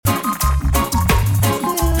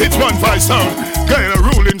It's one five sound, kind of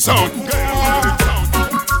ruling sound.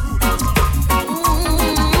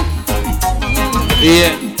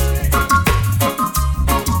 Yeah.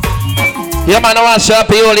 Yeah, man, I want to show up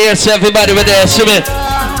you all here, so everybody with there, see me.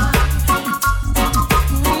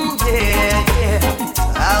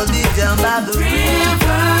 I'll be down by the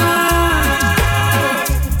river,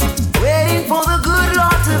 waiting for the good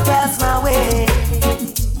Lord to pass my way.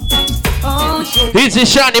 Oh, shit. Easy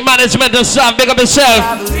Shiny Management and Sound, big up yourself.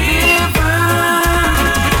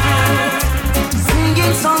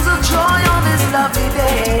 Singing songs of joy on this lovely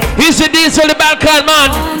day. Easy Diesel, the Balkan man.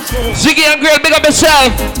 Ziggy and Girl, big up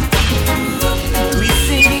yourself. We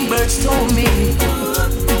singing birds told me,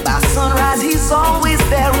 by sunrise he's always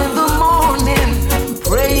there in the morning,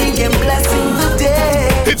 praying and blessing the day.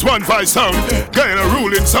 It's one five sound, kind of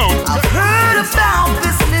ruling sound. I've heard about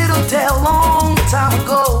this little tale long time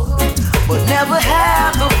ago, but never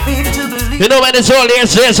had the faith to believe. You know when it's all here,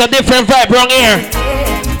 so there's a different vibe wrong here.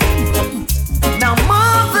 Now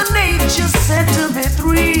Mother Nature sent to me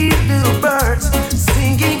 3 little birds,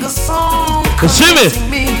 singing a song. See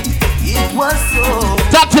me? It was so.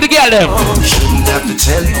 Talk to the girl them. Shouldn't have to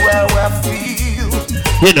tell you how I feel.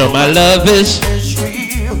 You know my love is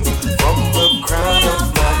real. From the crown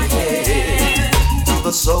of my head to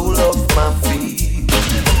the sole of my feet.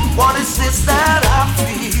 What is this that I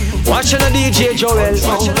feel? Watching a DJ Joel.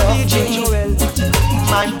 Watching a DJ Joel.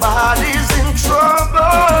 My body's in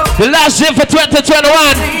trouble. the last day for 2021.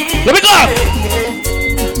 Here we go.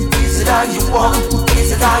 Is it how you walk?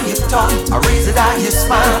 Is it how you talk? Or is it how you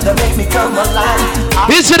smile that make me come alive?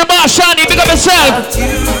 This is the boss, Shani. Pick up yourself.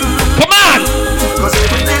 Come on. Cause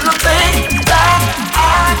every little thing that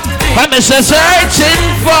I think I'm searching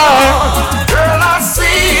for. Girl, I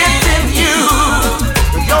see it in you.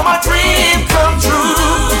 You're my dream come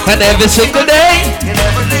true. And every single day, in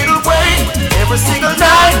every little way, every single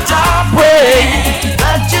night I pray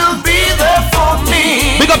that you'll be there for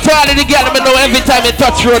me. big up to all of the girls. I know every time you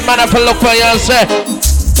touch road, man, I feel look for you and say,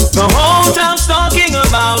 the whole town's talking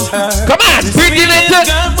about her. come on, pretty little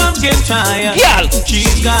girl from Kintyre. girl.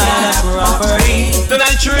 She's got a property that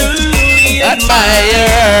I truly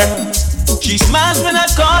admire. She smiles when I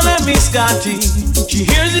call her Miss Scotty. She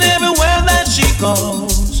hears it everywhere that she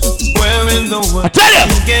goes. Where in the world I tell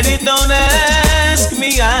you, get it? Don't ask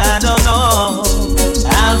me, I don't know.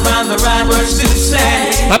 I'll find the right words to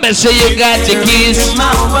say. I'm gonna say you got the keys. My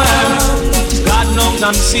word. God knows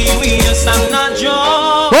I'm serious, I'm not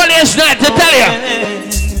joking. Well, it's not to tell you.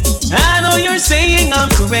 I know you're saying I'm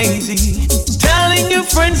crazy, telling your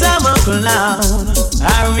friends I'm a clown.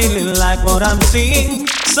 I really like what I'm seeing,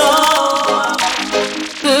 so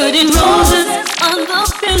putting roses on the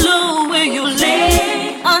pillow where you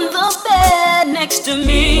lay on the bed next to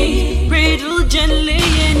me. Cradle gently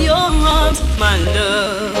in your arms, my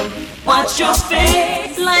love. Watch your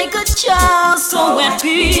face like a child so at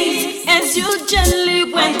peace as you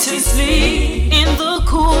gently went to sleep in the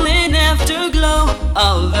cooling afterglow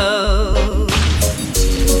of love.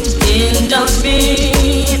 Indulge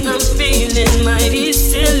me, I'm feeling mighty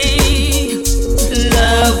silly.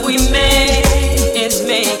 Love we made is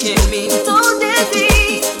making me so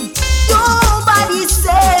dizzy. Your body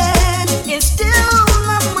said it's still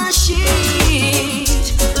on my sheet.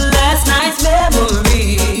 Last night's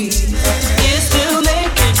memory is still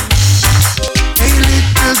making. Hey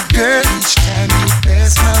little girl, each time you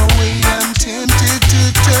pass my way, I'm tempted to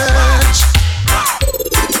touch.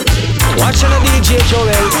 watching a DJ Joel.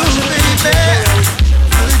 Baby,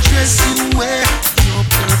 the dress you wear, your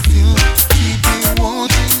perfume, keep me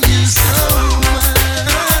wanting you so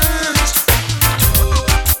much.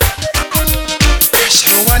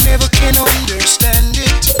 So I never can understand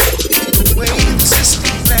it, the way the system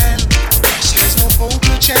planned. There's no hope,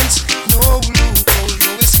 no chance, no loophole,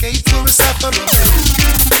 no escape for a suffering.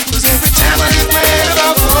 Cause every time I get my head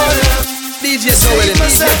above water, DJ Joel,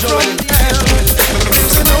 DJ Joel.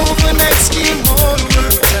 it's an overnight scheme all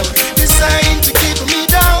worked designed to keep me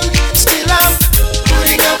down. Still I'm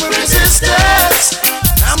putting up a resistance.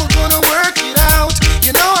 I'm gonna work it out.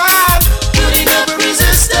 You know I'm putting up a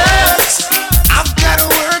resistance. I've gotta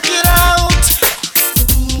work it out.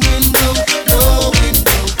 Window, no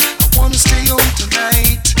window. I wanna stay home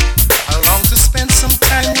tonight. I long to spend some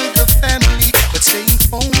time with the family, but staying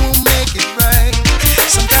home won't make it right.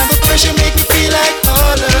 Some kind of pressure make me feel like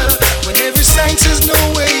holler when every sign says no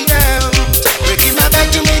way out. Breaking my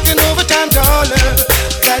back to make an overtime dollar.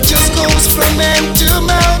 That just goes from hand to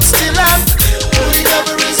mouth. Still I'm putting up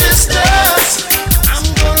a resistance. I'm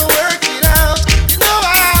gonna work it out. You know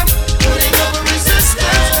I'm putting up a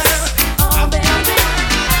resistance. Oh baby,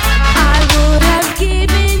 I would have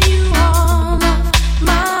given you all of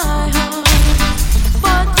my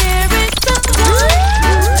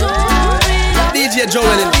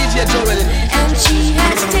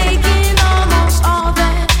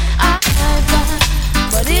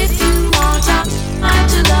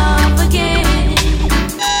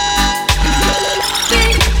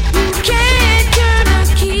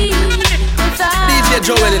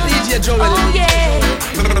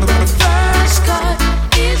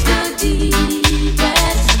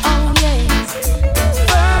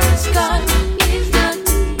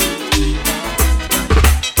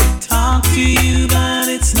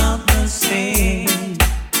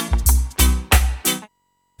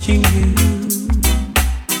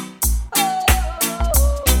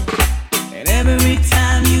every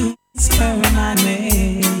time you whisper my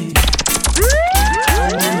name, I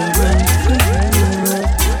wanna run to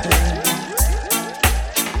you.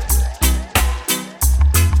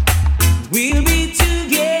 We'll be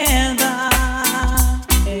together,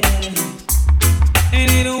 and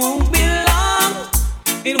it won't be long.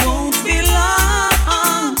 It won't be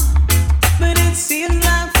long, but it seems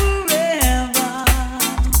like forever.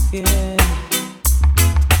 Yeah,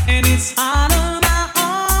 and it's hard on my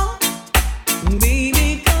own,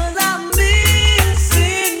 baby, 'cause I'm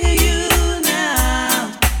missing you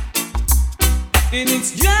now, and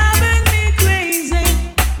it's driving me crazy,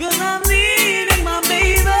 'cause I'm needing my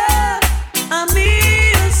baby. I'm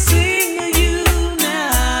missing you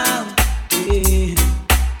now. Yeah,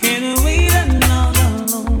 can't wait another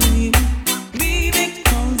long, baby,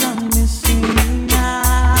 'cause I'm missing you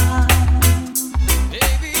now.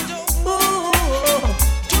 Baby,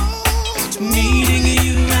 needing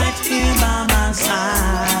you right here by my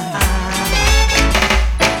side.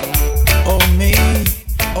 Oh me,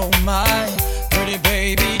 oh my, pretty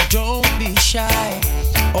baby, don't be shy.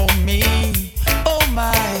 Oh me, oh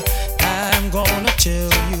my, I'm gonna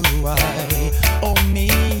tell you why. Oh me,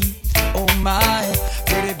 oh my,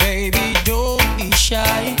 pretty baby, don't be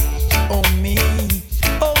shy. Oh me,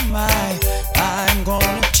 oh my, I'm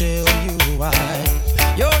gonna tell you why.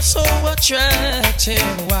 You're so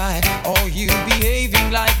attractive, why are you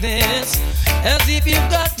behaving like this? As if you've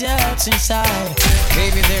got doubts inside.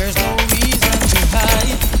 Baby, there's no reason to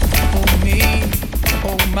hide. Oh me,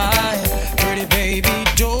 oh my, pretty baby,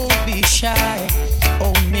 don't be shy.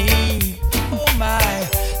 Oh me, oh my,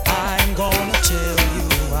 I'm gonna tell you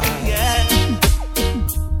why.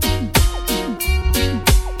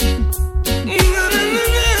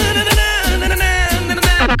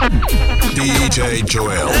 DJ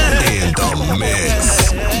Joel in the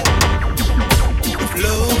mix. If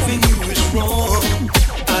loving you is wrong,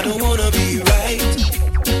 I don't wanna be right.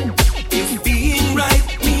 If being right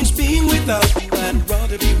means being without you, I'd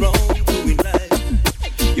rather be wrong doing right.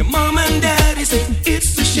 Your mom and daddy say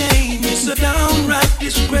it's a shame, it's a downright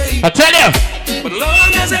disgrace. I tell you. But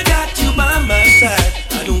long as I got you by my side,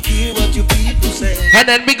 I don't care what you people say. And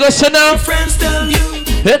then we go so now. Friends tell you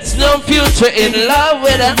It's no future in love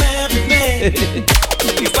with her.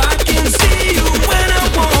 if I can see you when I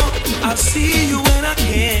want, I'll see you when I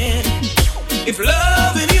can. If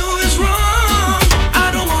loving you is wrong, I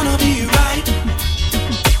don't wanna be right.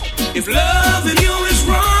 If loving you is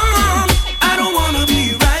wrong, I don't wanna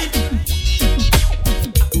be right.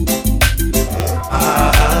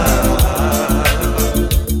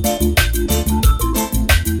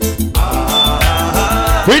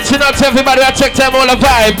 Reaching out to everybody, I check time all the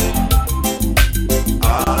vibe.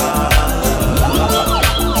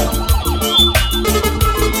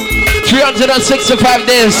 $365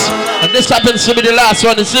 days, and this happens to be the last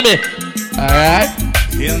one, you see me? Alright?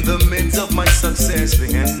 In the midst of my success, the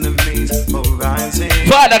enemies are rising.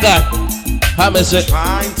 Father God, how is it?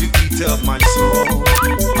 Trying to eat up my soul.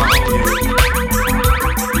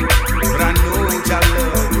 But I know your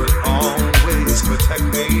love will always protect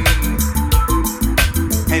me.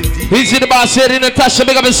 And Easy the boss here in Natasha,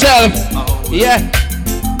 big up himself. Yeah.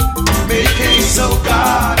 make it so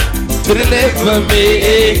God To deliver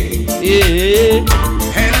me. Yeah.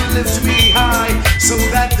 and lift me high so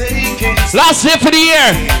that they can see. Last day for the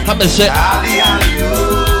year. How is it? Hallelujah,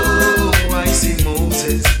 I see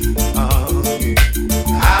Moses. Hallelujah,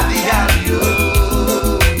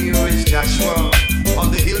 here is Joshua on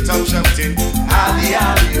the hilltop shouting.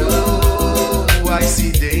 Hallelujah, I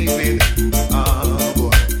see David. Hallelujah.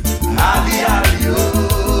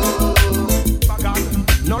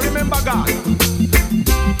 Now remember God.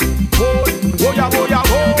 Oh yeah, oh yeah,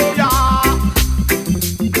 oh yeah.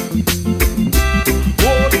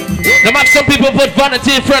 The man, some people put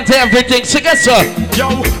vanity in front of everything. So guess what? Yo,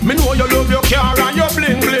 me know you love your car and your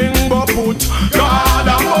bling bling, but put God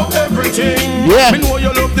above everything. Yeah. Me know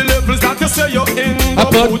you love the levels that you say you're in, I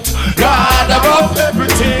but put put God above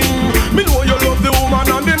everything. Me know you love the woman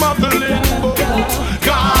and the modeling, but put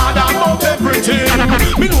God above everything.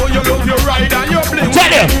 Me know you love your ride and your bling. Tell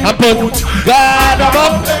you, I put God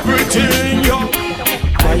above. everything. Yo.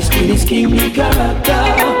 Christ is kingly character.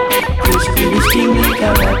 Christ is kingly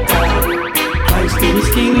character. Christ is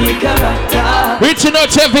kingly character. Reaching out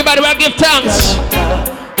to everybody, we give thanks.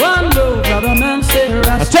 One low government say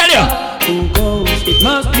I tell you. who goes, it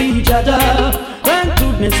must be Jaja. Thank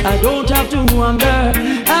goodness I don't have to wonder.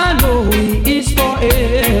 I know he is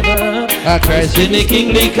forever. Christ in the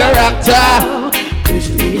kingly character.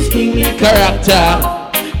 Christ is kingly Character.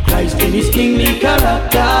 Christ in his kingly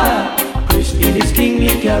character. Christ in his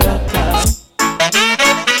kingly character.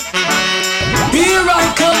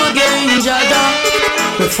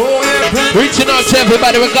 Reaching out to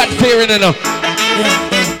everybody we got fear in enough.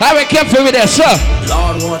 How we careful with that, sir?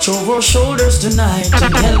 Lord, watch over our shoulders tonight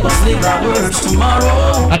and help us live our words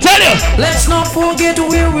tomorrow. I tell you, let's not forget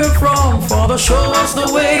where we're from, Father, show us the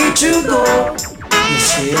way to go. You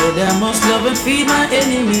say that I must love and feed my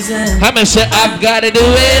enemies, and I'm gonna say I've gotta do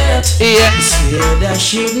it. Yeah. You say that I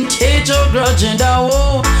shouldn't hate or grudge, and I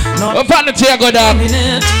won't. Not what part of the go down?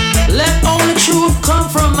 Let only truth come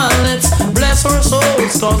from my lips. Bless our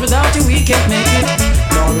souls, cause without you we can't make it.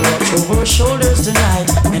 Lord, watch over our shoulders tonight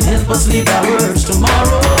and help us live our words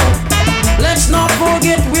tomorrow. Let's not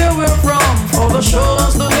forget where we're from, Father, show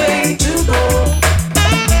us the way to go.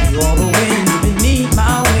 You are the wind beneath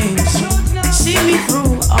my wings. See me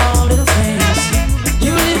through all little things.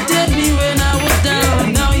 You lifted me when I was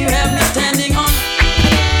down. Now you have me standing on.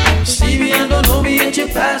 See me and don't know me at your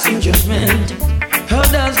passing judgment. How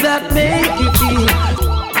does that make you feel?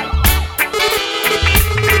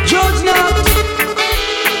 Judge not.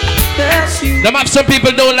 That's you. Them have some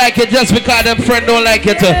people don't like it just because them friend don't like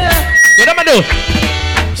it. Yeah. What am I do?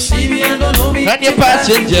 See me and don't know me at your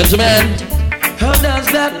passing judgment. How does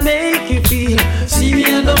that make you feel? See me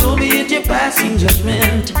and don't know me at your passing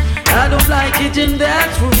judgment. I don't like it and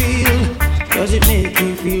that's for real. Does it make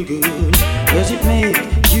you feel good? Does it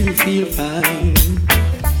make you feel fine?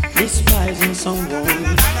 Despising someone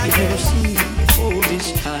you've never seen before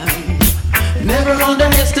this time. Never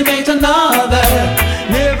underestimate another.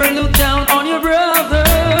 Never look down on your brother.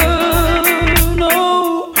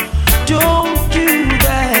 No, don't do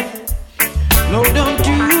that. No, don't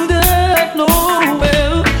do that. No,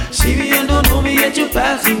 well, see me and don't know me at your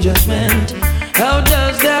passing judgment. How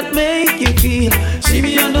does that make you feel? See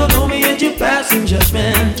me and don't know me at your passing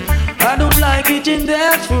judgment. I don't like it and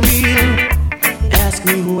that's for real. Ask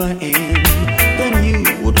me who I am, then you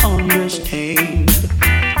would understand.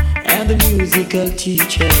 And the musical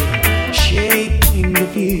teacher shaping the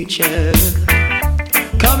future,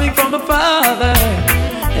 coming from the Father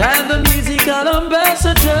and the musical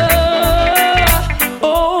ambassador.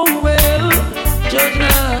 Oh well, judge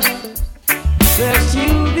not, lest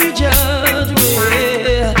you be judged.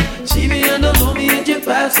 Well, see me and don't know me at your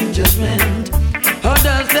passing judgment. How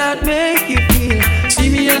does that make you feel? See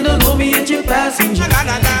me and don't know me at your passing judgment. I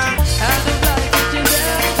don't like it in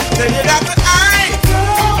there. Then you got the eye.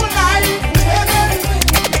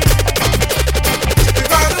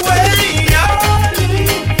 Because the way you're living,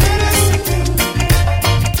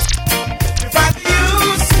 if I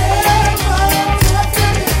use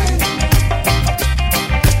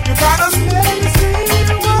you got us missing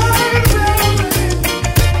one.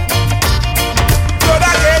 Good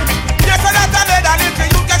again. Yes, I got a little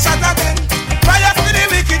you get shot again. Fire for the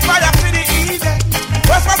wicked, fire for the evil.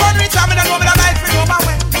 What's my gun reach? I'm in a moment of life in over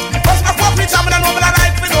when. What's my fuck reach? I'm in a moment of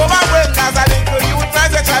life in over when. As a little youth,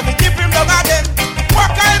 tries to try to keep him down again.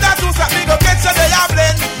 What kind of tools that me go get so they are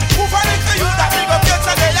blend? Who for little youth that me go get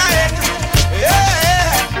so they are end?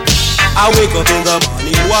 Yeah. I wake up in the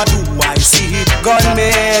morning, what do I see?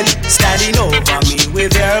 Gunmen standing over me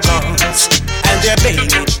with their guns, and they're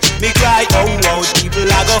bailing. Me cry, oh, oh, people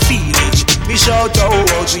are go feel it. Me shout, oh,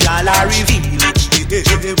 oh, we all are revealing.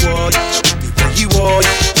 Boy, you boy.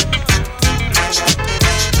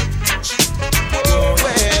 Well,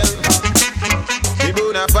 we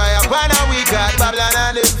burn a fire, when we got Babylon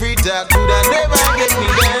and the free talk, could I never get me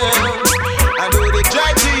down. I know they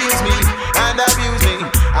try to use me and abuse me.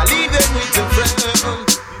 I leave them with the friend.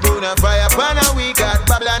 Burn a fire, when we got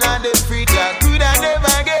Babylon and the free talk, could I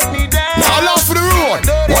never get me down. Now love for the road.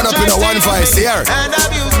 One up in a one voice here. And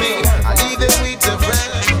abuse me. I leave them with the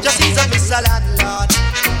friend. Just he's a Mr. Landlord.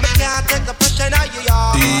 Me can't take the pressure out your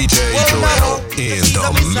yard. DJ Joel in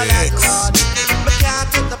the mix. Me can't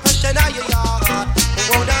take the pressure out your yard.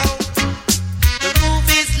 Go down. The roof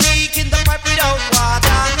is leaking, the pipe without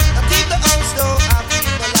water. I keep the house low, I keep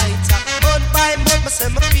the lights up. Month by month, me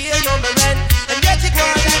send my pay on my rent, and yet you go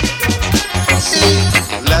down.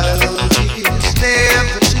 Love is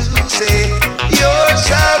never to say you're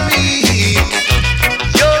sorry.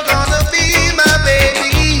 You're gonna be my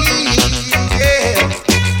baby. Yeah.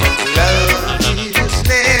 Love is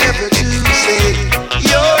never to say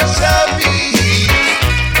you're sorry.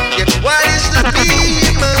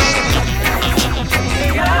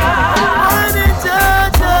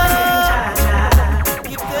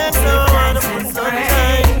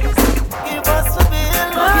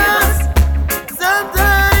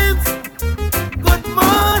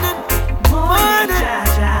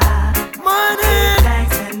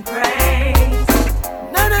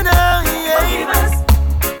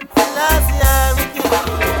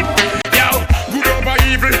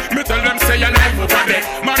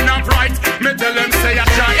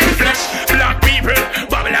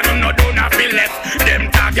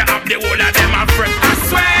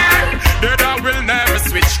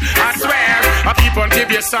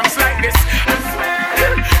 songs like this. I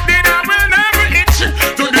swear, the dog will never itch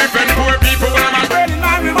to defend poor people when I'm burning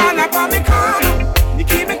marijuana for me calm. You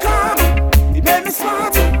keep me calm, you make me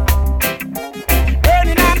smart.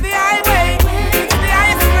 Burning on the highway, the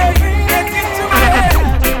highway, get into my head.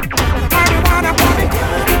 Marijuana for me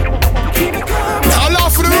calm, you keep me calm. Now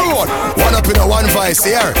laugh for the road. One up in a one voice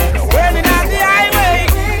here. Burning on the highway,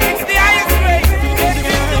 it's the highway, get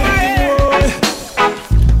into my head.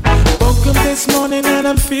 Woke up this morning and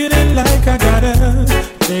I'm feeling like I gotta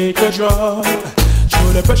take a draw.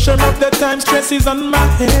 Through the pressure of the time, stress is on my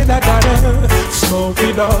head. I gotta smoke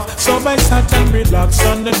it off. So I sat and relax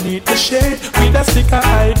underneath the shade with a stick of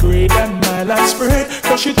high grade and mild spray.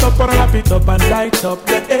 Crush it up and wrap it up and light up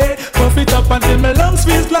the air. Puff it up until my lungs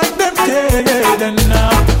feel like them dead. And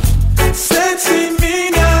now, sensing me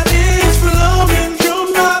now is flowing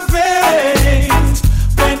through my veins.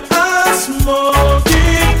 When I smoke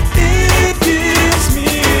it, it gives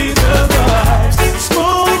me the vibes.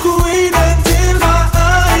 Smoke weed until my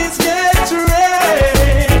eyes get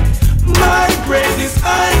red. My brain is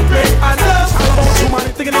irate. I love how too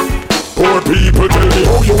many thinking of me. Poor people, tell me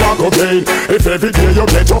how you are gonna gain. If every day you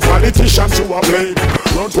get your politician to a blame,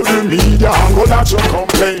 run to the media and go that you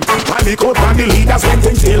complain. And the court and the leaders when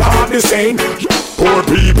things still hard the same. Poor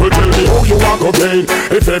people, tell me how you are gonna gain.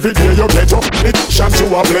 If every day you get your politician to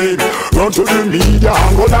a blame, run to the media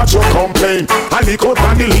and go that you complain. And the court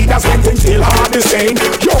and the leaders when things still hard the same.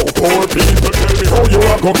 Yo, poor people, tell me how you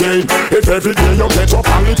are gonna gain. If every day you get your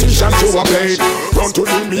politician to a blame, run to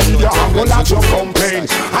the media and go that you complain.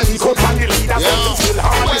 And the court and the leaders when things still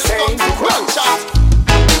hard the same.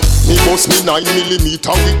 Me bust me 9mm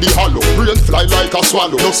with the hollow. Brain fly like a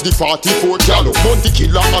swallow. Plus the 44 gallo. Monty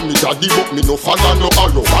killer and me daddy, but me no follow no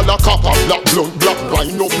arrow. Follow copper, black blunt, black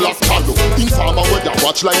rhino, black tallow. Informer where you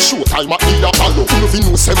watch like showtime at the Apollo. You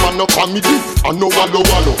know say man no comedy and no wallow.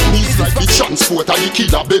 Me's like the transport and the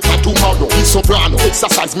killer better tomorrow. The soprano,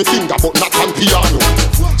 exercise me finger but not on piano.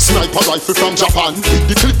 Sniper rifle from Japan, with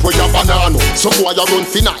the clip where you banana. So boy you run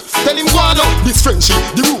for knife, tell him guano. This Frenchie,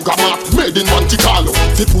 the Ruger mark, made in Monte Carlo.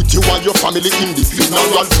 They put you and your family in the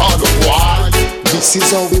funeral parlor. Why? This is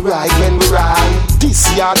how we ride when we ride. This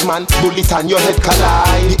yard man, bullet and your head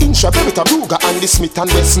collide. The Intra Beretta Ruger and the Smith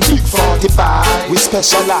 & Wesson Big 45. We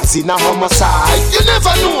specialize in a homicide. You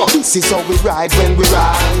never know. This is how we ride when we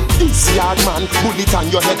ride. This yard man, bullet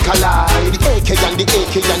and your head collide. The AK and the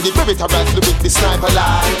AK and the Beretta rifle with the sniper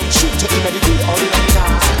line. Shoot to him at the day all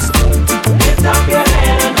night. Lift up your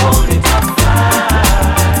head and hold it up high.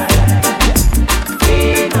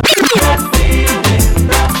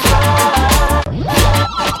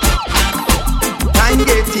 I'm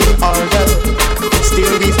getting older,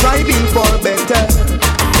 still we striving for better.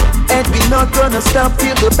 And we not gonna stop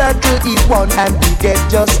till the battle is won and we get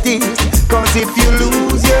justice. Cause if you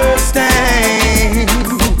lose your stand,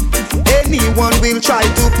 anyone will try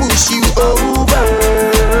to push you over,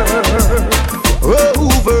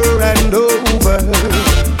 over and over.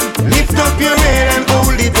 Lift up your head and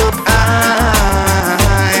hold it up high.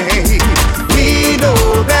 We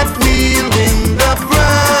know that we'll win the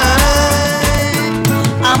prize.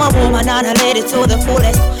 I'm a woman and a lady to the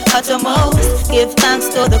fullest, uttermost. Give thanks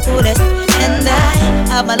to the coolest. And I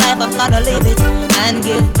have my life, I'm gonna live it and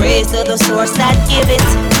give praise to the source that give it.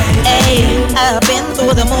 Hey, I've been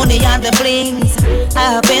through the money and the blings.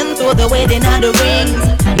 I've been through the wedding and the rings.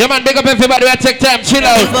 Yeah man, big up everybody, we take time, chill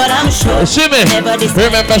out. But I'm sure see me,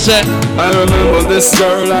 remember say I remember this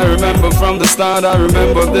girl, I remember from the start. I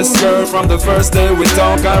remember this girl from the first day we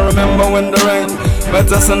talk. I remember when the rain met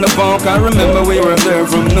us in the park. I remember we were there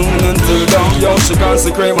from noon until dawn. Yo, she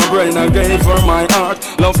consecrate my brain, I gave her my heart.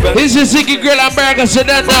 Love better. This is Ziggy Grill and Burger, so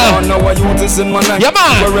that now. I know I use this in my life. Yeah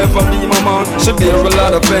man. Wherever be my man, she bear a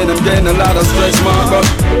lot of pain and gain a lot of stress, man. But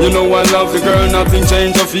you know I love the girl, nothing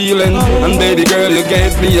change her feeling. And baby girl, you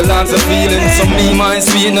gave me a lot of feeling. So me, my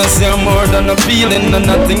sweetness, you're more than appealing. And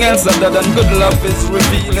nothing else other than good love is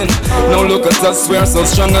revealing. Now look at us, we're so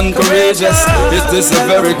strong and courageous. It is a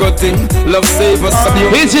very good thing. Love save us.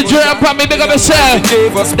 Easy Dre and Pammy, big up yourself.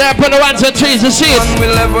 There upon the ones and trees, you see it.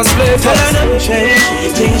 Will ever slave us.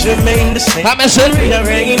 Things remain the same. I'm missing.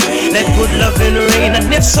 Let good love in rain.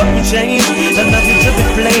 And if something change, then nothing to be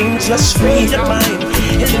blamed. Just free your mind.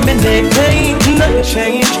 Eliminate pain. Nothing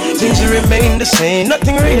change. Things remain the same.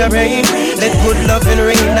 Nothing rearrange. Let good love in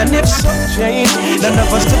rain. And if something change, none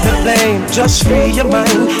of us to be blamed. Just free your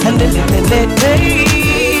mind and eliminate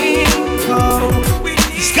pain. Oh,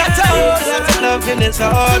 he's got a whole lot of love in his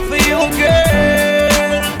heart for you, girl.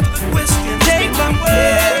 Take my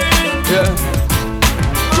word. Yeah.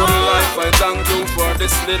 Good life I thank you for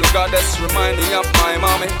this little goddess. Remind me of my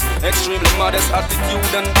mommy. Extremely modest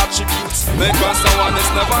attitude and attributes. Make us someone is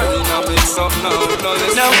never in a mix up now.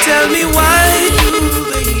 Now tell me why do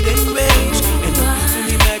the heathen rage and the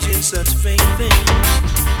people imagine such vain things?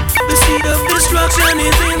 The seed of destruction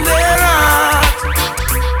is in their heart.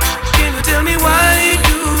 Can you tell me why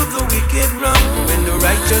do the wicked run when the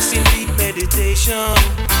righteous in deep meditation?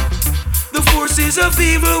 The forces of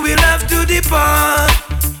evil will have to depart.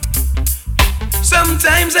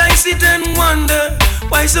 Sometimes I sit and wonder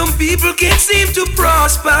why some people can't seem to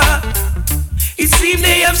prosper. It seems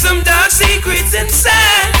they have some dark secrets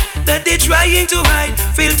inside that they're trying to hide,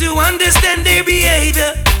 fail to understand their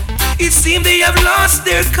behavior. It seems they have lost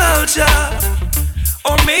their culture,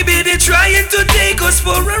 or maybe they're trying to take us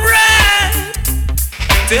for a ride.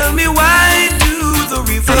 Tell me why do the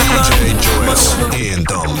river run in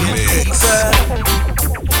the mix?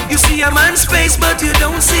 You see a man's face, but you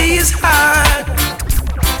don't see his heart.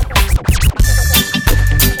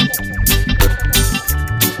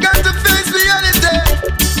 Got to face reality.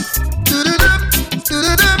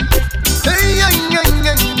 Hey.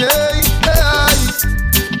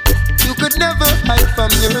 You could never hide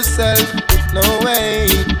from yourself. No way.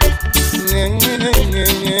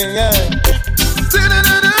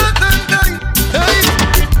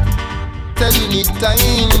 Tell you need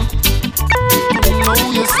time to know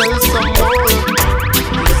yourself some more.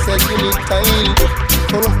 You said you need time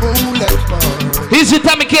for a whole lot more. Easy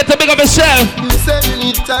time, kid, to big up yourself. You said you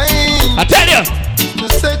need time. I tell you. To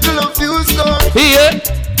settle a few scores. Here.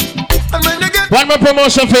 And when you get one more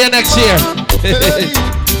promotion for you next year.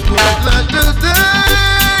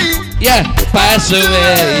 Yeah, pass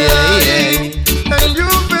away. And you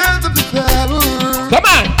feel the power. Come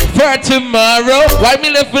on, for tomorrow. Why me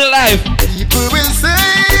live my life? People will say.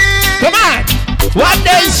 Come on, what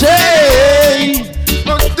they say.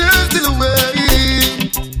 But there's still a way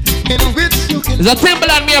in which you can. There's a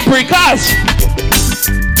Timberland me a precast.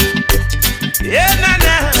 Yeah, nah.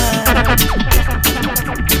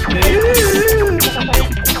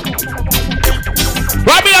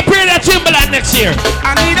 Why me a pray that Timberland next year?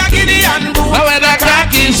 I need a Gideon boot. I wear a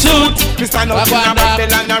khaki suit. Me stand up in a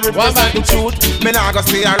Babylon and represent the truth. Me nah go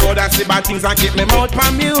stay a road and see bad things and keep me mouth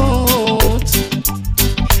on mute.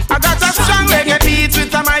 I got a strong reggae beat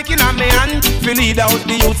with a mic in my hand. To lead out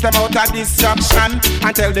the youths them out of destruction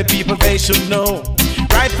and tell the people they should know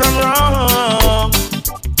right from wrong.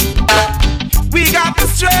 We got the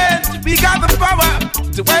strength, we got the power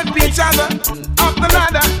to help each other up the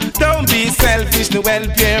ladder. Don't be selfish to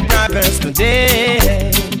help your brothers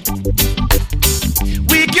today.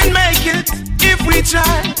 We can make it if we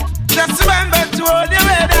try. Just remember to hold your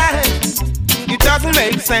head high. It doesn't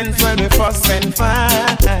make sense when we fuss and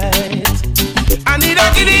fight. I need a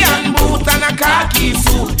Gideon boot and a khaki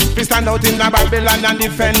suit. We stand out in the Babylon and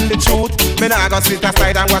defend the truth. Me nah go sit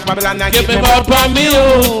aside and watch Babylon and give me up on me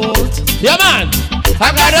out. Yeah man,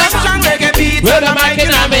 I got a strong reggae beat with a mic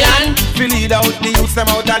in my hand. We lead out the youths them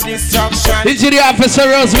out of destruction. This is the Officer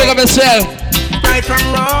Rose, big up yourself. Right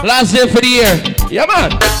from wrong. Last day for the year. Yeah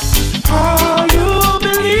man. Oh, you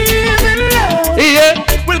believe in love. Yeah.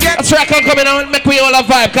 That's right, I'm coming out and make me all a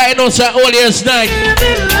vibe. Cause I know it's all year's night.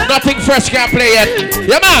 Nothing fresh can play yet.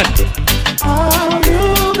 Yeah man. Oh,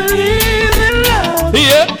 you believe in love.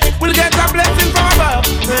 Yeah. We'll get a blessing from above.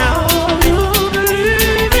 Oh, you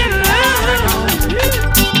believe in love.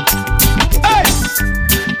 Hey.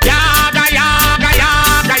 Yaga, yaga,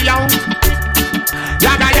 yaga, yo.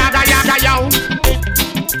 Yaga, yaga, yaga, yo.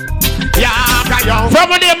 Yaga, yo. From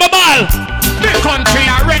the name of ball. The country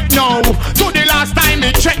I wreck now. To the last time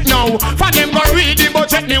me check now. For them go read the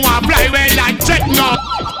budget, me want fly away like jet now.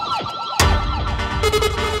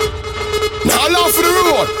 Now laugh for the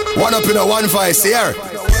road. One up in a 1-5 here.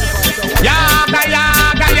 Yaga,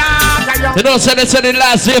 yaga, yaga, yo. You know, so it's the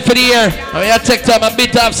last day for the year. I mean, I take time and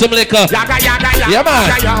beat off some liquor. Yaga, yaga, yaga, yeah, man.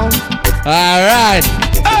 yaga, yo. All right.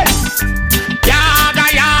 Hey. Yaga,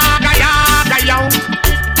 yaga, yaga, yo.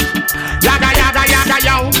 Yaga, yaga, yaga,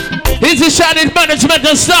 yo. Easy Shining management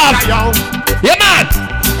and stuff. Yeah, man.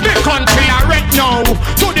 The country I wreck now.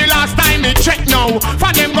 To the last time me check now.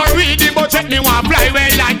 For them go read the budget, me want fly away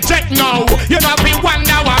like jet now. You know we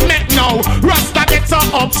wonder what met now. Rasta get so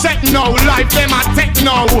upset now. Life them a tech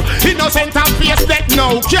now. Innocent and face dead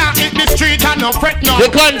now. Can't hit the street and no fret now. The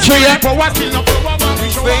country, yeah. Two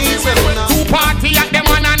party at them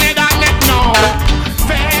one another neck now.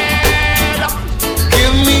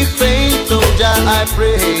 Give me faith, oh Jah, I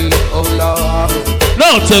pray, oh Lord.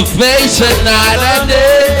 No to face it night and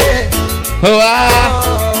day. Oh,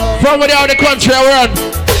 ah. From where the country I run.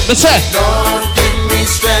 Listen. Lord, give me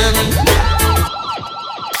strength.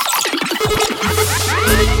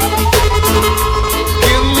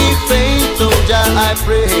 why I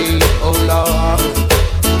pray, oh Lord,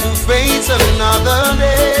 to face another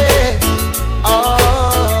day.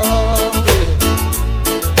 Oh,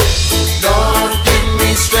 Lord, give me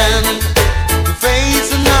strength to face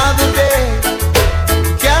another day.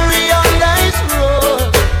 Carry on life's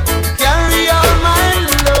road, carry on my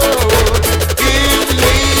load. Give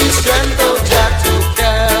me strength, oh Jah, to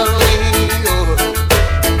carry on.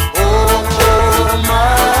 Oh, my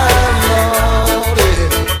Lord.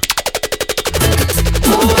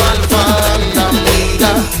 Oh, Alpha and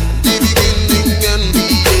Omega, the beginning and the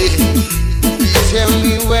end. Please tell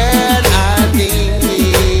me when I've been.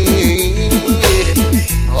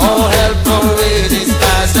 All help from where this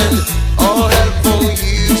passing, all help from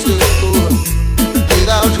you to go,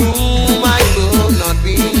 without whom I could not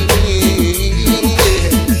be.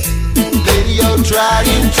 Then you're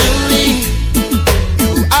trying to leave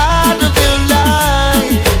you out of your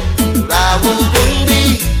life, but I wouldn't be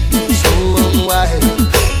so unwise,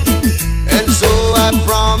 and so I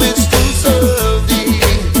promise to serve thee,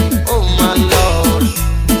 oh my Lord,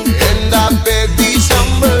 and I beg thee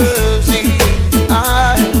some mercy.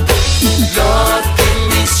 Lord, give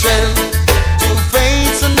me strength to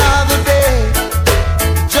face another day.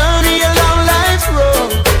 Journey along life's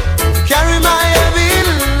road, carry my heavy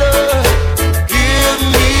load. Give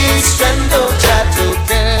me strength, oh Jah, to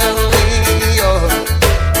carry on.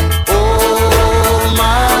 Oh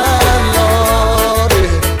my Lord,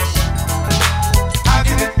 how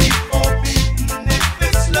can it be forbidden if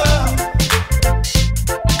it's love?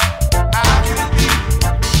 How can it be?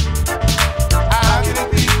 How can it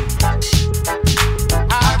be?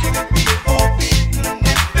 How can it be forbidden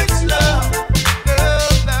if it's love?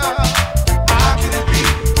 Love, love. How can it be?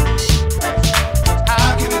 How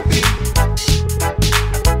can it be?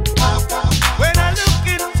 When I look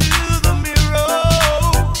into the mirror,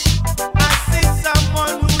 I see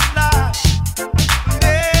someone whose life will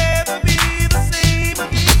never be the same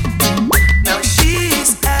again. Now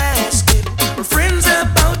she's asking her friends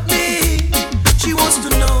about me. She wants to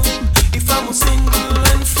know if I'm single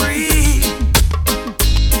and free.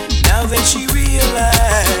 Now that she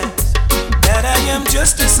realized that I am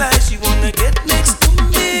just a size, she wanna get next to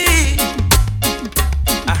me.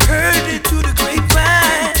 I heard it through the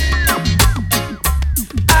grapevine.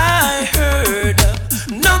 I heard a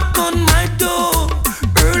knock on my door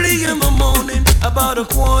early in the morning, about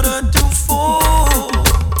 3:45.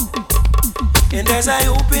 And as I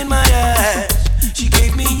opened my eyes, she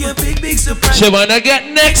gave me a big, big surprise. She wanna get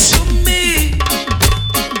next. To me.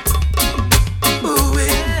 Ooh,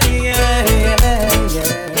 yeah,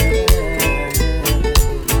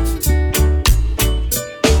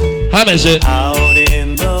 How is it? Out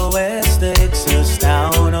in the West Texas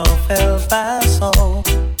town of El Paso,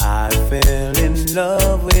 I fell in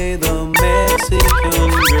love with a Mexican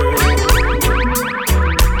girl.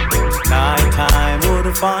 Nighttime would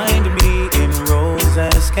find me in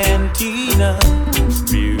Rosa's cantina.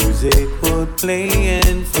 Music would play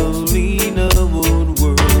and Felina would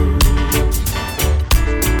work.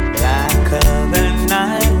 Blacker than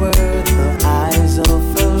night were the eyes of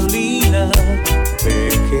Felina,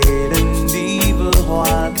 wicked and evil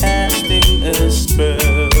while casting a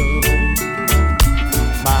spell.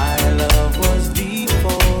 My love was deep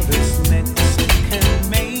for this Mexican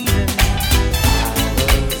maiden. I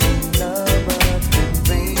was in love, but in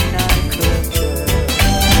vain I could tell.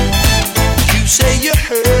 You say you're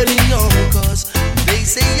hurting, no, 'cause they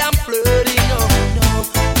say I'm flirting, no, no.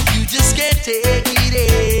 You just can't take it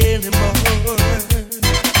anymore.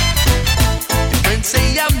 Your friends say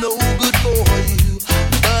I'm no good for you,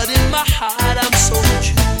 but in my heart I'm so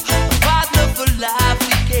true. A partner for life,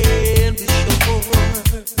 we can be sure.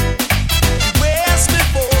 You asked me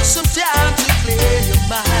for some time to clear your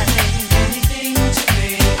mind. Anything to me.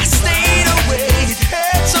 I stayed away, it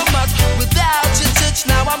hurt so much without your touch.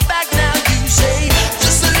 Now I'm back now, you say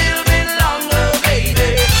just a little bit longer, baby.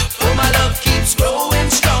 But my love keeps growing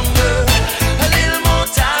stronger. A little more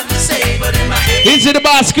time to say, but in my head. Into the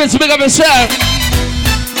baskets, big up yourself.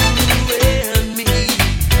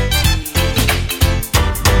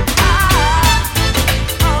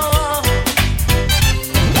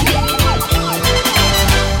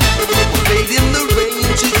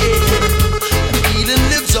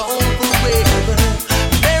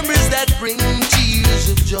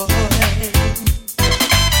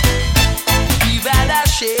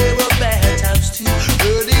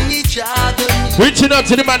 Reaching out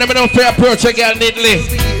to the man, I'm not fair approach a girl neatly.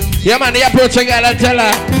 Yeah, man, the approach a girl and tell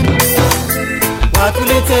her. What will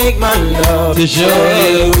it take, my love, to show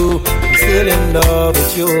you I'm still in love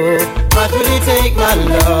with you? What will it take, my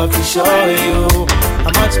love, to show you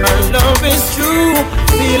how much my love is true.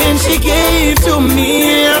 Feeling she gave to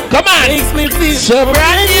me. Come on. Makes me feel so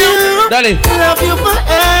brand new. Daddy. Love you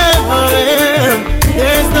forever.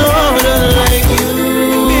 There's no other like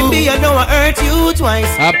you. Baby, I know I hurt you twice.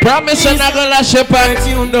 I promise I'm not gonna lash up at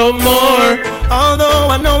you no more. Although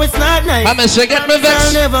I know it's not nice. I miss you get me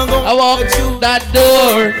vexed. I walk through that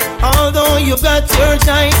door. Although you got your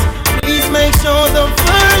choice, please make sure the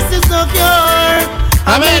first is not yours.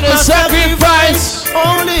 I made a sacrifice.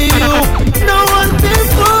 Only you, no one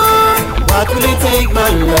before. What will it take, my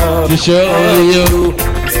love? To show you.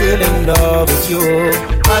 Still in love with you.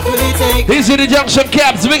 What will it take? These are the junction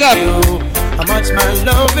caps, big up. How much my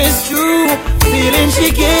love is true. Feeling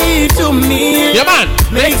she gave to me. Yeah, man.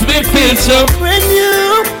 Makes me feel so. When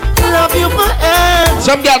you love you forever.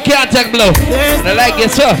 Some girl can't take blow. I like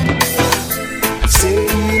it, sir. Say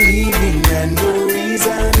you leaving and no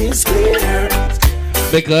reason is clear.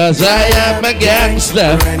 Because I am a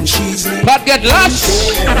gangster. But get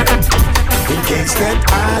lost. In case that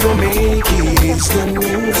I don't make it, it's the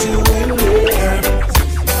news you will hear.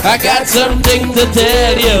 I got something to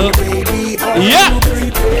tell you. Yeah.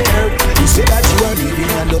 You say that you are leaving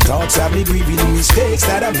and the thoughts have me grieving the mistakes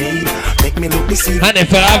that I made. Make me look deceiving. And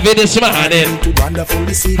if I have it this morning,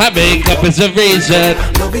 I make up is the reason.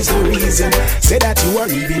 Love is the reason. Say that you are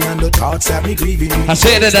leaving and the thoughts have me grieving. I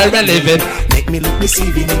say that I'm living. Make me look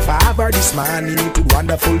deceiving. If I have her this morning, it would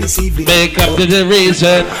wonderful deceiving. Make up to the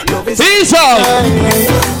reason. Peace out.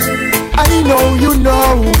 I know you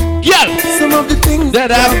know. Yeah. Some of the things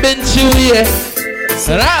that I've been through, yeah.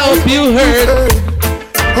 And I hope you heard.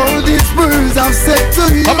 All these words I've said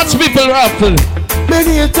to you. How much people are up?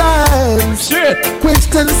 Many a times. Sure.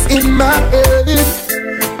 Questions in my head.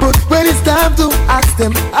 But when it's time to ask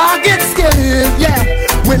them, I get scared. Yeah.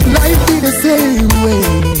 When life be the same way.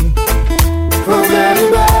 From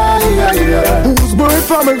everybody. Who's born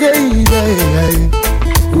from a baby.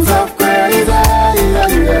 Who's up crazy.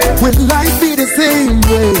 When life be the same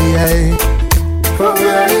way. From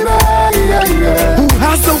everybody. Who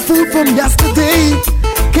has some food from yesterday.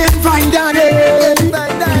 Can't find that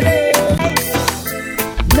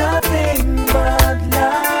Nothing but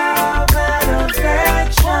love and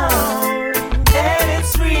affection, and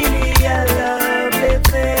it's really a lovely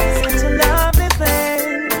thing. It's a lovely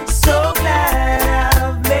thing. So glad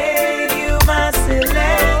I've made you my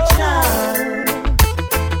selection.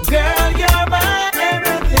 Girl, you're my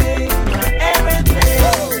everything, my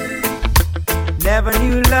everything. Never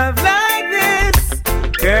knew love like this.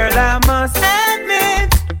 Girl, I must admit,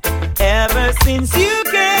 ever since you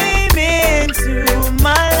came into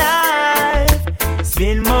my life, it's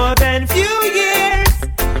been more than few years.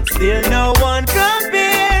 Still no one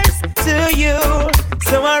compares to you.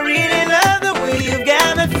 So I really love the way you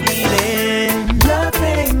got me feeling.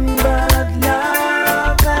 Nothing but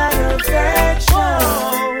love and affection,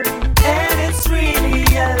 and it's really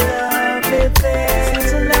a lovely thing.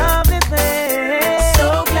 It's a lovely thing. So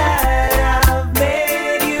glad I've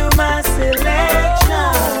made you my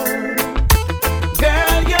selection.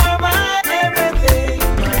 Girl, you're my everything,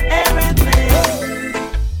 my everything.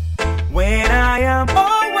 When I am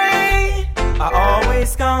away, I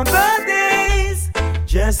always count the days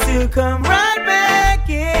just to come right back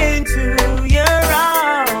into your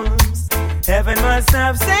arms. Heaven must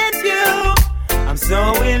have sent you. I'm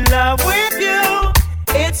so in love with you.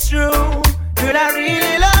 It's true. Girl, I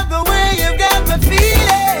really love the way you've got me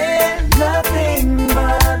feeling. Nothing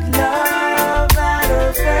but love and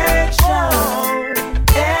affection,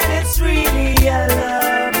 and it's really a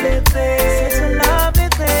lovely thing. It's a lovely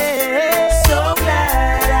thing. So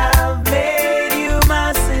glad I've made you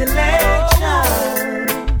my selection.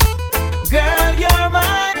 Girl, you're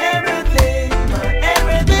my everything, my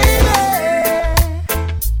everything.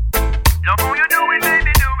 Love how you do it,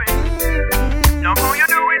 baby, do it. Love how you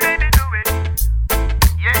do it, baby, do it.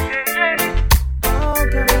 Yeah, yeah, yeah. Oh,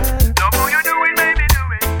 girl. Love how you do it, baby, do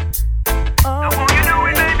it. Love how you do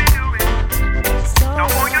it, baby, do it.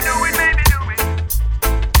 Love how you do it, baby, do it.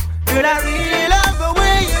 Girl, I really love the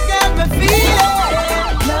way you got me feeling.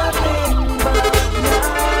 Nothing but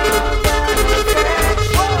love and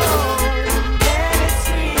affection, and it's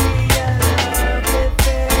really a lovely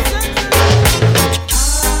thing.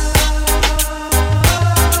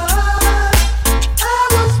 I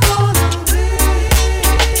was born a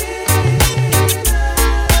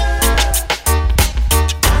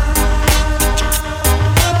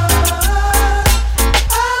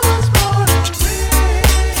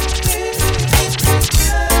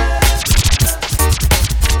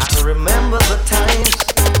I remember the times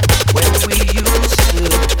when we used to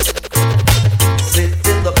sit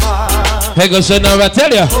in the park, Hey, go, son, now I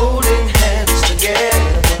tell ya. holding hands together.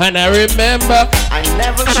 And I remember I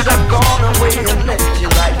never should have gone away and left you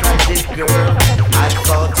like I did, girl. I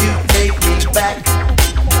thought you'd take me back,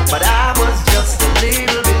 but I was just a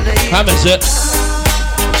little bit late. How is it?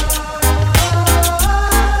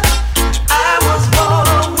 I was born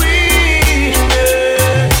a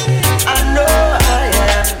winner. I know I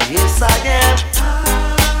am. Yes, I am.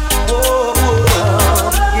 Oh,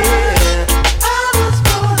 yeah. I was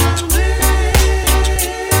born a winner.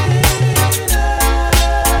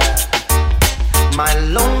 My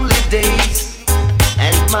lonely days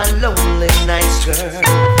and my lonely nights, girl.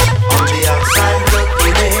 On the outside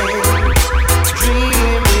looking in,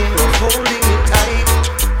 dreaming of holding you tight.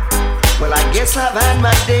 Well, I guess I've had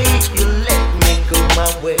my day. You let me go my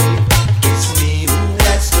way. It's me who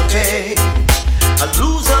has to pay. A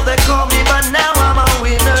loser they call me, but now I'm a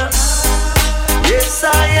winner. Yes,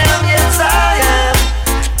 I am. Yes, I am.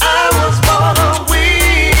 I was born a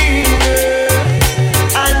winner.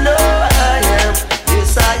 I know I am.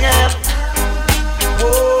 Yes, I am.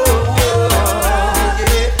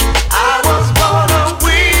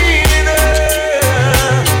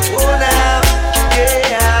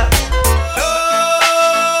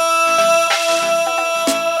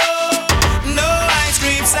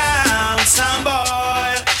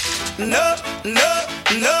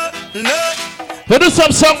 We do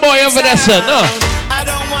some song boy over there, son. No. I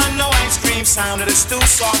don't want no ice cream sound, it's too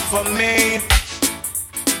soft for me.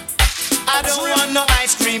 I don't want no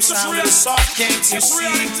ice cream sound, it's soft, can't you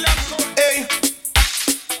see? Hey,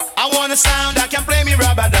 I want a sound that can play me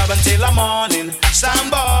rub-a-dub until the morning.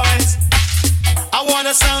 Sound boys. I want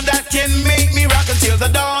a sound that can make me rock until the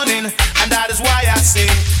dawning. And that is why I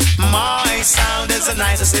sing. My sound is the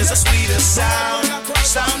nicest, is the sweetest sound.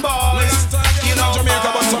 Sound boys, you know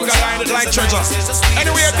Jamaica, but some guy in it like treasure.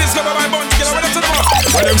 Anyway, this go by my bun together with them to the mouth.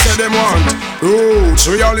 When them say them want roots,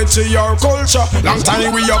 reality or culture. Long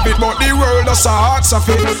time we have it, but the world does a heart of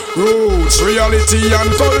it. Roots, reality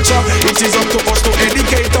and culture. It is up to us to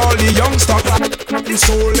educate all the youngsters.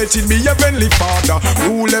 So let it be heavenly Father.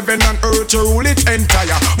 Rule heaven and earth, you rule it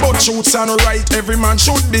entire. But truths and right, every man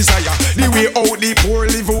should desire. The way out the poor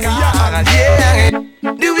live, who we are. Yeah.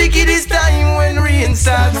 The wickedest time when rain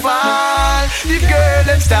start fall. The girl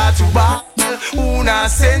them start to ball. Who not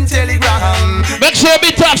send telegram? Make sure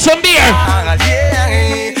we top some beer.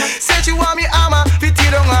 Yeah. Said she want me armor, fit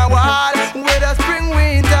it on her wall. Whether spring,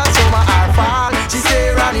 winter, summer or fall. She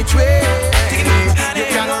say run it way. You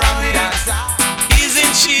can run with that side.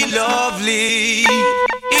 Isn't she lovely?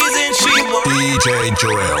 Isn't she DJ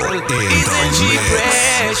Joel Isn't she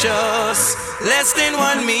precious? Less than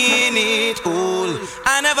 1 minute old.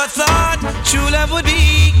 I never thought true love would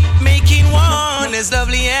be making one as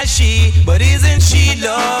lovely as she. But isn't she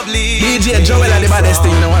lovely? DJ Joel and the baddest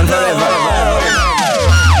thing, no one forever.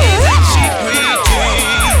 Isn't she pretty?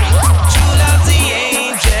 True love's the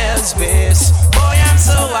angel's best. Boy, I'm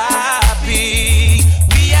so happy.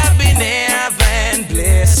 We have been heaven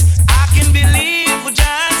blessed. I can believe what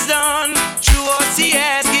John's done. True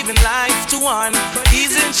OCS giving life to one.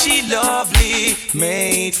 Isn't she lovely?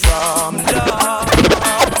 Made from love.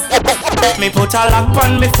 Me put a lock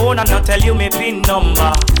on me phone and not tell you me pin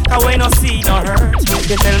number. Cause when I see no hurt,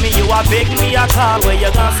 you tell me you a beg me a call where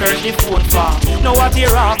you gonna search the phone for. Know what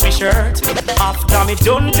tear off me shirt. After me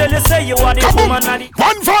done tell you say you are the woman of the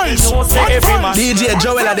one voice. You know say every man. DJ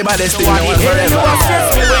Joel and the baddest thing, no one forever. You a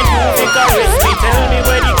stress me when you think I rest me. Tell me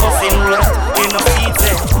where the cussing rest. You know see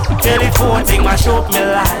it. Telephone thing mash up me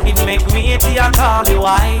life. It make me hate you call you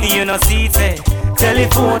why. You know see it.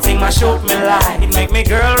 Telephone thing mash up me life. It make me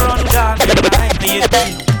girl run down tonight.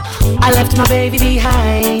 I left my baby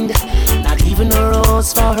behind, not even a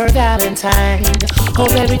rose for her Valentine.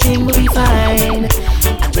 Hope everything will be fine,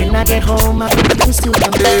 and when I get home my baby will still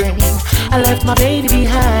come back. I left my baby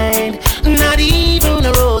behind, not even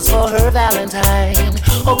a rose for her Valentine.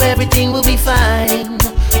 Hope everything will be fine,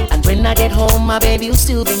 and when I get home my baby will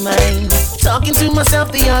still be mine. Talking to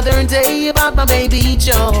myself the other day about my baby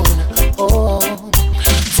Joan. Oh,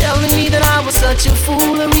 telling me that I was such a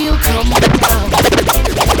fool, a real come down.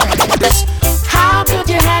 How could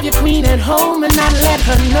you have your queen at home and not let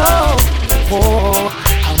her know? Oh,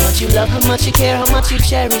 how much you love, how much you care, how much you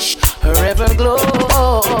cherish her everglow.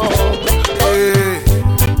 Hey,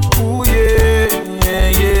 ooh yeah, yeah,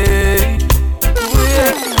 yeah, ooh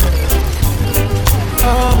yeah.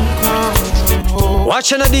 Oh.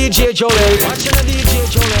 Watching a DJ Joel. Watching a DJ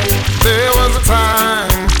Joel. There was a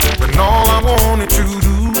time when all I wanted to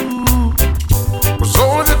do was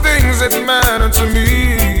only the things that mattered to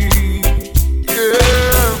me.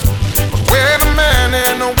 Yeah, but when a man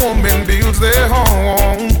and a woman builds their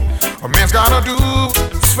home, a man's gotta do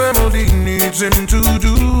is family needs him to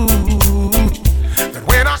do. That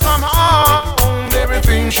when I come home,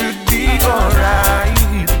 everything should be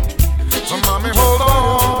alright. So mommy, hold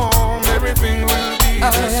on, everything will be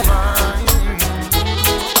just fine.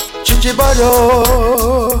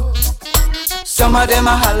 Chichibado, some of them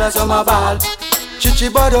a holler, some a ball.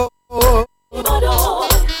 Chichibado,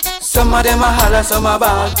 some of them a holler, some a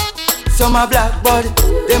ball. Some a blackbird,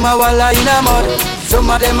 them a walla in a mud. Some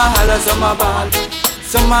of them a holler, some a ball.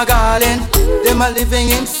 Some a garland, them a living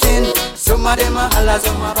in sin. Some of them a holler,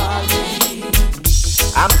 some a ball.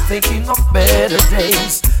 I'm thinking of better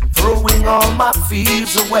days, throwing all my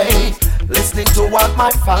fears away, listening to what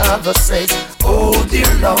my father says. Oh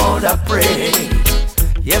dear Lord, I pray.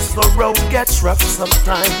 Yes, the road gets rough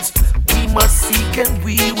sometimes. We must seek and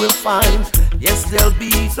we will find. Yes, there'll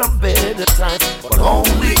be some better times, but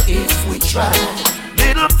only if we try.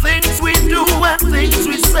 Little things we do and things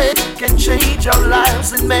we say can change our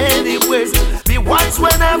lives in many ways. Be wise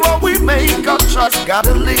whenever we make a choice.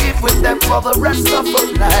 Gotta live with them for the rest of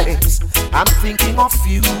our lives. I'm thinking of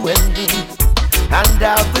you and me, and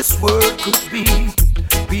how this world could be.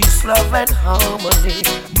 Peace, love, and harmony.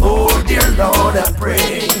 Oh, dear Lord, I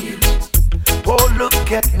pray. Oh,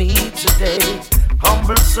 look at me today,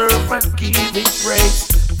 humble servant giving praise,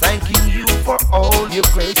 thanking you for all your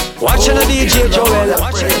grace. Watching the DJ Joel.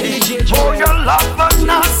 For your love and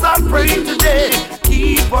us, I pray today.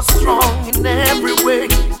 Keep us strong in every way.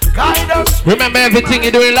 Guide us. Remember everything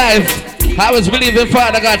you do in life. I always believe in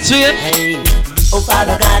Father God. See it? Hey. Oh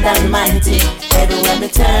Father God Almighty, everywhere me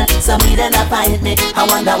turn, some me then I find me. I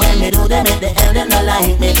wonder when me do they make the hell they not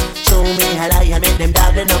like me. Show me how I make them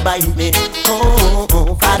dog they not bite me. Oh,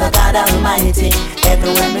 oh, Father God Almighty,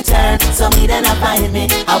 everywhere me turn, some me then I find me.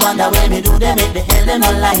 I wonder when me do they make the hell they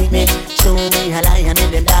not like me. Show me how I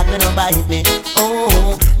make them dog they not bite me.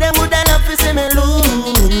 Oh, they would love to see me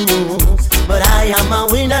lose, but I am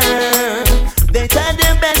a winner. They tried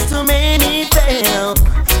their best to make me fail,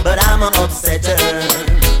 but I'm an upsetter.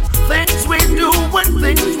 Things we do and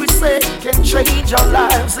things we say can change our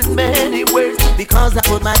lives in many ways. Because I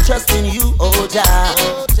put my trust in you, oh Jah.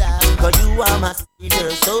 Cause you are my savior,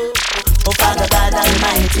 so oh Father God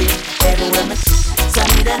Almighty, everywhere me so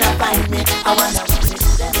me then I find me. I wonder what me do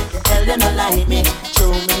them, the hell they not like me.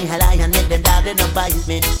 Show me how I and make them dog they not bite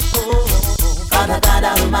me. Oh, Father God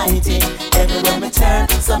Almighty, everywhere me turn,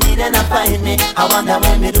 so me then I find me. I wonder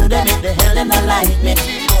when me do them, make the hell they not like me.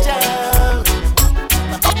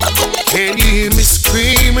 Can you hear me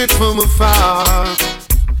screaming from afar?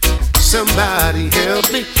 Somebody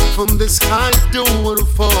help me from this high, don't wanna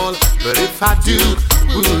fall. But if I do,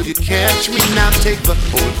 would you catch me? Now take the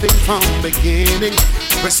whole thing from beginning.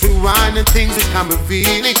 Press rewind and things that come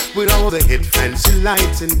revealing. With all the hit fancy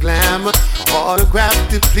lights and glamour. Autograph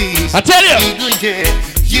to please. I tell you, yeah,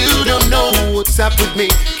 you don't know what's up with me.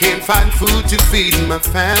 Can't find food to feed my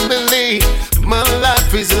family. My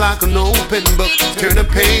life is like an open book. Turn a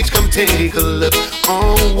page, come take a look.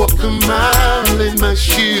 Oh, walk a mile in my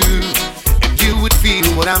shoes, and you would feel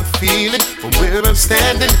what I'm feeling. From where I'm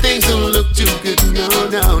standing, things don't look too good. No,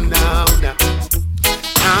 no, no, no.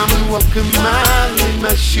 I'm walking a mile in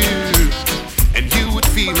my shoes, and you would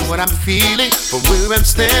feel what I'm feeling. From where I'm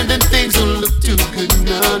standing, things don't look too good.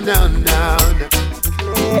 No, no, no, no.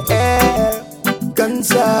 Yeah,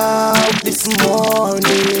 guns out this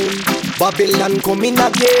morning. Babylon coming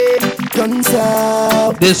again. Guns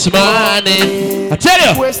out this morning. I tell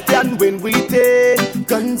you. Question when we take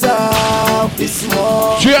guns out this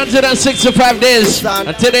morning. 365 days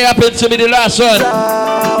until they happen to be the last one.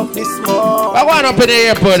 I want up in the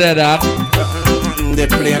airport there, dog. The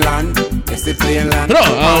plane land. It's the plane land. No,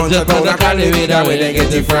 I'll just put the Cali where they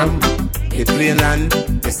get it from. The plane land.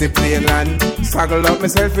 It's the plane land. Struggle up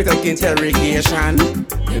myself with a interrogation.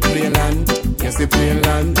 The plane land. It's the plane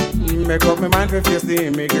land. Make up my mind to face the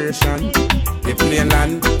immigration. The plane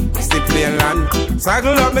land. It's the plane land.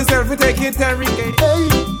 Struggle up myself with a interrogation. Hey,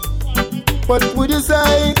 what would you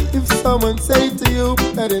say if someone say to you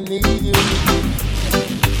that I need you?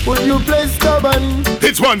 Would you play stubborn?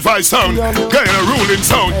 It's 1-5 sound. Get a ruling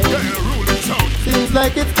sound. Get a ruling sound. Seems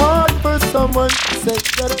like it's hard for someone to say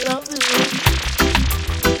that I love you.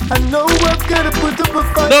 I know I'm gonna put up a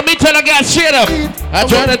fight. No, me tell a guy straight up. I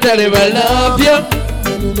try to tell him I love you.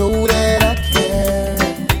 And you know that I care.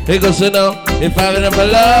 He goes to know if I never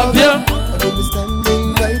love you.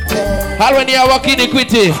 Right there. How when you walk in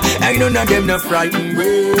equity? I know none of them no frightened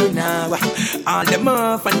way now. All them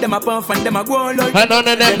off and them a puff and them a go like. And none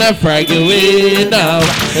of them not frag away now.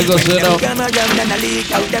 They go sit down. Come around and a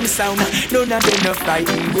leak out them sound. None of them no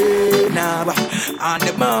frightened way now. All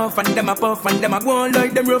them off and them a puff and them a go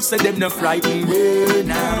like them rough, so them no frightened way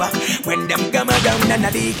now. When them come around and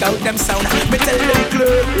a leak out them sound, me tell them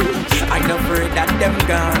close. I no afraid that them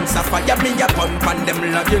guns. I fire me a pump and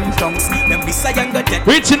them loving tongues. Them be say and go dead.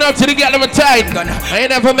 Reaching out to the girl of a time. I ain't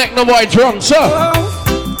never make no boy drunk, so.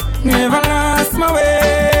 Never lost my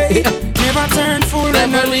way. Never turned fool.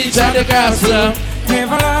 Never reach out the castle.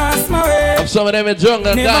 Never lost my way. Some of them are drunk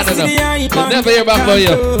and gone enough. We'll never hear back from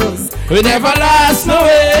you. We never lost no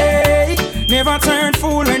way. Never turn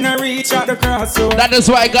fool when I reach out the crossroad. That is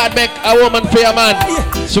why God make a woman for a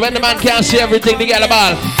man. So when the man can't see everything, they get a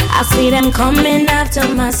ball. I see them coming after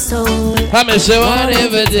my soul. I mean, say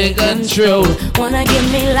whatever they control. Wanna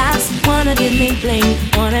give me laughs, wanna give me bling,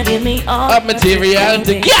 wanna give me all of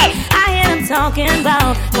materiality. Yeah. I am talking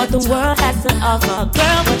about what the world has to offer.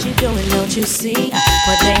 Girl, what you doing, don't you see?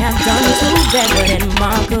 What they have done to Bedward and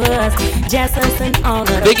Marcus, Jesus and all of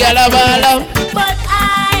them. They get a ball. But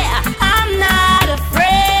I'm not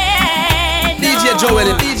afraid. No. DJ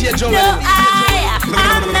Joel, DJ Joel. No,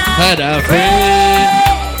 I'm not afraid.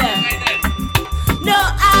 No,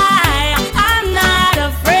 I'm not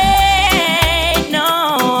afraid.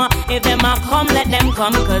 No, if them a come, let them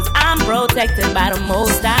come, cause I'm protected by the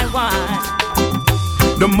Most High One.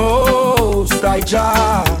 The Most High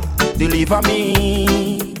Jah deliver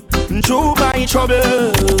me through my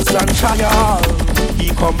troubles and trials.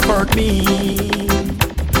 He comfort me.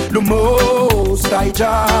 The Most High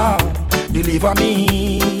Jah deliver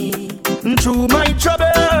me through my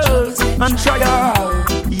troubles and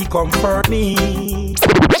trials. He comfort me.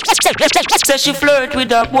 Says she flirt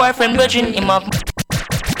with her boyfriend, virgin him up.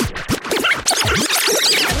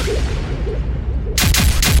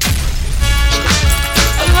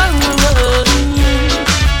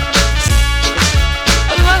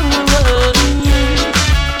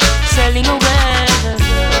 Selling away.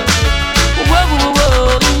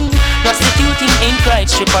 Prostituting ain't right,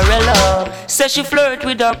 stripperella. Says she flirt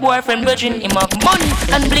with her boyfriend, virgin him up money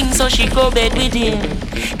and bling, so she go bed with him.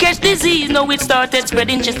 Catch disease, now it started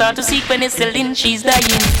spreading. She start to seek penicillin, she's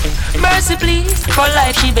dying. Mercy please, for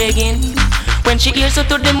life she begging. When she hears her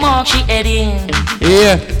to the mark, she heading.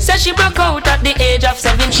 Yeah. Says she broke out at the age of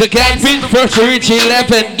 7. She can't beat first to reach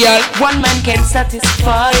 11, girl. One man can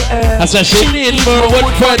satisfy her. I said she need more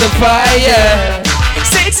wood for the fire.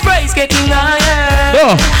 Sex price getting higher.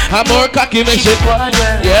 No, I'm more cocky, make shit.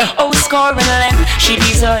 Yeah. Oh, scoring land, she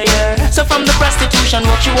desire. So from the prostitution,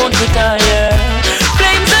 what you won't retire.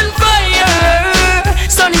 Flames and fire.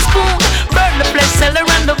 Sun is cool, burn the flesh, sell her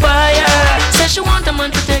and the fire. Says she want a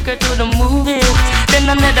man to take her to the movies. Then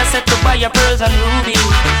another set to buy her pearls and rubies.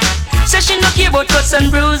 Says she no care about cuts and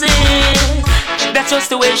bruises. That's just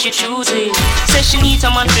the way she chooses. Says she needs a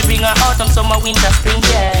man to bring her autumn, summer, winter, spring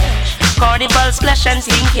cash. Carnival, splash and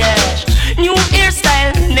sling cash. New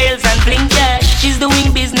hairstyle, nails and bling cash. She's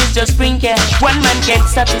doing business, just bring cash. One man can't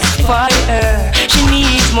satisfy her. She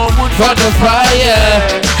needs more wood for the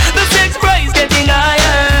fire. The sex price getting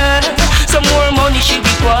higher. Some more money she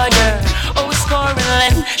require. Oh, scoring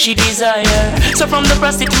land she desire. So from the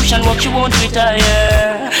prostitution, what you won't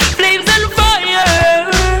retire. Flames and fire.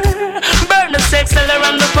 Burn the sex, sell her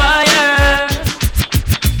on the fire.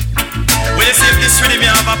 Well, you see if this really me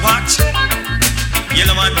have a patch.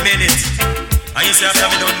 Yellow man made it. And you say after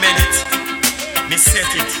me don't made it, me set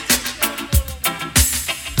it.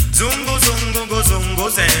 Zungo zungo go zungo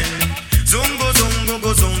zen. Zungo zungo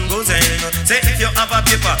go zungo zen. Say if you have a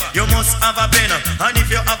paper, you must have a pen. And if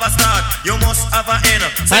you have a start, you must have a end.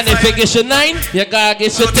 And if you get your 9, you gotta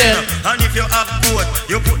get your 10. And if you have goat,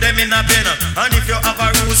 you put them in a pen. And if you have a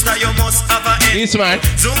rooster, you must have a end. You smart.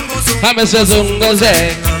 Zungo zungo. I'm a zungo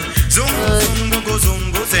zen. Zungo zungo go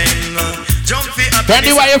zungo zen. Jump for a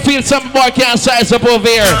Brandy, why you feel some boy can't size up over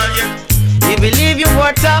here? You believe you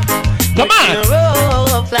worked up. Come on.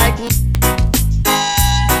 Rope like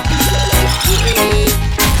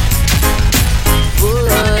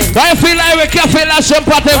I feel like we can feel like some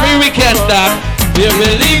part every weekend, dog. You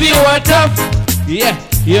believe you are tough. Yeah,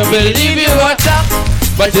 you believe you are tough.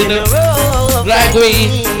 But you know, like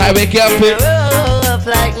we, I wake up feel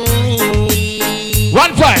like me.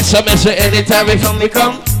 One point, so me say anytime we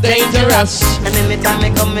come dangerous. And anytime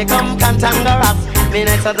me come cantankerous. Me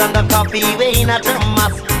nicer than the coffee, we not a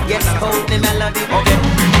mass. Yes, hold the melody. Okay.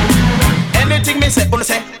 Anything me say, wanna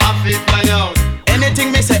say, I feel fly out.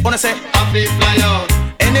 Anything me say, wanna say, I feel fly out.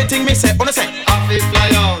 Anything me say, wanna say, I feel fly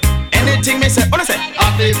out. Anything me say, wanna say,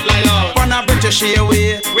 I feel fly out. On a British she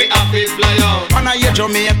away. We have it fly out. On a your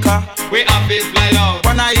Jamaica. We have it fly out.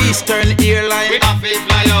 On a Eastern Airline. We have it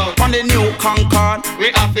fly out. On the New Concorde.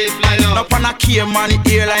 We have it fly out. Up on a Cayman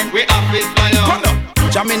Airline. We have it fly out.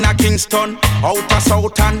 Jamming a Kingston, out of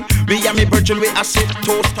Southern. Me and me Virgil, we a sit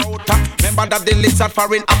toast out. Remember that the lizard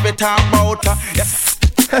foreign appetite about. Yes.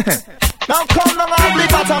 Now come down and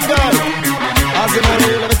big bottom girl. As you know,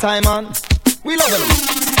 real every time, man. We love them.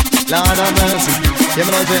 Lord have mercy. You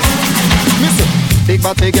know what I'm saying? Listen, big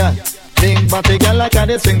body girl. Big body girl like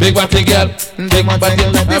I swing. Big body girl. Big body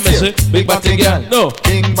girl like this. Big body girl. No.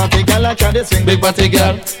 Big body girl like I swing. Big body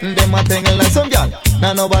girl. Them a thing like some girl.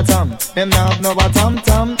 Nah no bottom. Them nah have no bottom.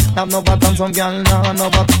 Have no bottom. Some girl nah no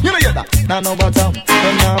bottom. You know hear that? Nah no bottom.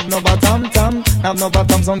 Them nah have no bottom. Have no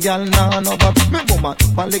bottom. Some girl nah no bottom. Me woman,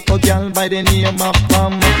 one little girl by the name of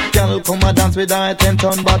Pam. Girl come a dance with her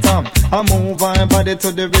 10-ton bottom. I move her body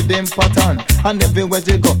to the rhythm pattern. And everywhere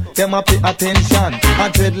she go, them a pay attention. A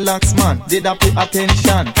dreadlocks man. Did I pay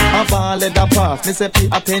attention? A ball let a pass, me say pay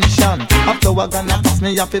attention. After I gonna pass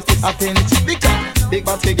me, I pay attention. Big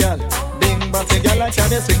body girl, big body girl, like how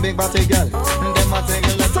they swing, big body girl. And them a take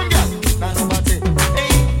like some girl, nah no body.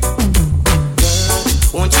 Hey, girl,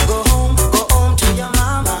 won't you go home to your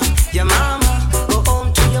mama, go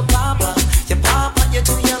home to your papa, you're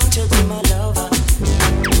too young to be my lover,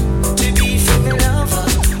 to be female lover.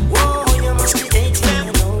 Whoa, you must be 18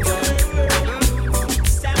 and over.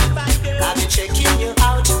 I've been checking you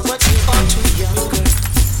out, but you are too young, girl.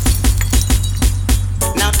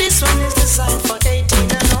 Now this one is designed for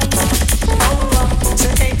 18 and over. So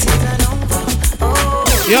 18 and over.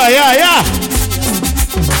 Oh. Yeah.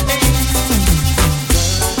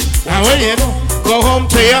 Now when you go home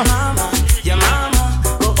to your mama,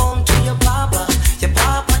 go home to your papa,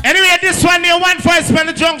 Anyway, this one near One Voice from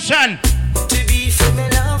the Junction. To be female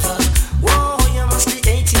lover. Whoa, you must be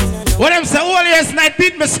 18 and over. What I'm saying, all last night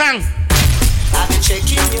beat me song. I've been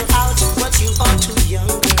checking you out, but you are too young,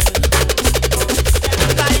 girl.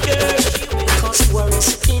 Like girl, cause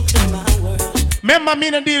worries into my world. Remember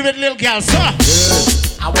me to deal with little girls, so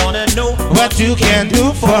I wanna know what you can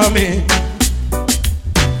do for me.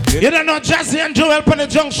 You don't know Jazzy and Joel on the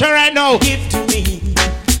Junction right now. Give to me.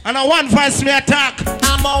 And a One Voice me attack.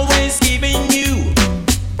 I'm always giving you.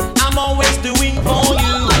 I'm always doing for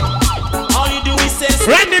you. All you do is say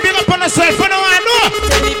Randy, big up on yourself, you know I know.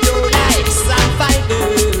 Tell me your life, some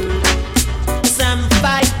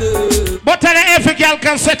fighter. But every girl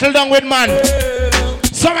can settle down with man.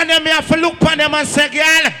 Some of them have to look upon them and say,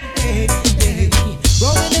 girl.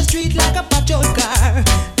 Rolling the street like a patrol car.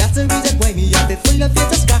 That's the reason why me have it full of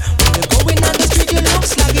face scar. When you're going on the street, you look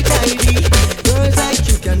like it tidy. Girls like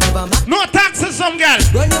you can never match. No taxes, some girl.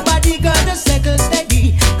 Run your body, got a second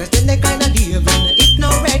steady. Cause then they kinda leave and it's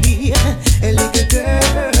not ready. A little girl,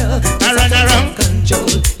 I run around. Control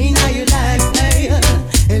in how you like.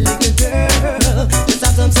 A little girl, just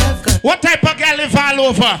have some self-control. What type of girl live all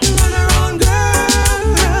over? You run around,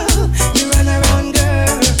 girl. You run around,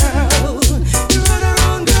 girl. You run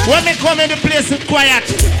around, girl. When me come in the place it's quiet,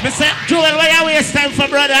 me say, Joel, why you waste time for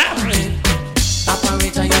brother?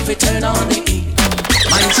 Operator, you fi turn on the E.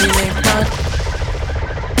 Mind selector.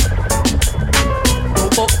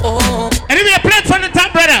 Oh. Anyway, play it from the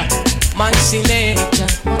top, brother. Mind selector.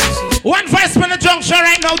 One Voice from the Junction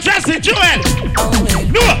right now, Jesse, Joel.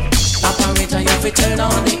 No. Operator, you fi turn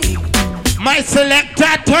on the E. My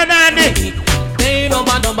selector, turn on it. Play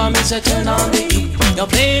number, me say turn on the E. You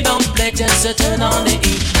play, don't play, just say turn on the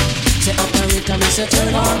E. Say operator, me say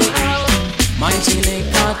turn on the E. My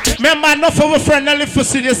selector. Remember, enough of a friend that live for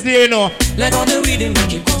see this day, you know. Let on the rhythm,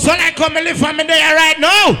 make it go. So like come and live for me there right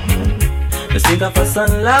now. Let's think of a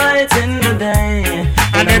sunlight in the day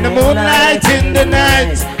and then the moonlight in the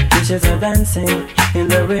night. Fishes are dancing in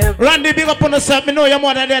the river. Randy, big up on yourself. Me know your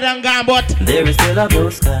mother dead and gone, but there is still a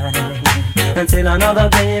blue sky until another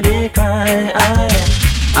baby cry.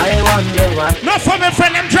 I wonder why. Not for me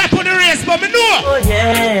friend, I'm drop on the race, but me know. Oh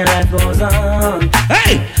yeah, life goes on.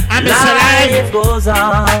 Hey, I'm life goes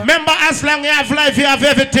on. Remember, as long as you have life, you have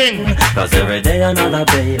everything. Cause every day another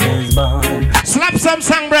baby is born. Slap some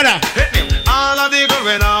song, brother. All of the girls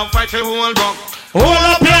when I fight for whole block. Hold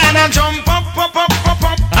up your hand and jump up.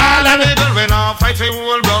 All of the girls when I fight for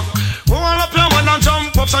whole block. Hold up your hand and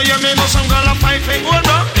jump up. So you may know some girl a fight for whole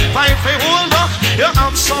block. Fight for whole block. You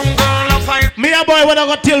have some girl a fight. Me a boy when I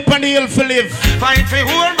got till on the hill for live. Fight for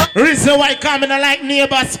whole block. Reason why coming I like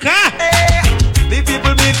neighbors car. Hey, leave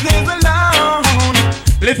people business alone.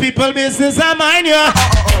 Leave people business I mind you.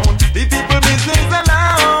 Leave people business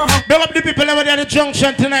alone. Big up the people over there at the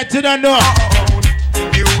Junction tonight, you don't know.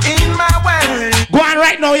 You in my way. Go on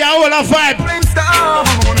right now, you're all a vibe. Brimstone.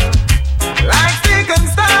 Like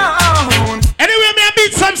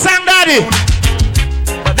some song, daddy.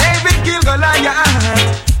 David kill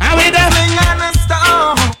Goliath. How we the sling and a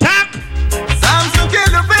stone. Talk. Samson kill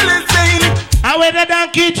the Philistine. How we the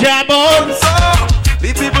donkey jabon. So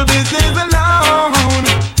the people business alone.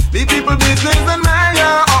 The people business on my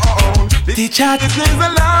own. The chat business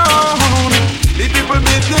alone. The people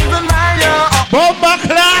business on my own. Bomba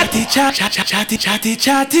clat.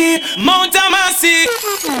 Chatty. Mount Amasi.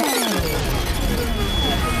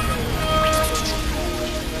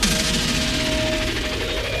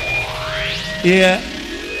 Yeah.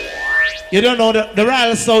 You don't know the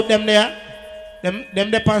Royal South them there?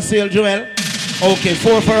 Them the on sale, Joel. Okay,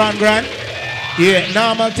 4 for $100. Yeah,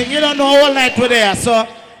 normal thing. You don't know all night we're there. So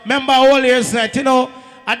remember all year's night, you know,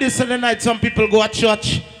 at this Sunday night some people go at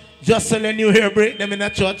church just so the new hair break them in the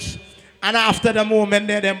church. And after the moment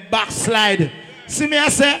there, them backslide. See me I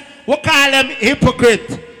say, we call them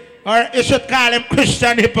hypocrite. Or you should call them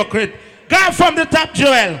Christian hypocrite. Go from the top,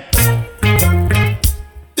 Joel.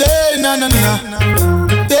 Na na na.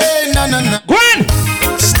 Go on.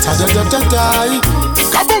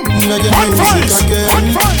 Kaboom.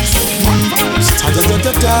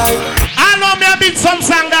 I know me a bit some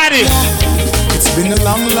song, daddy. It's been a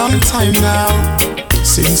long time now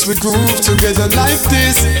since we groove together like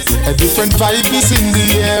this. A different vibe is in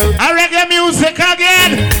the air. I reggae music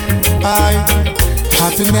again.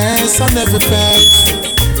 Happiness on every face.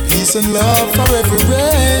 Peace and love for every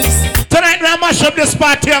race. Tonight we mash up this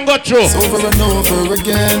party and go through. It's over and over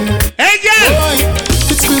again. Hey girl!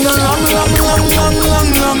 It's been a long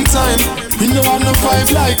time. We know I'm no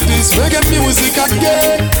vibe like this. Reggae music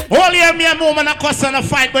again. All year me a woman a cuss and a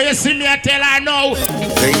fight, but you see me I tell her no.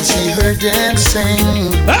 They see her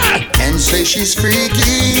dancing and say she's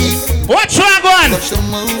freaky. What's wrong on? Watch the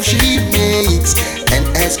move she makes and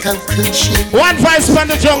ask how could she. One voice from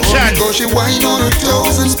the junction. Go she whine on her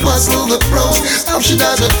toes and puzzle the pros. How she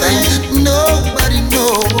does her thing, nobody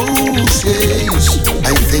knows. Yes,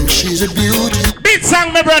 I think she's a beauty. Beat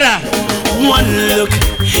song, my brother. One look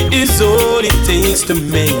is all it takes to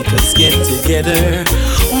make us get together.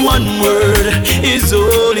 One word is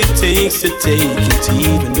all it takes to take it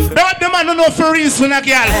even further. Don't the man who know for reason, a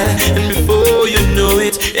girl. And before you know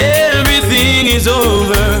it, everything is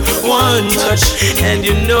over. One touch, and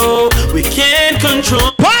you know we can't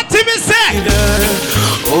control. Party me say.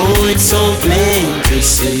 Oh, it's so plain to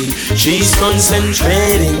see she's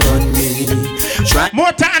concentrating on me.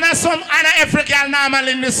 More time than some other African normal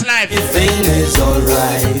in this life. Everything is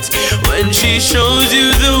alright when she shows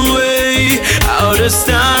you the way. Out the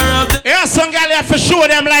star of the. Yeah, some girl you have to show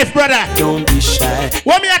them life, brother. Don't be shy.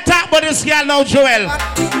 When me attack about this girl now, Joel.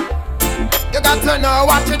 You got to know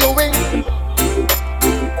what you're doing.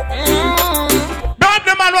 Don't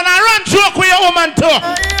the man wanna run joke with your woman too.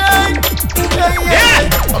 Yeah.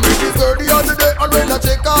 I'm really 30 on the day and when I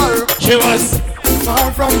check her. She was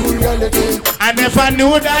far from reality. I never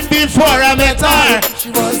knew that before I met her.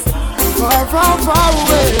 She was far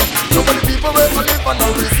away. So many people will live and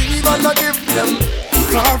not receive and not give them.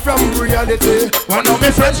 Far from reality. One of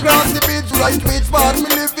my friends cross the beach, right which part me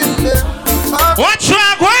live in there. What's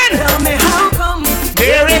wrong, Gwen? Tell me how come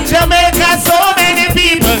here in Jamaica so many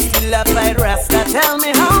people still a fight Rasta. Tell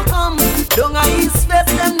me how come don't I East West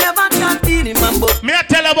them never chat in him and but me I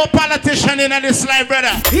tell about politician in this life,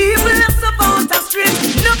 brother. People left about the street.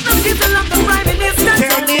 Look the people of the prime minister.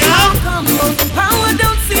 Tell me how come power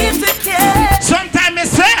don't seem to care. Sometimes me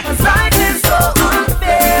say life is so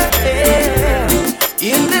unfair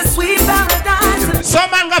in this sweet paradise. Some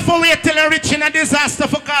man got for wait till a rich in a disaster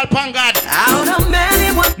for call upon God. Out of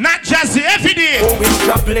many one. Not just every day. Oh, it's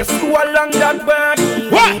God bless you along that way.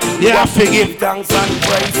 What? Yeah, forgive. Thanks and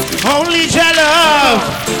praise. Only your love.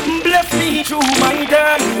 Bless me through my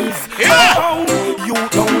days. Yeah. Oh, you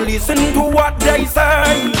don't listen to what they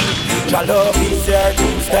say. Your love is there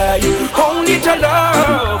to stay. Only your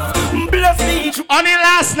love. Bless me through. Only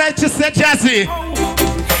last night you said Jazzy.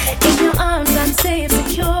 In your arms I'm safe,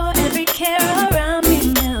 secure. Every care around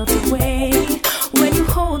me melts away. When you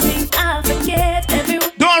hold me, I forget every.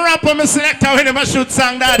 Don't rap on me selector when you shoot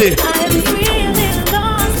song, daddy. I'm really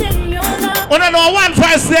lost in your love. Wanna know one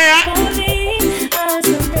verse there?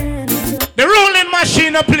 The rolling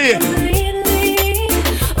machine a play.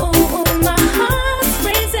 Oh, my heart's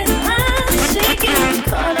racing, I'm shaking.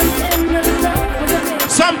 Caught up in the love.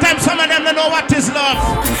 Sometimes some of them don't know what is love.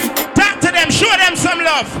 Talk to them, show them some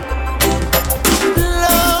love.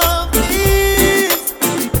 Love is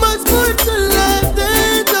much more to life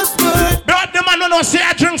than just words. But the man don't know, say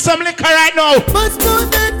I drink some liquor right now. Much more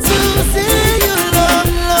than to say you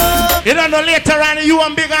love. You don't know later on you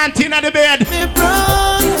and big auntie in the bed.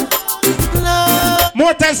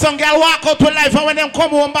 More time some girl walk out with life and when them come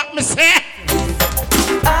home back, me say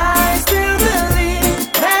I still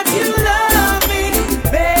believe that you love me,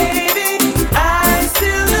 baby. I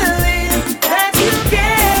still believe that you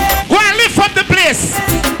care. Go and lift up the place.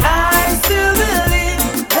 I still believe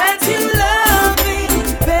that you love me,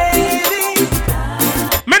 baby.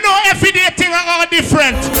 Me know every day things are all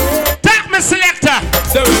different. Take me selector.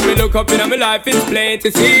 So when we look up in my life, it's plain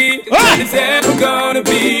to see. It's never gonna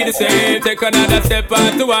be the same. Take another step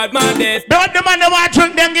on toward my death. But the man that want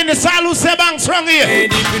drink them in the salute say bang strong here. Hey,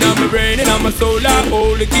 deep in my brain and on my soul, I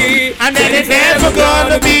hold the key. And then it's never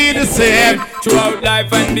gonna be the same. Throughout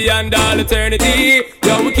life and beyond all eternity,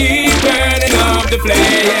 yo, we keep burning up the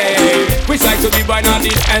flame. Wish I could be by now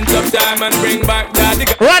these ends of time and bring back that.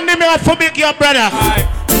 Randy, me want to big your brother.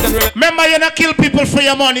 Remember, you not kill people for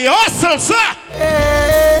your money. Hustle, sir.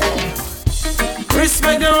 Hey,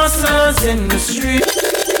 respect the hustlers in the street.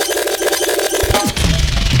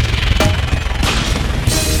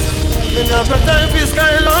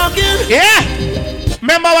 Yeah.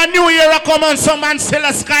 Remember when New Year come and some man sell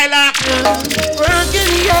a skylark.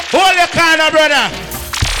 Hold your corner, brother.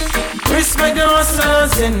 Respect the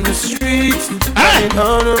hustlers in the streets. I ain't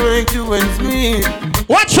gonna make you ends meet.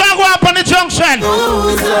 What try go up on the junction?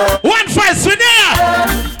 1-5 with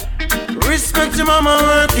there. Respect your mama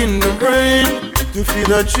working the brain to feed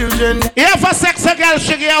her children. Yeah, for sex a girl,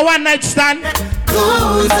 she get a one night stand.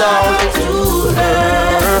 Goes out to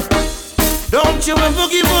her. Don't you ever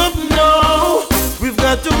give up, no. We've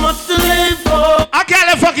got too much to live for. A girl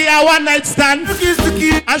ever give a one night stand,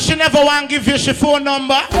 and she never want to give you she phone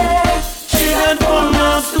number. She had phone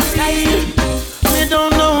numbers to feed. Me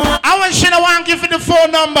don't know. And when she don't want to give you the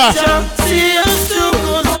phone number,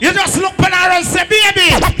 you just look at her and say,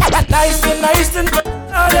 baby. Nice and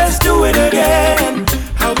let's do it again.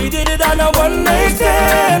 How we did it on a one night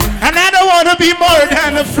stand. And I don't want to be more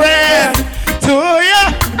than a friend to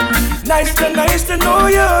you. Nice to know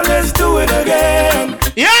you, let's do it again.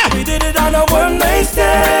 Yeah. We did it on a one night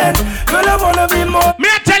stand. Girl, I wanna be more.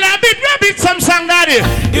 Me I tell you a bit some song, daddy.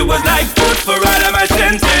 It was like food for all of my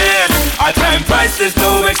senses. Our time priceless,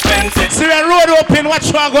 no expenses. See the road open, what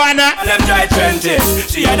you are going on? Them dry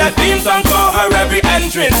trenches. She had a theme song for her every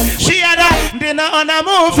entrance. She had a dinner on a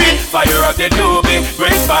movie. Fire up the doobie.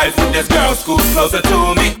 Great vibes with this girl, school closer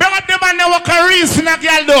to me. Bring up the man that walk a reason a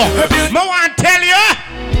girl do. Me want to tell you.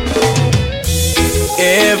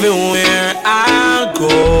 Everywhere I go,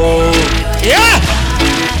 yeah,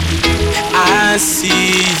 I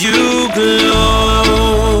see you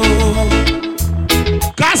glow.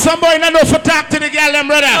 Got some boy not know for talk to the girl, them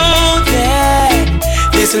brother. Oh,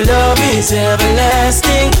 that this love is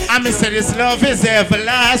everlasting. I said this love is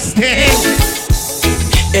everlasting.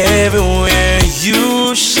 Everywhere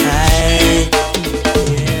you shine,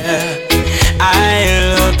 yeah, I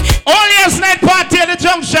look. All year's night party at the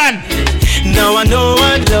junction. Now I know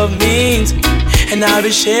what love means, and I'll be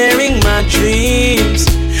sharing my dreams.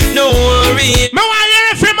 No worry. Me want hear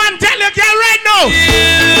every man tell you girl right now.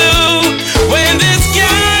 When the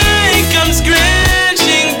sky comes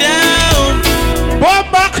crashing down,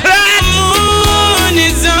 Bomba clap. Moon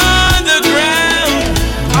is on the ground.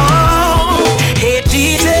 Oh, hey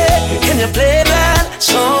DJ, can you play that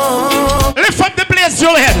song? Lift up the place,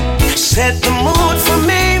 Joel. Set the mood for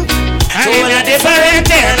me. And in a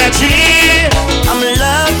different energy. I'm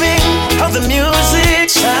loving how the music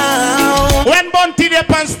sound. When Bunty up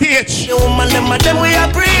on stage, the woman them we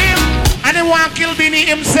are brave. and he want kill Beanie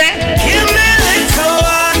him say, give me a little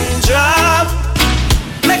one drop.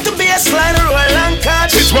 Make the bass line roll and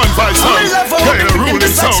catch. It's 1-5 sound. Kind of ruling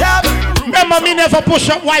sound. Remember me never push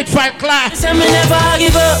up white fight class. I said me never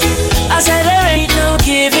give up. I said there ain't no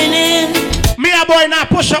giving in. Me a boy now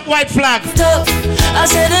push up white flag. Tough. I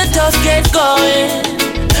said the tough get going.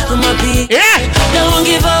 My beat. Yeah. Don't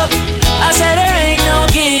give up. I said there ain't no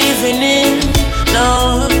giving in.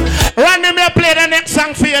 No. Randy, me play the next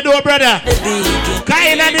song for you, though, brother.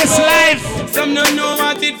 Kind of this life. Some don't know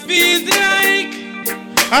what it feels like.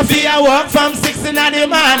 I feel I walk from 6 in the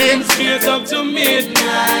morning straight up to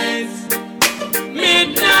midnight.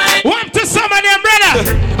 One to some of them, brother.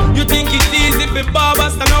 You think it's easy for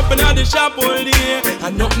barbers stand up in the shop all day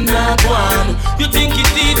and nothing not one. You think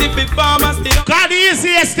it's easy for farmers stay up. God, the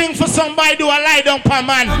easiest thing for somebody do a lie down per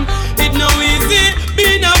man. It no easy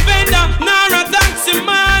being a vendor nor a taxi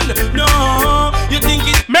man. No, you think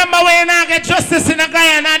it. Remember when I get justice in a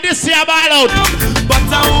Guyana and this year ball out. But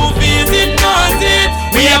who feels it knows it.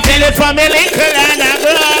 We have feel it from a little and a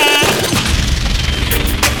girl.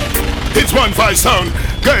 It's 1-5 sound.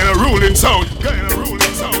 Kind of ruling sound.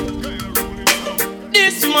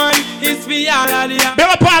 This man It's for all of the Big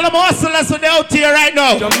up all the hustlers who they out here right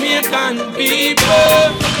now. Jamaican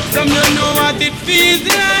people. Some don't know what it feels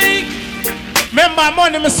like. Remember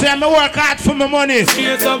money, me say, I work hard for my money.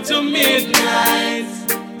 Straight up to midnight.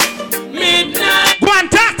 Midnight. Go and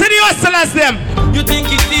talk to the hustlers them. You think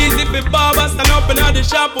it's easy for barbers stand up in the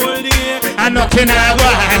shop all day? And nothing I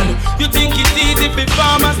want. You think it's easy for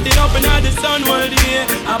farmers stand up in the sun all day?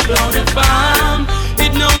 Upload the farm.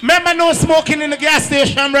 It no. Remember no smoking in the gas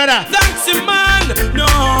station, brother. Thanks, man. No.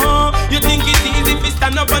 You think it's easy for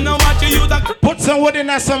stand up and watch you use a. Put some wood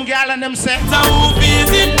in some gal and them say. So who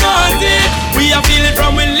feels it knows it. We are feeling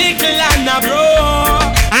from a little and a bro.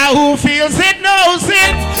 And who feels it knows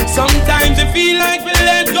it. Sometimes you feel like we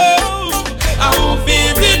let go. And who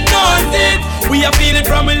feels it knows it. We are feeling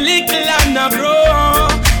from a little and a bro.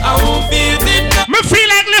 And who feels it knows it. Me feel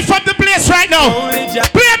like lift up the place right now.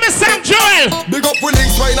 Play me some Joel. Big up we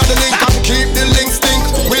links right now the link and keep the links stink.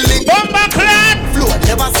 We link Bomba Clan. Flow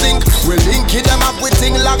never sink. We link it them up with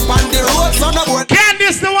thing lock on the road. So no boy.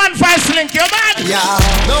 Candice the 1-5 link, you man? Yeah.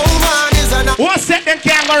 No man is an. What's that then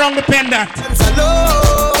can't go wrong the pendant?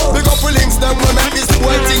 Hello. Big up we links them we make this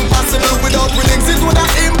whole thing possible. Without we links it would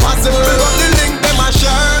have impossible. Big up the link them a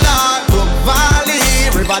Sherlock, Brook Valley,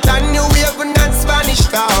 Riverton, New Haven and Spanish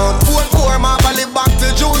Town. Four my valley back to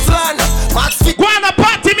Jerusalem. Go on a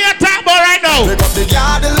party me a talk about right now. Pick up the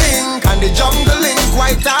garden link and the jungle link.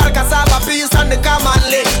 White tall cassava peace and the common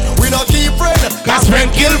link. We no keep friend, cause friend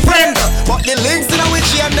kill friend. But the links in which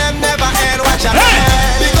and them never end. Watch out,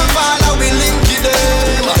 big up all how we link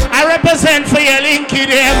them. I represent for your linky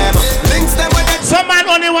them. Links them when some man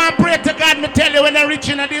only want pray to God, me tell you when they reach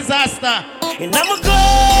in a disaster. And I'm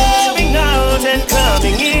going out and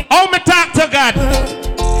coming in. How me talk to God?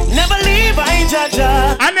 Never leave, I judge.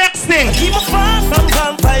 And next thing, keep me far from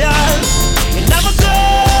vampires. And I'm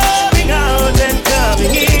going out and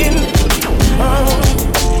coming in.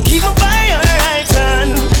 Keep me by your right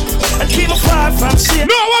hand and keep me far from sin.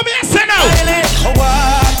 No, what me say now?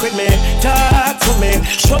 Walk with me, talk to me,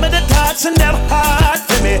 show me the thoughts and them hard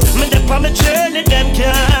for me. Me dip on my journey, them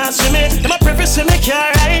can't see me. Them a preface to me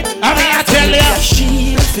can't write. I mean, I tell you,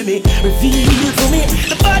 shield for me, reveal for me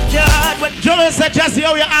the backyard. What Joel said, just see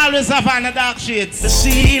how you always have on the dark shades. The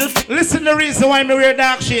seal. Listen the reason why me wear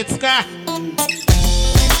dark shades, car.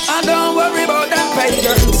 I don't worry about them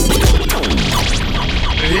pagans.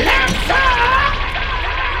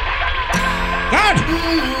 God.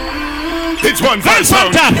 It's 1-5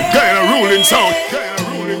 sound. Kind of ruling sound.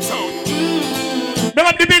 Bring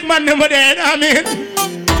up the big man over there, I mean.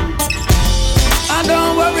 I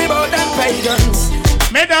don't worry about them pagans.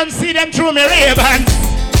 Me don't see them through me Ray-Bans.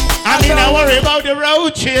 I mean, I worry about the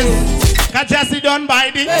roaches. Cause just done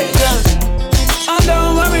by the I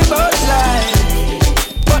don't worry about life,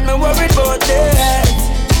 but me worry about death.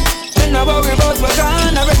 Me no worry about what's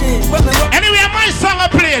gone already. Anyway, my song I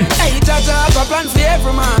played. Hey, Jaja have a plan for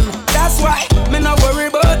every man. That's why me no worry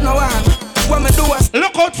about no one. What me do is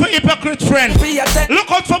look out for hypocrite friend.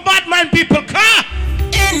 Look out for bad mind people, car.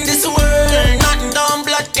 In this world, nothing down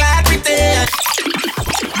blood clot pretend.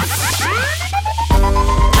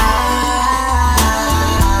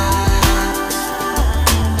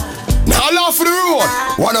 now laugh for the road.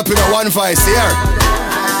 One up in a 1-5 here.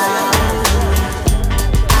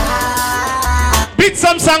 Beat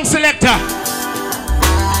some song selector.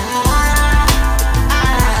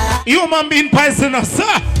 Human being poisonous,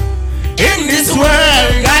 sir. In this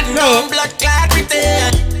world, got no blood clot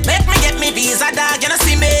pretend. Make me get me visa, dog, you know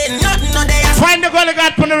see me. Nothing no day. Find the girl that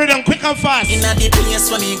got on the rhythm quick and fast. In the place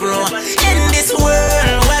where me grow. In this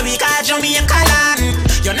world where we call Jamaica land.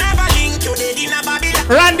 You never link you dead in a Babylon.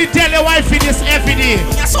 Randy, tell your wife this every day.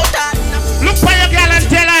 Look for your girl and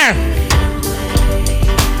tell her.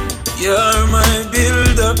 You're my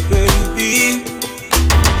build-up, baby.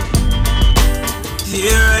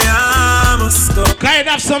 Here I am, stuck. Kind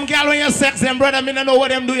of some girl when you sex them, brother. Me don't know what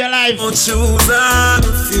them do your life. Don't choose and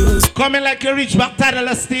refuse. Coming like you reach back to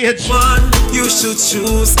the stage. One, you should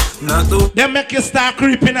choose not to. They make you start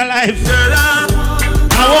creeping alive. Girl,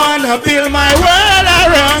 I wanna build my world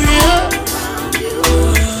around you.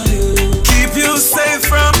 Keep you safe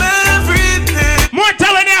from everything. More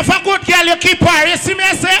time when you have a good girl, you keep her. You see me,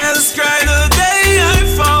 I say? Angels cry the day I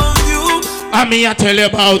found you. I mean, I tell you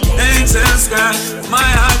about. Angels cry, my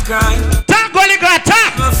heart cry. Talk, Gully God,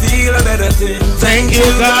 talk. I feel a better thing. Thank you,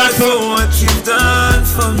 God, for what you've done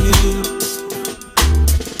for me.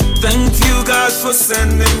 Thank you, God, for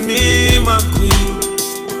sending me my queen.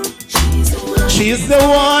 She's the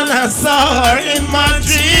one I saw her in my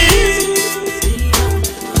dreams.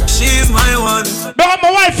 She's my one. Don't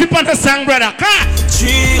my wife up on the song, brother. Come.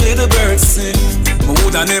 3 little birds sing.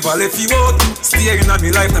 woulda never left you out. Staying in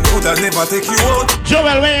me life, I woulda never take you out.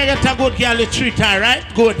 Joel, when you get a good girl, you treat her, right?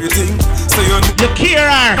 Good. You think? So you care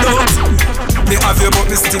her. Me have you, but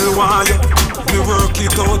me still want you. Me work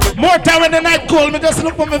it out. More time when the night cold, me just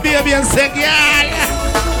look for my baby and say, girl.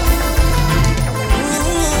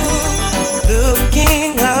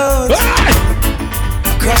 Looking out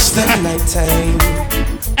across the night time.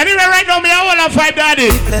 Anyway, right now, me I want to fight daddy.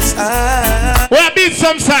 Well, I beat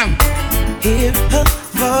some song. Hear her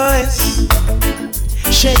voice,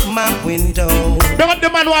 shake my window. Don't the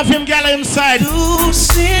man who have him girl inside. You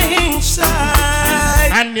sing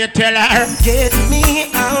inside. And you tell her, get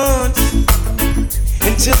me out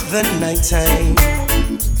into the nighttime.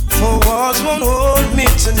 For walls won't hold me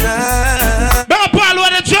tonight. Don't Paul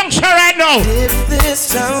with the junction right now. If this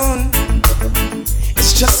town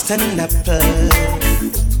is just an apple,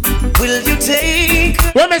 will you take?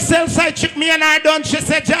 When me sell side chick, me and I done, she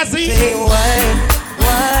said, Jazzy. Say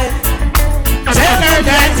why? Tell her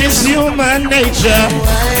that is human nature.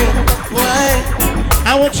 Why?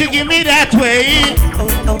 I want you to give me that way.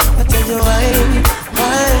 Oh, I tell you why?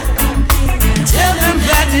 Tell them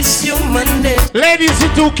that it's human nature. Ladies, you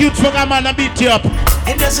too cute for a man to beat you up.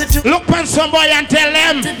 Look on somebody and tell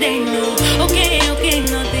them. Today, no. Okay,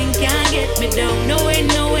 nothing can get me down. No way,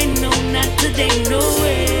 not today, no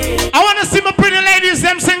way. I want to see my pretty ladies,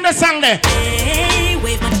 them sing the song there. Hey,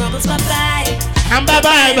 wave my troubles, bye-bye. And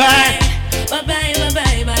bye-bye. Bye-bye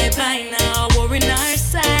now. War in our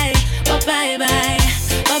side. Bye-bye.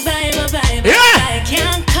 Yeah.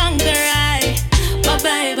 Can't conquer I.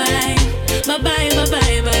 Bye-bye.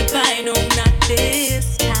 No, not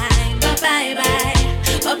this time. Bye-bye.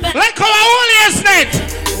 Like our holiest night.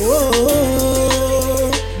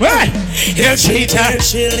 Right. He'll treat her,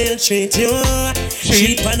 she'll treat you.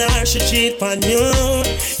 Cheat on her, she cheat on you.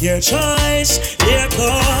 Your choice, your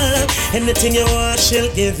call. Anything you want, she'll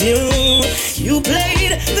give you. You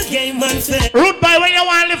played the game unfair. Rude boy, when you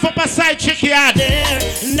want to lift up a side chick yard. There,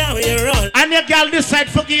 now you're on. And your girl decide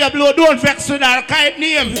for give you a blow. Don't vex with her kind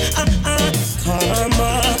name.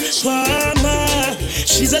 Karma.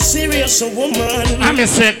 She's a serious woman. I'm a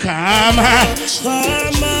say karma.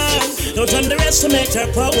 Don't underestimate her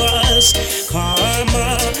powers.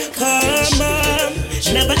 Karma.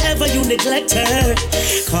 Never ever you neglect her.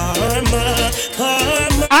 Karma.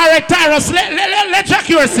 Alright, Taros, let Jack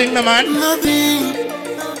yours sing the man. Nothing.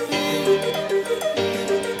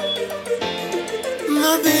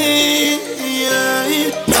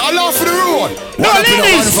 Yeah. All off the road. No,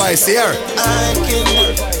 ladies. One voice here.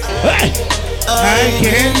 I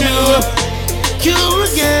can do you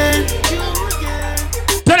again.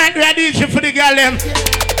 Tonight we are DJ for the girl them.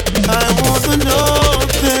 I want to know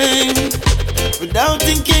things without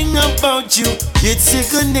thinking about you. It's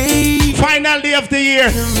sickening. Final day of the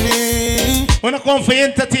year. Wanna come for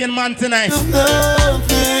entertainment tonight.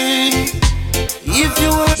 If you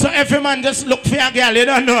were so every man just look for a girl, you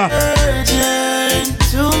don't know. urgent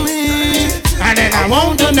to me, and then I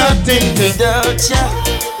won't do nothing without you.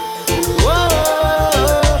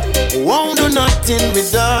 Whoa, won't do nothing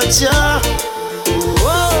without you.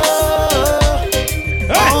 Whoa,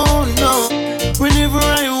 oh no. Whenever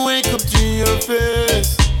I wake up to your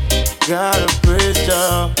face, gotta praise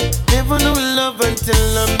you. Never knew love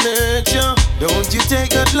until I met you. Don't you take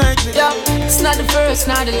that lightly. Yeah, it's not the first,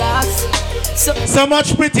 not the last. So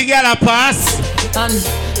much pretty girl I pass. And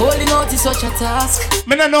holding out is such a task.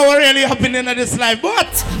 Me don't know what really happening in this life,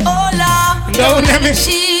 but oh Lord, don't let me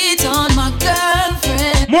cheat on my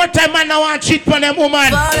girlfriend. More time man I want to cheat on them woman.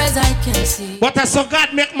 As far as I can see. But I saw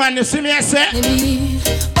God make man, you see me I say.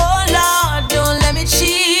 Oh Lord, don't let me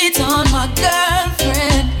cheat on my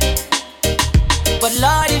girlfriend. But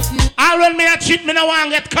Lord, if you all when me a cheat, me no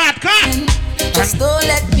want get caught. Just don't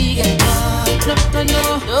let me get caught. No.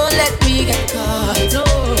 Don't let me get caught. No.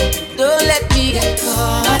 Don't let me get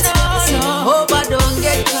caught. No. Hope I don't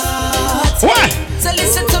get caught. What? So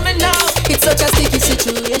listen to me now. It's such a sticky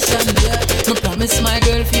situation, yeah. Me promise my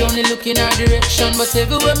girl if you only look in her direction, but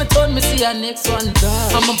everywhere me turn, me see her next one.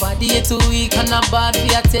 And my body is too weak and not bad for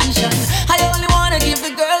attention. I only wanna give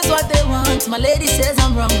the girls what they want. My lady says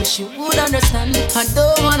I'm wrong, but she would understand. I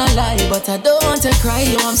don't wanna lie, but I don't want to cry.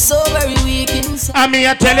 Yo, I'm so very weak inside. I mean,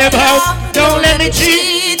 I tell you about, don't let me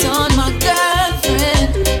cheat on my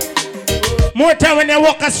girlfriend. More time when you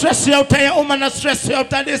walk, I stress you out, and your woman I stress you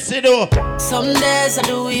out, and this you do. Some days of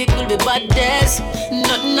the week will be bad days.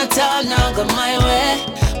 Nothing at all now go my way.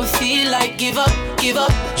 We feel like give up.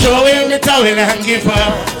 Throw in the towel and give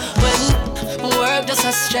up. When work just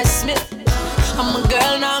a stress me, I'm a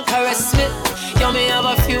girl now caress me. You me have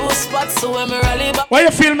a few spots so when me rally back. Why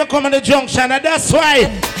you feel me come in the junction, and that's why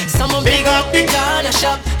Someone big up the corner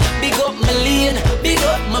shop, big up my lane, big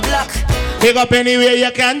up my block. Big up anywhere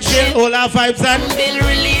you can chill, all our vibes and Bill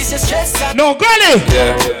release your stress. No, Gully!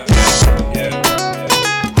 Yeah.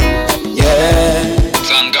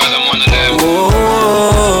 Thank God I'm one of them.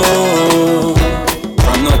 Oh,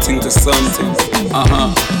 from nothing to something.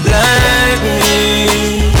 Like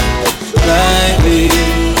me.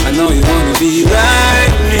 I know you wanna be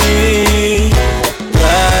like me.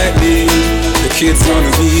 The kids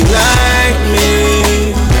wanna be like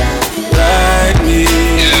me.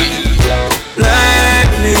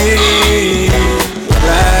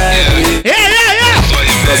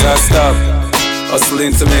 Cause I stopped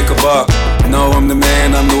hustling to make a buck. Now I'm the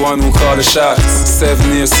man, I'm the one who call the shots.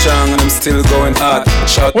 7 years strong and I'm still going hot.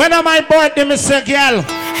 When am I birthday, Mr. Girl?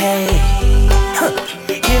 Hey,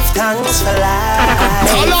 give thanks for life.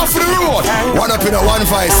 Call off the road. One up in a 1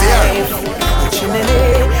 5 here. Chimney.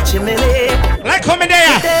 Like coming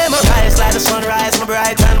there. My eyes like the sunrise, my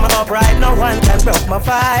bright and my upright. No one can broke my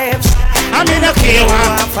vibes. I'm in a clear one.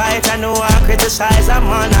 I fight, I know I criticize, I'm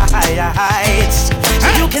on a higher heights. So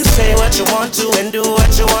you can say what you want to and do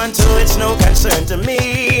what you want to, it's no concern to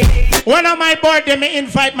me. When on my birthday, me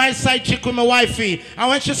invite my side chick with my wifey. And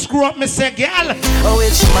when she screw up, me say, girl. Oh,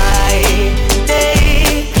 it's my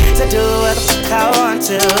day to do what the fuck I want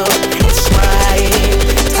to. It's my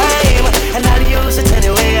time, and I'll use it any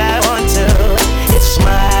way I want to. It's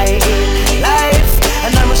my life,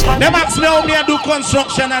 and I'm responsible. Them ask me how me I do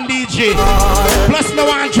construction and DJ. Plus me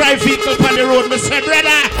want to drive vehicle on the road. Me say, brother,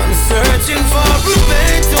 I'm searching for a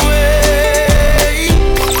better way.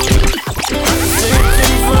 I'm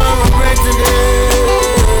searching for a better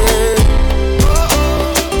day.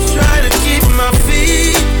 Try to keep my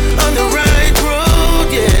feet on the right road,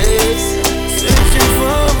 yes. Searching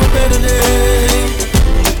for a better day.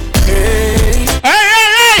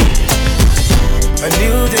 Hey! A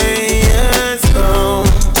new day has come.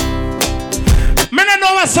 Me don't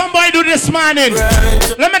know what somebody do this morning.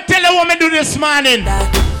 Right. Let me tell you what me do this morning.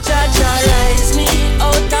 Rise me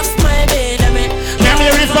out of my bed. Can me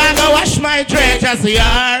river go wash my dread? Just say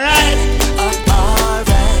alright. Alright.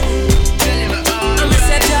 I'm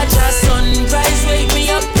set Jaja sunrise, wake me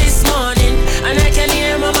up this morning, and I can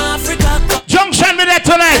hear Mama Africa. Junction with that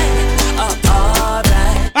tonight.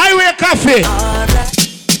 Alright. I wear coffee.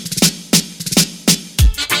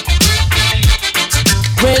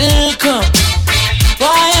 Welcome.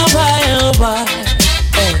 Why?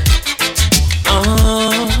 Hey.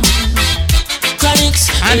 Chronics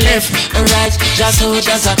and left and right. Just so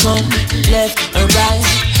just a come. Left and right.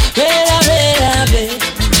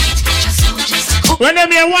 When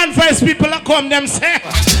them hear 1 verse, people that come, them say.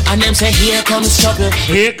 And them say, here comes trouble.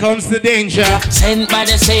 Here comes the danger. Sent by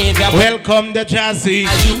the Savior. Welcome the Jazzy.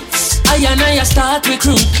 I start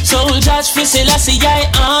recruit soldiers for Selassie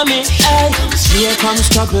army. Ay. Here comes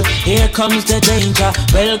trouble, here comes the danger.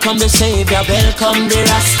 Welcome the Savior, welcome the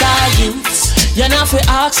Rasta youths. You're not for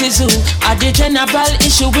axes who are the general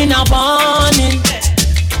issue in a warning.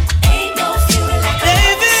 Ain't no fuel like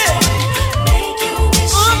baby. Make you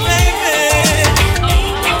wish baby.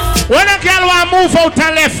 When a girl want move out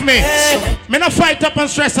and left me, me no fight up and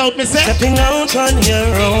stress out, me say. Stepping out on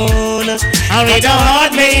your own. I read a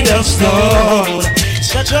heart made of stone.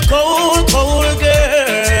 Such a cold, cold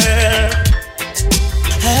girl.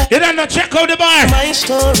 You don't know, check out the bar. My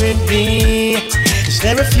story be, is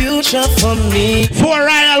there a future for me? 4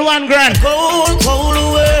 Royal, 1 grand. Cold, cold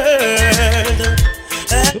world.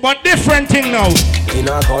 But different thing now. In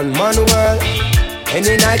a gunman world,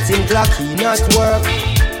 any night in clock he not work.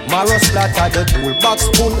 Marrow splatter the toolbox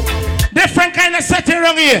full. Different kind of setting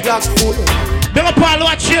around here. Black full. Big up all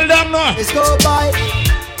what chill down now. Let's go by.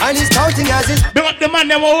 And he's counting as his. Big up the man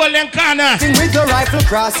them hold in corner. With the rifle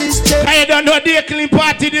across his chest. I don't know the clean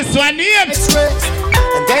party this one name.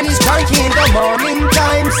 And then he's cranky in the morning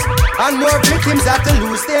times. And more victims have to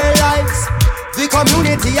lose their lives. The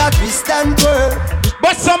community at twist and turn.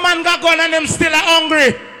 But some man got gun and them still are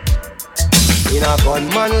hungry. In a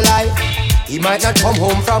gunman life, he might not come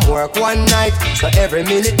home from work one night. So every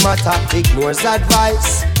minute matter ignores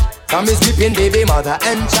advice from his weeping baby mother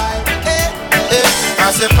and child.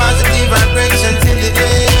 I say positive vibrations in the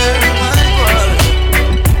air.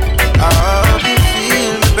 I hope you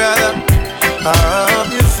feel me, brother. I hope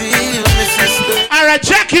you feel me, sister. Alright,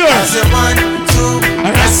 check yours. I say 1, 2,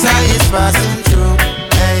 Rasta is passing through.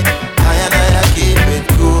 Hey, I keep it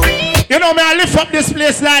cool. You know me, I lift up this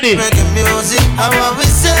place, laddie. Reggae music, how we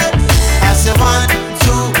say. I say 1,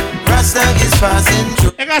 2, Rasta is passing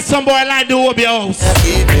through. I got some boy like the Obia house. I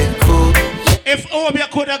keep it cool. If Obia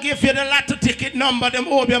could have give you the lotto ticket number, them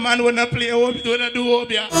Obia man wouldn't play Obia, wouldn't do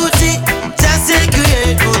Obia. Just say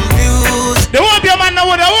create good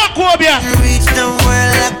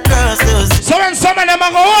man them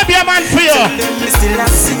a go hold your man for you. Me still a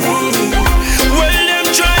see. Well, them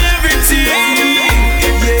try everything.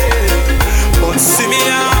 Yeah. But see me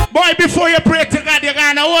out. Boy, before you pray to God, you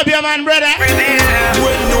gonna hold your man, brother.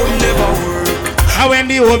 Well, no, never work. And when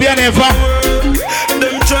the hold you never work.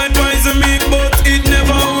 Them try twice a me, but it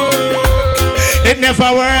never work. It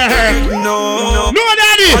never work. No. No,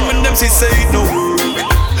 daddy. And when them say it no work,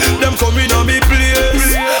 them come in on me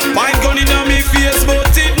place. Mine gun in on me face,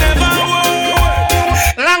 but it never work.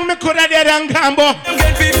 Long me coulda dead and gambo.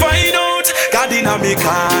 Get me find out. God in a me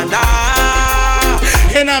corner.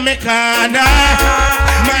 In a me corner.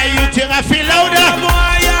 My youth you a feel louder.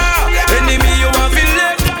 Enemy you a feel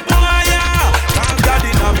left. God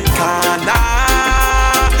in a me corner.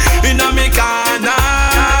 In a me corner.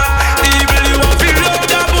 Evil you a feel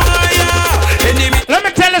louder, boy. Enemy. Let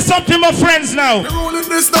me tell you something, my friends now.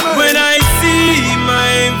 When I see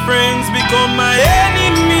my friends become my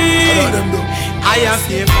enemy, I have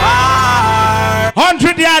to far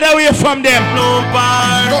 100 yards away from them. No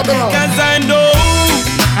bar, cause I know.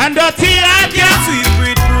 And dirty heart, yeah.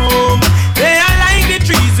 Secret room. They are like the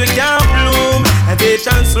trees that can't bloom, and they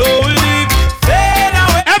shall slowly fade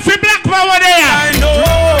away. Every black man over there. I know.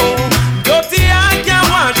 Dirty heart can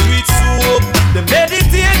wash with soap. The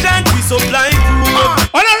meditation we so blind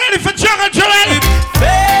proof. Are you ready for Jungle Joel?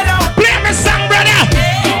 Play me song, brother.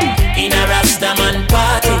 In a Rastaman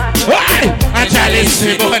party. Why? A chalice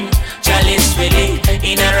we burn. Chalice we lit.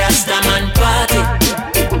 In a Rastaman party.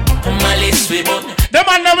 Malice we burn. The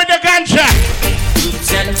man now with the ganja.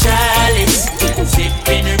 Roots and chalice.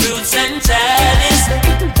 Sipping roots and chalice.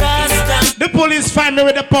 Rasta. The police find me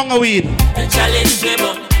with the ponga weed. The chalice we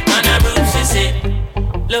burn. And a roots we sit.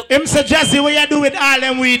 Look. Him say Jazzy, what you do with all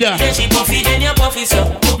them weed? She puffy, then you puffy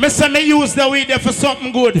so. Me say me use the weed for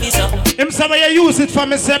something good. Him say what you use it for,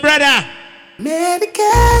 me say brother.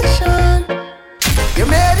 Medication. Your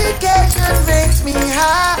medication makes me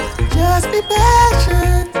high. Just be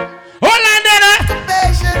patient. Hold on there.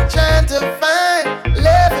 Patient trying to find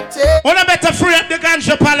levitate. Hold on, better free up the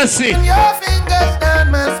ganja policy. Your fingers down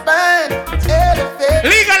my spine. Elevate.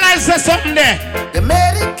 Legalize the something there. The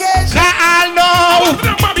medication. I know.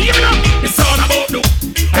 It's all about do.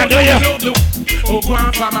 And do you? Oh, go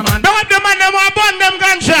on for my man. Don't the man them want burn them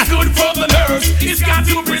ganja. It's good for the nerves. It's got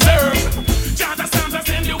to preserve. Jada Santa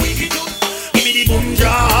send the wicked youth. Give me the boom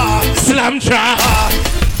jar. Slam jar.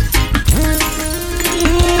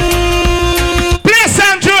 Play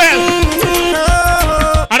Sam Joel.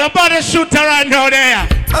 And the body shooter right now there.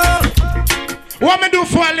 What me do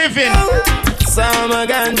for a living? Some a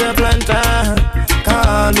ganja planter.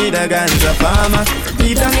 Call me the ganja farmer.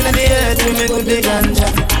 Deep down in the earth, we make with the ganja.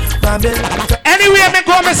 Anywhere me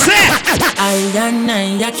go, me say. I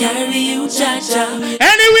carry you, cha-cha.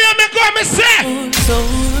 Anywhere me go, me say. So,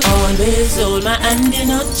 I want to hold my hand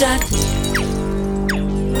in a chat.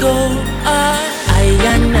 Go, I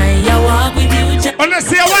walk with you, cha. Wanna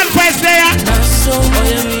see one voice there? So,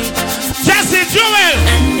 Jazzy Joel.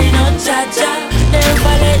 And in a cha-cha,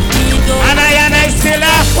 never let me go. And I still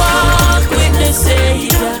walk with the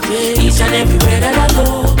Savior, each and everywhere that I go.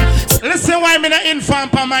 Listen why me not inform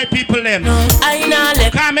for my people them. I know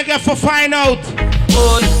let can't make it for find out.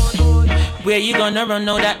 Oh, where you gonna run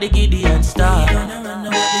now that the Gideon star?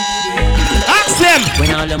 Ask them. When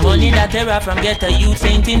all the money that they have from ghetto youth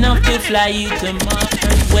ain't enough to fly you to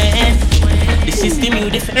Mars. When the system you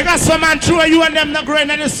defend. You got some man through you and them not growing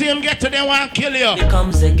at the same ghetto, they want to kill you.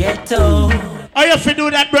 Becomes a ghetto. How you fi do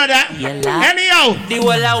that, brother? Anyhow. The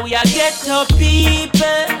whole of we are ghetto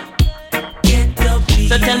people.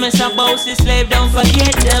 So tell me some about this slave, don't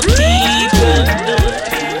forget the people.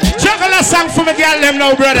 Juggle a song for me girl them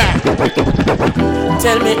now, brother.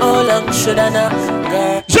 Tell me how long should I not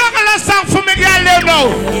get? Juggle a song for me girl them now.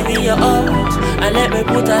 Give me your heart and let me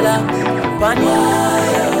put a lock on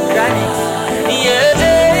your granny.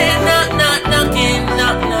 Yeah, knock.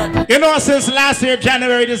 You know, since last year,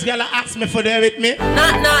 January, this girl asked me for there with me.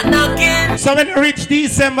 Knocking. So when it reached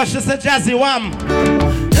December, she said, Jazzy, wham.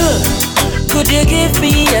 Could you give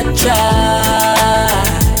me a try?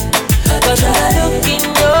 Cause I look in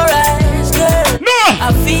your eyes, girl. No!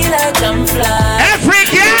 I feel like I'm flying. Every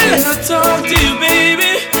girl! I talk to you,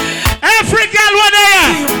 baby. Every girl, what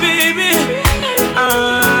are you? Baby.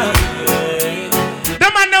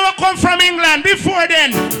 The man never come from England before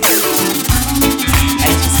then. I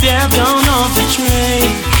stepped on off the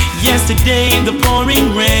train yesterday in the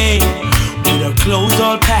pouring rain. With her clothes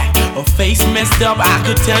all packed, her face messed up, I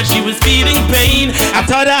could tell she was feeling pain. I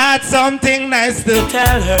thought I had something nice to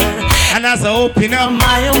tell her, and as I open up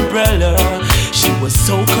my umbrella, She was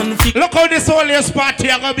so confused. Look how this whole party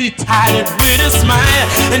are gonna be. Had it with a smile,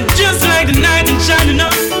 and just like the night and shining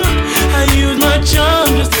up, I used my charm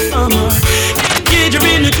just to engage her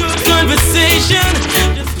in a good conversation,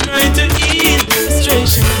 just trying to ease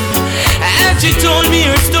frustration. As she told me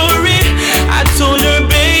her story, I told her,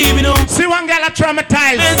 baby, no. See one girl a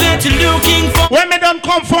traumatized. That you're looking for. When me don't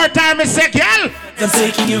comfort her, me say, girl, I'm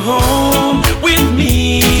taking you home with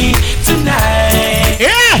me tonight.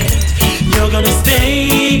 Yeah. You're gonna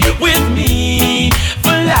stay with me for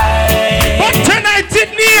life. But tonight it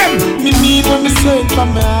name. Me mean when me say it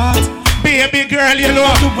from my heart. Baby girl, you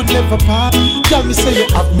know you would never part. Tell me say you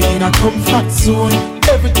have me in a comfort zone.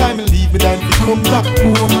 Every time you leave me, then you come back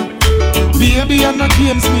home. Baby, I'm not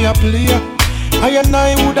games me a play. I and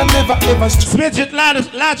I woulda never ever Smidge it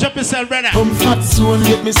large up yourself, brother. Comfort zone,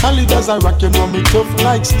 get me solid as I rock. You know me tough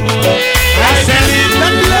like stone. I said it,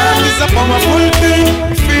 that love is a powerful thing,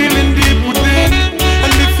 feeling deep within.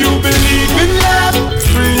 And if you believe in love,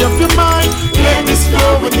 free up your mind, let this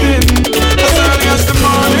flow within. As early as the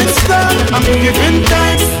morning star, I'm giving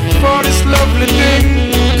thanks for this lovely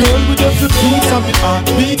thing. Girl, with every beat of me heart,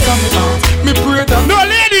 beat of me heart, me pray that. No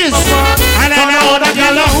ladies, and I know that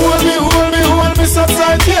girl hold me so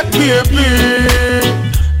tight yet, baby.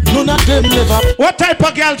 None of them never. What type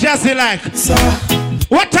of girl Jazzy like? Sir.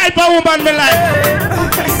 What type of woman me like?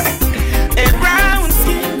 A brown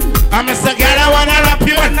skin. I'm Mr. Girl, I wanna rap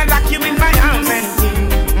you. Wanna lock you in my arms and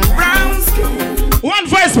brown skin. One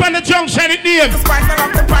voice from the junction, it name. Despite all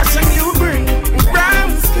of the passion you bring,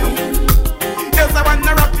 brown skin. Yes, I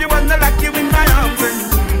wanna rap you, wanna lock you in my arms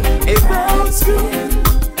and a brown skin.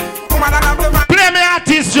 Play me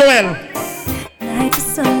artist, Joel. Night to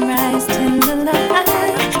sunrise, tender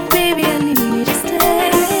light. Baby, I need you to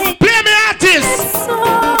stay. Play me artist.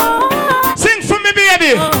 Sing for me,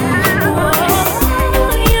 baby.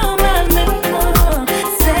 You my miracle,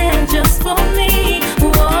 sent just for me.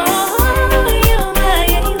 You my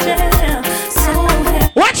angel, so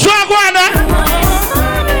happy. What you are going on?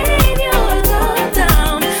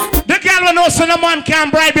 The girl will know so no man can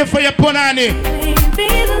bribe you for your punani.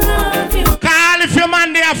 Call if your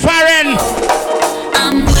man they are foreign.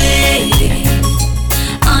 I'm waiting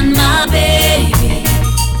on my baby.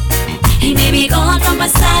 He may be gone from my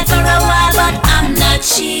side for a while, but I'm not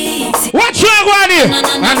cheating. What you are going on?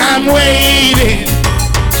 And I'm waiting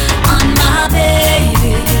on my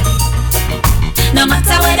baby. No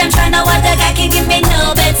matter what I'm trying to, what the guy can give me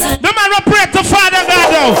no better. The man will pray to Father God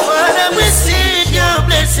though. Father, we see your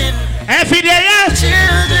blessing. Every day, yeah.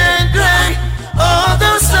 Children cry. All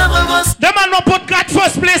those some of us. The man will put God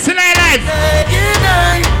first place in our life.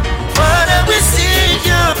 Father, we see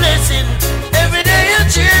your blessing. Every day your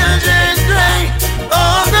children cry.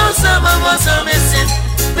 All those some of us are missing.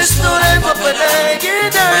 There's no life up and I.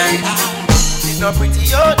 It's not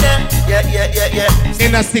pretty out there. Yeah.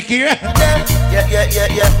 In a sticky, yeah.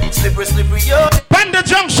 Yeah. Slippery, yo. Panda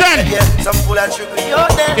Junction. Yeah. Some full and trickery out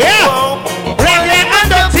there. Yeah. Reggae and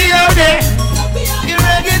dirty out there.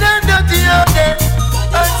 Reggae and dirty out there.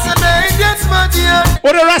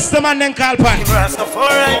 What the rest of man then call pan?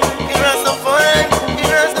 Rastafari.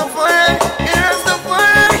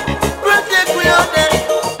 Protect we out there.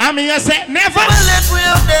 I mean, you say never. Let we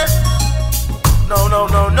out there.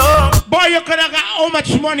 No. Boy, you could have got how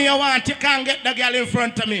much money you want. You can't get the girl in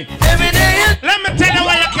front of me. Every day. Let me tell you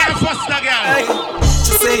why you can't fuss the girl.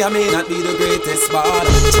 She say I may not be the greatest bad.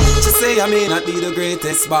 She say I may not be the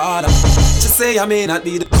greatest bad. She say I may not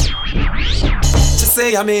be the. She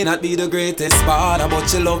say I may not be the greatest bad, but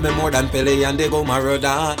she love me more than Pele and they go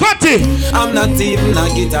Maradona. Cut it! I'm not even a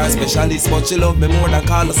guitar specialist, but she love me more than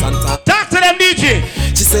Carlos Santana. Talk to them, DJ.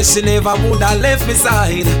 She says she never would have left me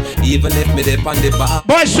side, even if me dip on the bar.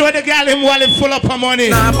 Boy, show the girl him while him full up of money.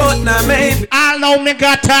 Nah, but nah, maybe. I'll know me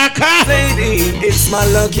got talker. Lady, it's my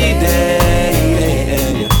lucky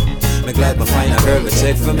day. Me glad to find a girl to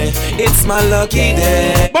check for me. It's my lucky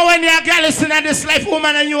day. But when you're a girl listening to this life,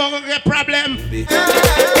 woman, and you are gonna get problem. You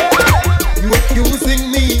accusing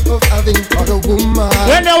me of having other woman.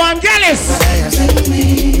 When you want jealous,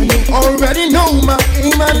 you already know my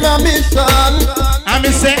aim and my mission. I'm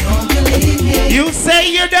say, you say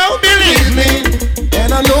you don't believe me,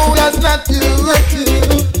 and I know that's not true.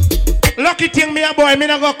 Lucky thing me a boy, me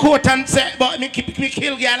not go court and say, but me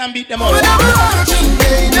kill girl and beat them up.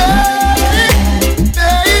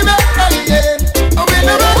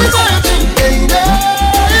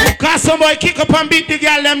 Cause some boy kick up and beat the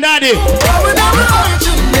girl them daddy.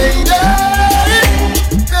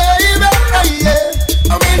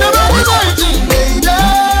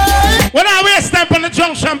 When I waste time on the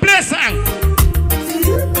junction, play song.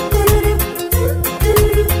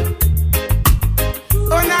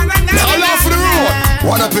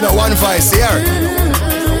 One up in a one voice here.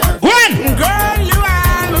 One! Girl, you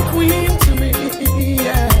are a queen to me,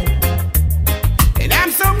 yeah. And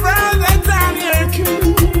I'm so proud that I'm your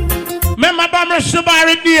king. Remember Bam Rush the bar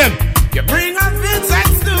in name. You bring us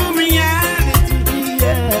insights to reality,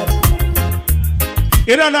 yeah.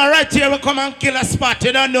 You don't know, right here we come and kill a spot,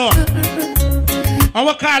 you don't know. And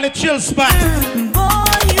we call it chill spot. Boy,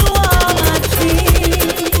 you are my king.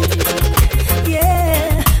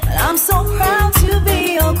 Yeah, I'm so proud to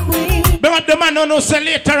be your queen. But the man don't know say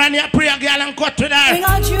later on you pray a girl and cut to that. Bring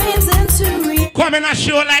our dreams into real. Come in a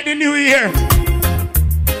show like the new year.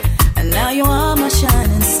 And now you are my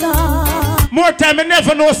shining star. More time I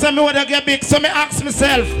never know some me would get big, so me ask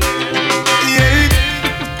myself. Yeah.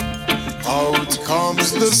 Out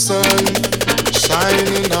comes the sun,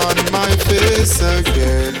 shining on my face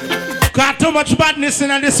again. Got too much badness in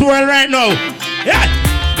this world right now. Yeah.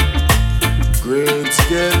 Grades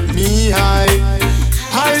get me high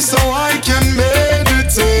so I can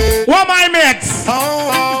meditate. What my mates?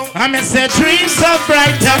 Oh, I'm a say dreams of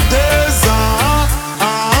brighter days.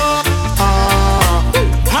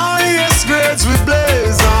 Highest grades we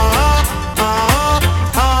blaze.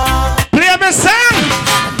 Play me song.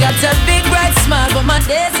 Got a big bright smile, but my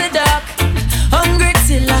days are dark. Hungry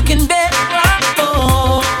till I can bed.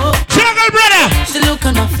 Oh, Juggle, brother. she look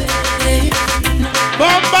on her face.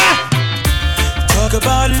 Bomba. Talk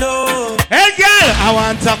about love. Hey, girl, I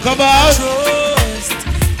want to talk about trust.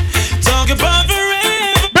 Talk about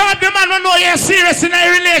forever. but the man will know you're serious in a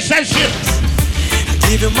relationship. I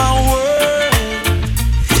give you my word.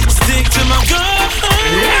 Stick to my guns.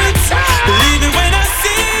 Believe it when I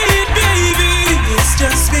see it, baby. It's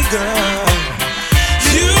just me, girl.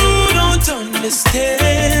 You don't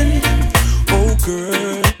understand. Oh,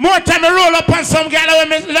 girl. More time I roll up on some girl when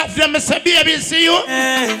me love them, I say, baby, see you.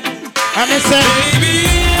 And I say, baby,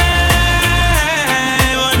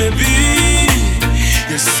 I wanna be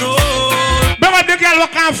your soul. but the girl who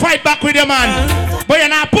can't fight back with your man. But you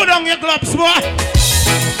now put on your gloves, boy.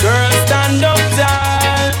 Girl, stand up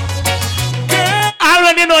tall. Girl, I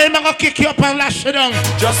already know him gonna kick you up and lash you down.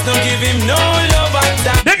 just don't give him no love at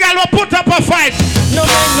that. The girl will put up a fight. No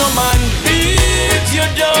man, no man beat you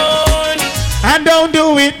down. And don't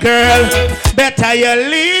do it, girl. Better you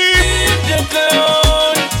leave. Leave the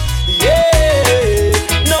clown. Yeah.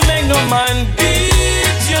 No make no man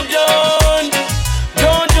beat you down.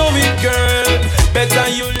 Don't do it, girl. Better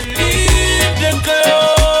you leave the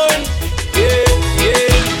clown.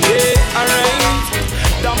 Yeah. Alright.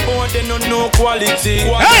 That boy they no quality.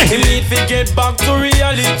 Hey. He need to get back to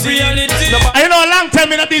reality. No, I know a long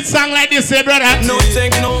time in a beat song like this, eh, brother. no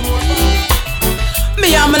take no more.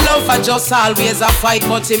 Me and my love for just always a fight,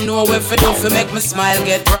 but him know where for do for make me smile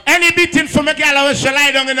get bright. Any beating for me girl, I wish you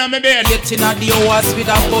lie down in my bed. Getting at the hours with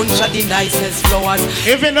a bunch of the nicest flowers.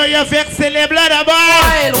 Even though you're vexed, still a blood boy.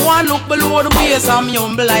 While one look below the waist, I'm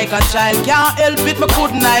humble like a child. Can't help it, me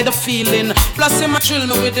couldn't hide the feeling. Plus him a thrill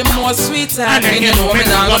me with the more sweet and you know me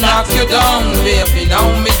not gonna knock you down, baby. Now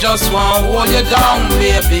me just want hold you down,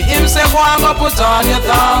 baby. Him say go and go put on your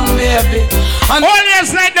tongue, baby. And all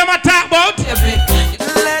years like them I talk about, baby.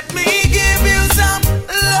 Let me give you some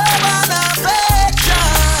love and affection.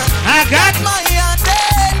 I got My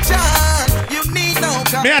attention. You need no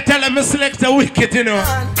me. I tell them, I select the wicked, you know.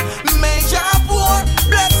 Major pour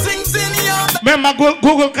blessings in your Remember,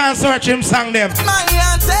 Google can search him song them. my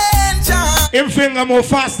attention. Him finger more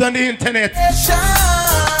fast than the internet.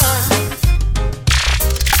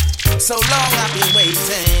 So long I've been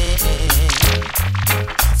waiting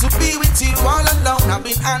to be with you all alone. I've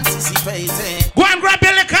been anticipating. Go and grab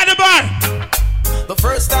your liquor at the bar. The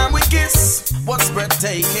first time we kiss was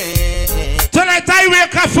breathtaking. Tonight I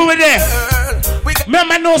wake up for there.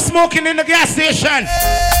 Remember no smoking in the gas station.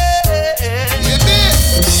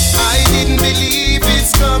 I didn't believe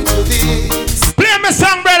it's come to this. Play me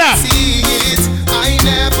song, brother. See it, I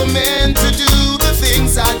never meant to do the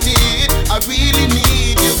things I did. I really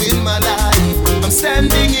need you in my life. I'm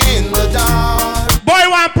standing in the dark. Boy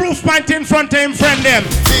want proof point in front of him friend them.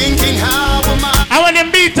 Thinking how am I when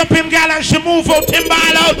him beat up him girl and she move out him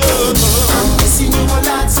ball out. I'm missing you a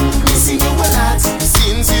lot, missing you a lot.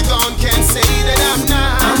 Since you gone can't say that I'm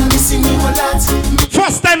not. I'm missing you a lot.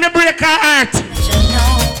 First time you break her heart.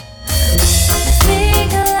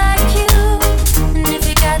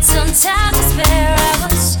 Some time to spare, I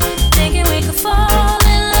was thinking we could fall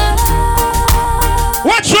in love.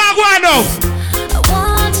 What's wrong, Guano? I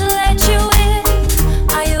want to let you in.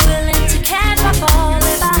 Are you willing to catch my fall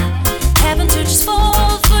if I happen to just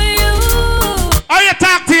fall for you? How you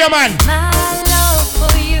talk to your man? My love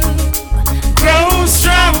for you grows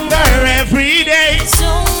stronger every day. So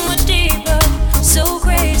much deeper, so crazy.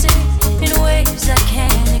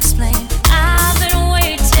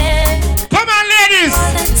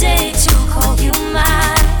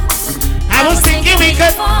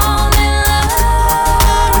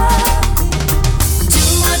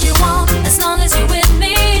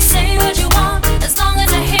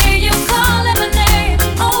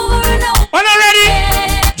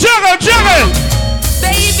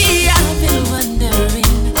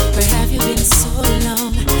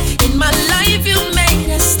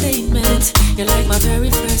 very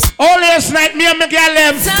first Earliest night, me and my girl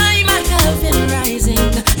them. time I have been rising.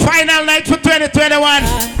 Final night for 2021.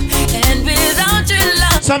 And without your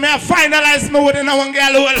love, so me I finalize me with no one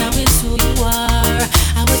girl hole. now it's who you are.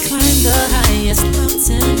 I would climb the highest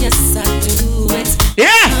mountain, yes I do it.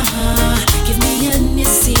 Yeah. Give me a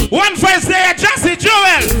missy. One first day at Jesse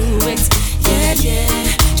Joel. Do it. Yeah,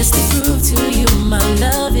 yeah. Just to prove to you my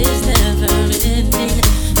love is never ending.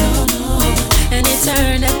 No, no. And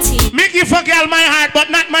eternity. Me give a girl my heart, but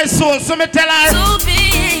not my soul. So me tell her. So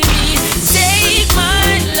baby, take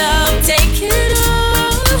my love, take it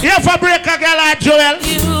all. You ever break a girl heart, Joel?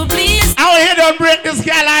 You please. How you don't break this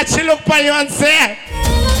girl heart? She look for you and say.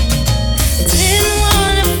 Didn't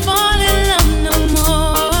wanna fall in love no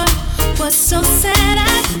more. Was so sad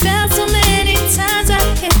I felt so many times I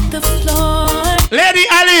hit the floor. Lady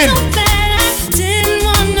Aline. So bad I didn't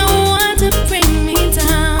want no one to bring me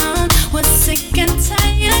down. Was sick and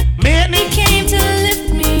tired. Man, he came to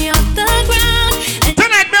lift me off the ground. And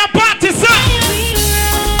tonight me a party, sir.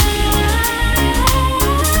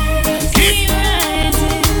 Keep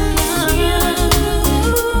rising.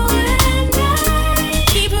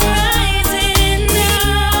 Keep rising.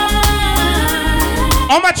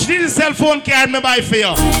 How much did the cell phone card me buy for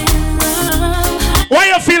you? Why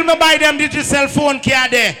you feel me buy them digital phone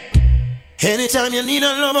card there? Anytime you need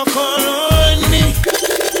a lover, call on me.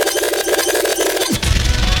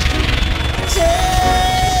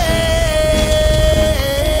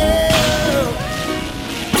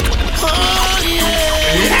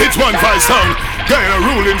 It's 1-5 sound, kind of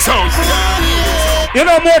ruling sound. You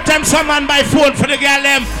know more time someone buy phone for the girl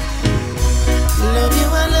them. Love you,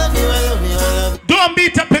 I love you, I love you, I love you. Don't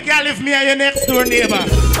beat up a girl if me are your next door neighbor.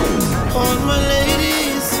 All my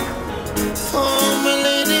ladies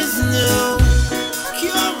now.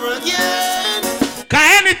 Come again. Cause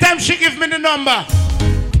anytime she give me the number.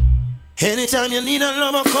 Anytime you need a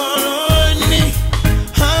lover, call on me.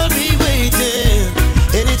 I'll be waiting.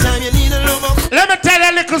 Anytime you need a lover. Let me tell you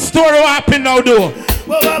a little story what happened now, though.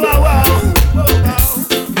 Whoa, whoa, whoa, whoa.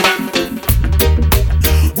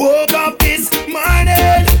 Woke up this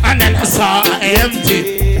morning and then I saw her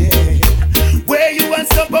empty. Where you weren't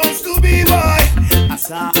supposed to be, boy. I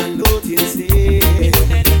saw a notice it.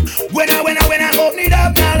 When I open it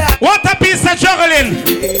up now. What a piece of juggling.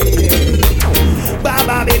 Bye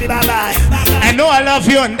bye, baby, bye bye. I know I love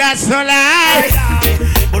you and that's no lie.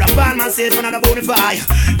 But I find myself another bonfire,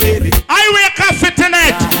 baby. I wake up for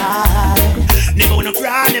tonight. Never wanna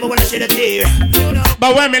cry, never wanna shed a tear.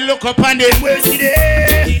 But when me look up on it, where's she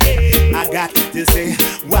there? I got to say,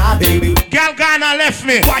 why, baby? Girl gone and left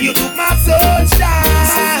me. Why you took my sunshine?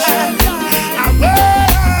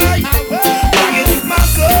 Why you took my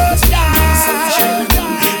sunshine?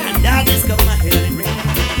 And darkness cover my head and rain.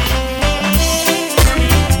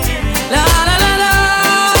 La la la la.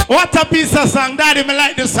 What a piece of song. Daddy, me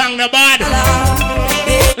like the song the bad.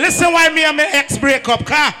 Listen why me and my ex break up,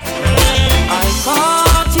 car. I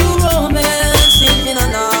caught you romancing in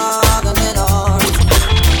another man's arms.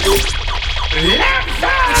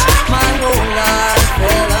 My whole life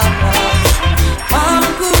fell apart. How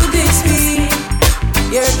could this be?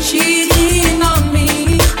 You're cheating on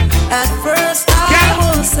me. At first I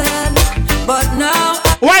was sad, but now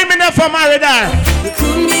why me never married her? You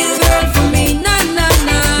couldn't be the girl for me, nah nah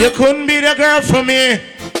nah. You couldn't be the girl for me.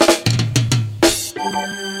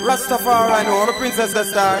 Rastafari, no, I'm a princess the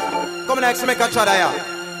star. Come next, make a try there.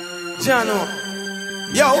 Jano.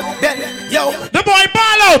 Yo, then, yo. The boy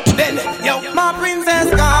ball out. Then, yo. My princess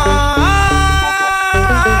gone.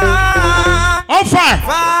 How far?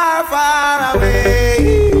 Far, far away.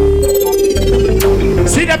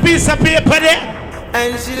 See the piece of paper there?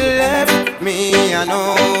 And she left me, I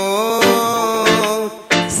know.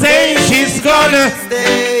 Saying she's gonna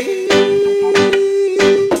stay.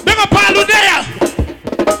 Big up all there.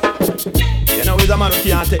 You know, with a man who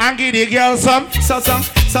can't take. And give the girl some. So.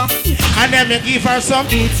 And then me give her some.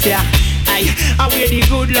 It's yeah. I wear the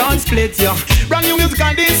good Lord split you. Brand new music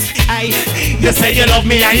on this. You say you love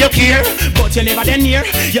me and you care, but you never then near.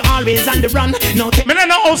 You always on the run. No me don't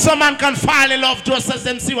know how some man can fall in love just as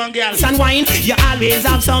them see one girl. And wine, you always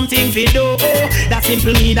have something to do. That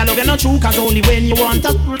simple me that love you not true, cause only when you want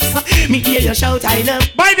to me hear you shout I love.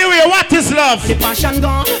 By the way, what is love? The passion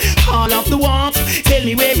gone, all of the warmth. Tell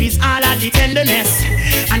me where is all of the tenderness.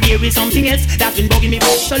 And there is something else that's been bugging me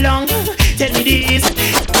for so long. Tell me this,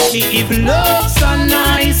 me if love so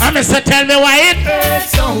nice. I Mr. Tell me why it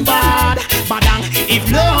hurts so bad. But if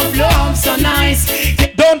love so nice.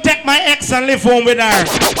 Don't take my ex and live home with her.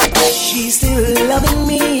 She's still loving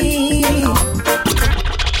me.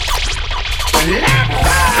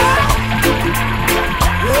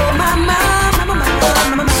 Oh, mama.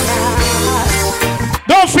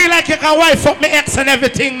 make a wife up my ex and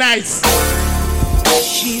everything nice.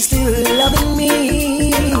 She's still loving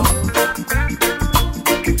me.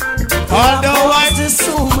 Although there's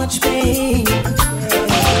so much pain.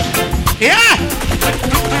 Yeah.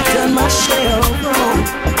 Done my share of wrong.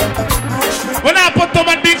 When I put on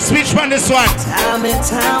my big speech on this one. Time and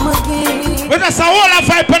time again. But that's a whole of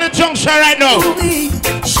 5 on the junction right now.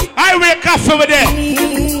 I wake up over there.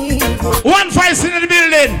 1-5 in the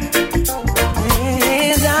building.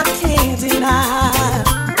 And I can't deny.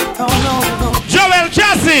 Oh no. Joel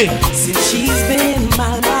Jazzy. Since she's been in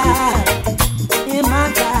my life,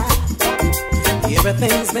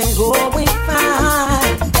 everything's been going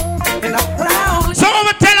fine. And I'm proud. Someone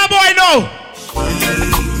will tell a boy no.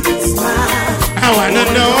 She's mine. I wanna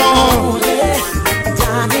know.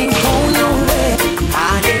 I ain't going nowhere. I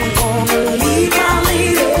ain't gonna leave my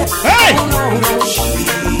lady. Hey! No.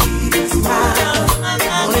 She's mine.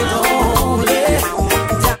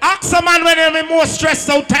 Ask a man when I'm more stressed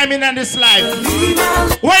out time in this life.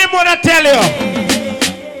 What am I gonna tell you?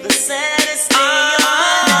 The saddest thing of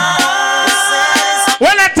my life.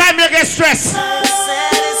 When that time you get stressed. The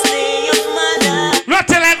saddest thing of my life.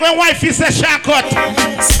 Nothing like when wife is a shortcut.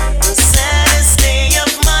 The saddest thing of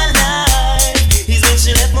my life is when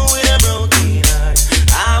she left me with a broken heart.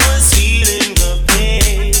 I was feeling the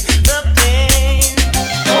pain.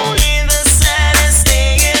 Only the saddest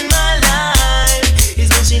thing in my life is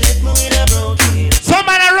when she left me with a broken heart.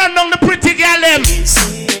 Somebody run down the pretty girl them.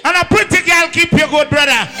 And a pretty girl keep you good,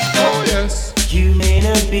 brother. Oh yes. You may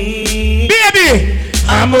not be baby,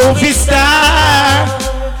 a movie star.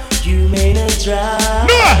 You may not drive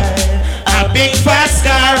a big fast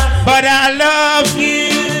car, but I love you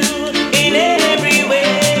in every way.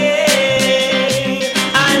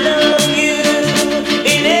 I love you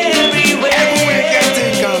in every way. Every way you can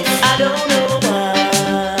think of. I don't know why.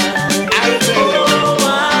 I don't know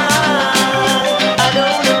why. I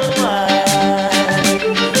don't know why.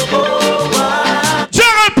 Oh why.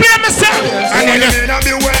 Jungle play myself. And then you may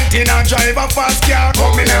be waiting and drive a fast car.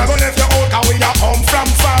 Come in and go left your out and we a come from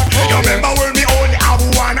far. You remember when me only have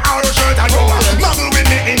 1 hour shirt and you a muggle with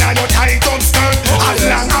me in your tight up skirt. As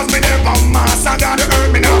long as me never master God the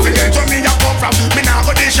earth, me not forget where me a come from. Me not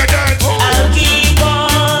go dish your dirt. I'll keep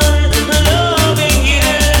on loving you.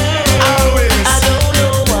 Always. I don't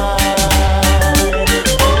know why.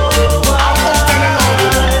 Oh why.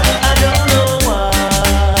 I don't know why.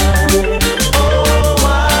 Oh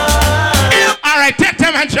why. Alright, take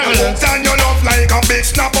time and travel. Turn your love like a big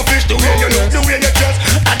snapper fish. The way you look, the way you dress,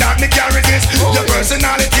 and that me carry this. Your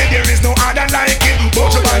personality, there is no other like it.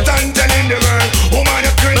 But you can't telling the world, woman,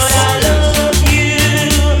 you're Chris. But I love you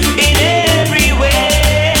in every way.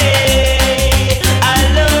 I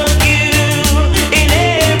love you in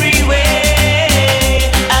every way.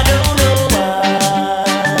 I don't know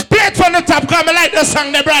why. Play it from the top, come and like the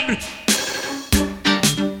song, the brother.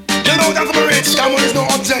 You know that for rich, come on, is no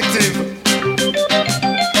objective.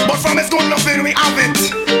 But from it's good loving, we have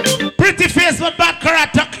it. Pretty face, but bad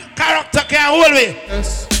character can't hold me.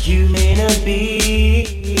 Yes. You may not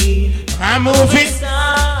be a movie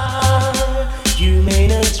star. You may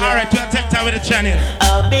not drive. Alright, we'll take time with the channel.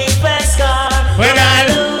 A big fast car. When I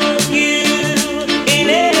love you in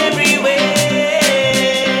every way.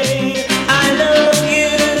 I love you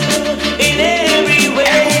in every way.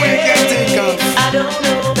 Every way you can think of. I don't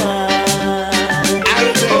know why. I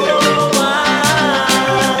don't know why.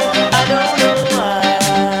 I don't know why.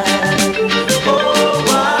 Oh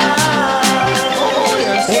why. Oh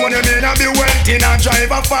yes. Woman, you may not be wealthy and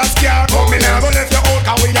drive a fast car. Come in and go left your out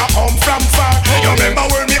and we a come from far. You remember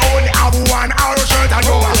when me only have 1 hour shirt and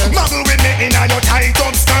you a muggle with me in your tight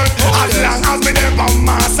up skirt. As long as me never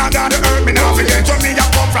master God the earth, me not forget where me a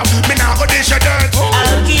come from. Me not go dish your dirt.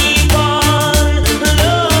 I'll keep on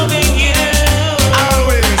loving you.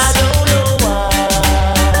 Always. I don't know why.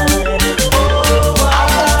 Oh why.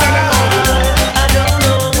 I don't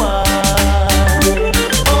know why.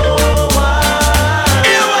 Oh why.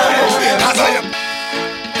 As I am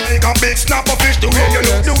like a big snapper fish, the way you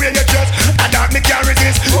look, the way you dress, and that me carry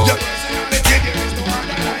this. Your personality, there is no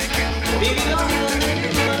other like it.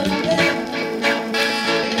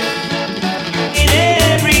 In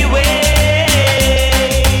every way,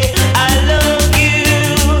 I love you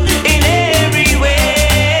in every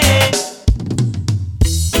way.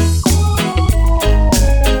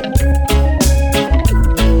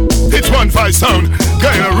 It's 1-5 sound,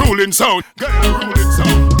 Guyana ruling sound, Guyana ruling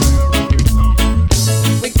sound.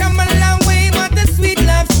 We come a long way, what a sweet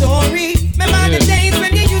love story. Remember the days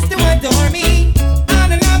when you used to adore me. All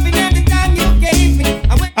the loving every time you gave me.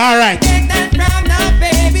 All right. Take that from now,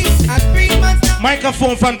 baby. I 3 months now.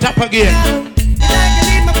 Microphone from top again. Like you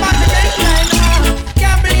need my body,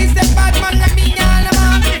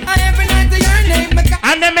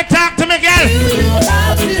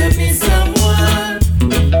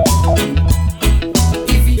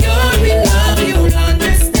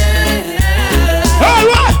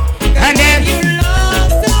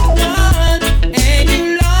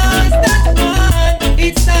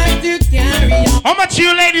 Watch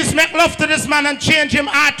you ladies make love to this man and change him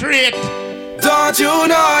heart rate. Don't you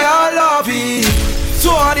know I love you?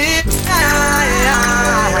 So it,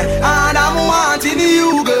 and I'm wanting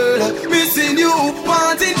you, girl, missing you,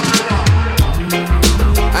 wanting.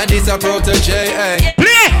 And this a protege, eh?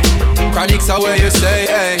 Play! Chronics are where you say,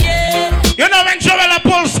 eh? You know when Joel a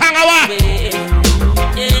pull song awa.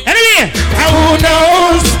 Anyway, who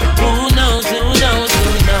knows? Who knows?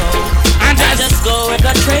 And I just go where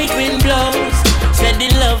the trade wind blows,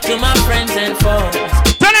 sending love to my friends and foes.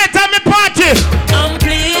 Tonight I'm a party. I'm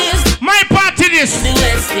pleased. My party this. The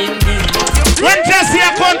West Indies. When Jesse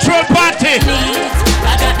a control party.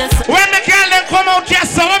 When the girl them come out here,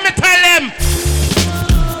 so let me tell them.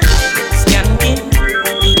 Skanking,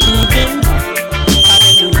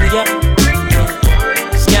 hallelujah.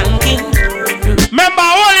 Skanking. Remember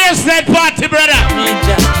all yesterday party, brother.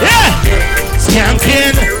 Yeah.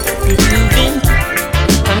 Skanking.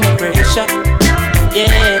 Under pressure.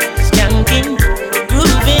 Yeah. Skanking.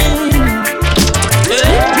 Grooving.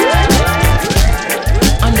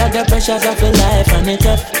 Under the pressures of your life and it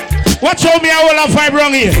up. Watch out me a whole of vibe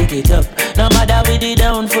wrong here. Pick it up. No matter with the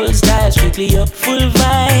down full style, strictly up full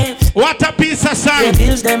vibes. What a piece of song. The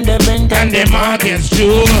bills them the rent and the market's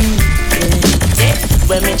true.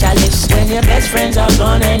 When me chalice, when your best friends are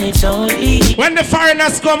gone and it's only when the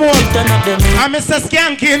foreigners come home, I'm Mr.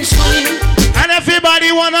 Skanking, and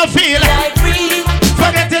everybody wanna feel like free.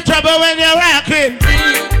 Forget the trouble when you're rocking.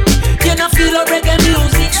 You know feel a reggae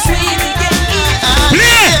music street.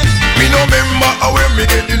 Play! Me no remember where me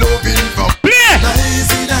get the loving from. Play! Nice.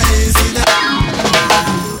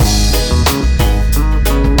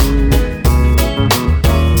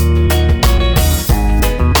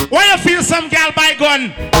 Why you feel some gal by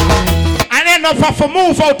gun and end up have to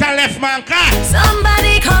move out and left man car?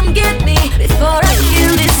 Somebody come get me before I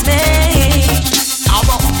kill this man. I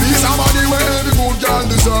want a piece of money where every good girl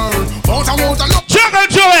deserve. Want a love. Juggle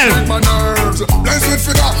Joel. My nerves, blessed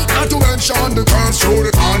figure, not to mention the curves through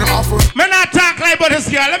the corner of her. Me not talk like about this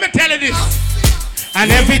girl. Let me tell you this.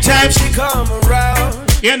 And every time she come around,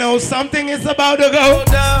 you know something is about to go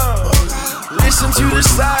down. Listen to the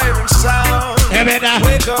siren sound. Hey, wake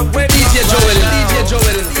up, DJ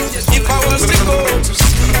Joel. If I was to go to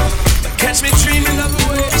sleep, catch me dreaming of the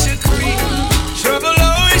way you creep. Trouble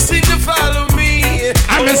always seems to follow me.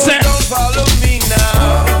 I'm a say, don't follow me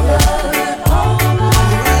now.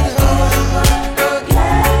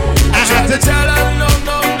 I had to tell her no.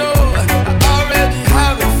 I already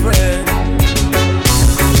have a friend.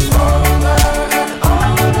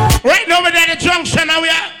 Right now we're at the junction and we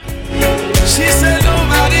are. She said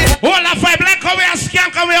nobody. All of five black and we are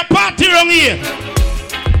skank and we are party wrong here.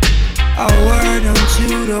 A word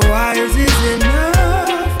unto the wise is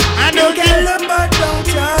enough. I don't get love but don't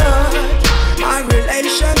touch my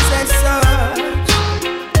relations as such.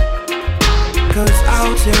 Cause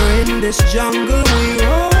out here in this jungle we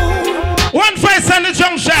roll. One face on the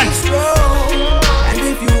junction. And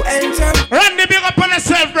if you enter, run the big up on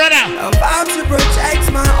yourself, brother. About to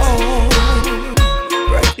protect my own.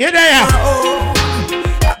 You there?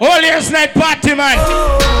 All year's night party, man.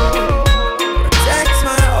 Protect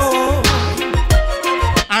my own.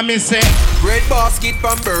 I mean, say. Red basket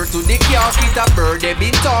from birth to the casket of bird. They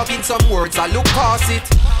been talking some words, I look past it.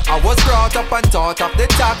 I was brought up and taught of the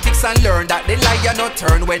tactics and learned that the lion not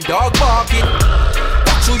turn when dog barking.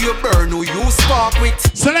 Watch who you burn, who you spark with.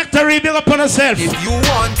 Select a rebuild upon yourself. If you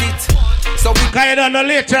want it. So we can don't know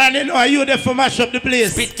later and you know are you there for mash up the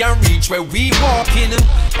place. Spit can reach where we walking.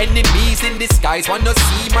 Enemies in disguise wanna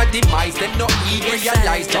see my demise. Them not even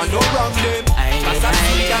realize I no wrong them. Cause I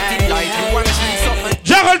see that in life you want see something.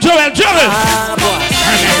 Juggle Joel, juggle.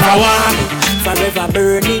 Forever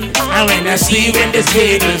burning. And when I see when the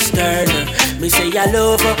tables turn, me say I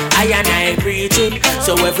love her, I and I preaching.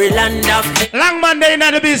 So every land of long Monday in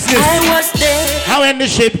the business. I was there. How when the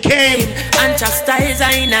ship came and chastise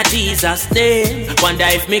I in a Jesus name. Wonder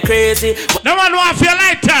if me crazy. No one want feel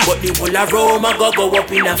lighter. But the whole of Rome I go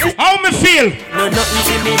up in a fit. How me feel? No nothing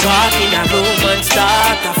see me walk in a room and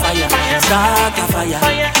start a fire. Start a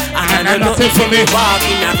fire. And no nothing for me walk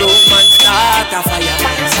in a room and start a fire.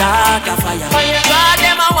 Start a fire. God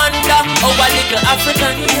them a wonder how a little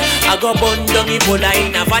African I go burn down Ebola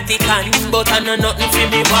in a Vatican. But I know nothing for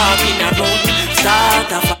me walk in a room.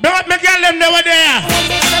 Start a fire. Don't make girl them never there.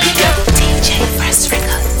 DJ First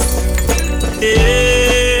Records.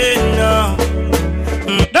 No.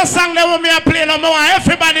 The song that when me a play no more,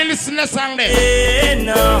 everybody listen to the song there.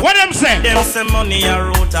 No. What them say? Them say money a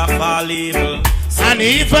root of all evil. And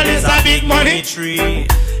evil is a big money tree.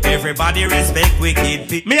 Everybody respect wicked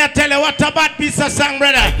people. Me I tell you what a bad piece of song,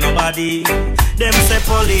 brother. Like nobody. Them say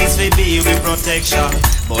police we be with protection,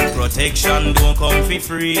 but protection don't come for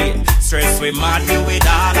free. Stress we mad with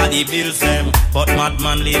all of the bills them, but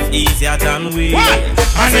madman live easier than we. What?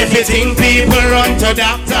 And if you think people run to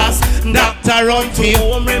doctors, doctor run to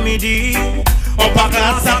home remedy. Up a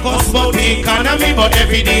class a cuss about the economy, but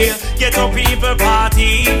every day get up people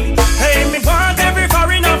party. Hey, me want every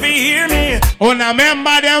foreigner to hear me. Oh, now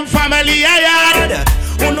remember them family, yeah.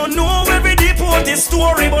 Who no know every deported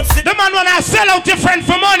story, but the man wanna sell out your friend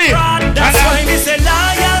for money. That's why me say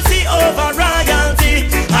loyalty over royalty.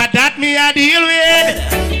 That me a deal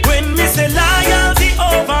with. When me say loyalty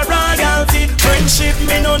over royalty, friendship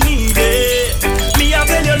me no need it. Me a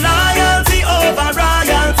tell you loyalty over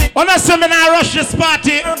royalty. Wanna see me now rush this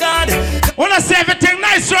party? Oh God. Wanna see everything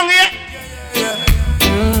nice wrong here?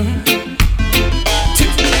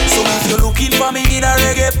 So if you're looking for me in a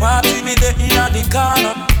reggae party, me there in the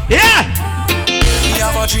corner. Yeah. Me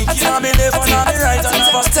have a drink in me left and on the right, and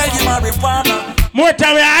I first tell you marijuana. More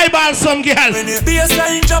time we eyeball some girl. When the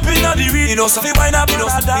bassline jumping on the rhythm, you know so fi wind up, you know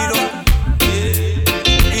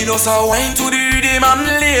so wine to the rhythm,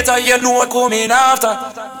 and later you know what coming after.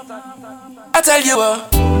 I tell you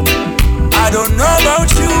what, I don't know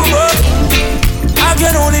about you, but I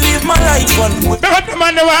can only live my life one way. Pick up the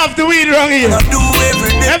man that will have the weed wrong here. I do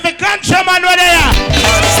every day. Every country man where they are.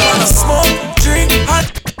 I just wanna smoke, drink,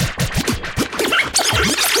 and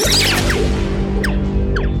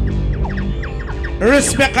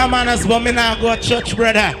respect a manners, but me not go to church,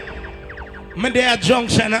 brother. Me there at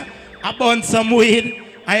junction, I burn some weed,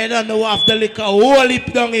 and you don't know what the liquor whole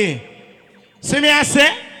heap down here. See me I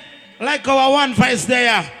say, like our one vice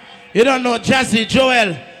there, you don't know Jazzy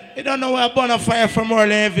Joel, you don't know where burn a fire from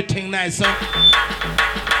early, everything nice, huh?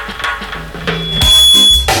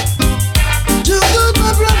 You good,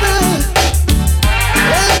 my brother.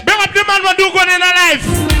 Bring up the man what do good in a life.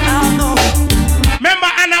 I know. Remember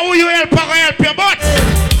Anna who you help, I help you, but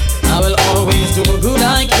I will always do good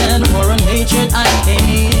I can for a hatred I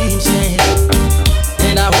can't stand.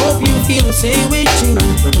 And I hope you feel the same way too.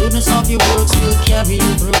 The goodness of your works will carry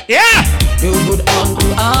you through. Yeah. Do good unto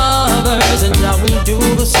others and I will do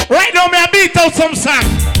the same. Right now, me I beat out some song.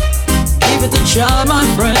 Give it a try, my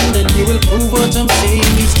friend, and you will prove what I'm saying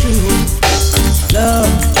is true.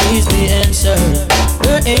 Love is the answer.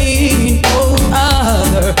 There ain't no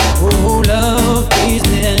other. Oh, love is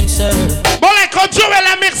the answer. But like how Joel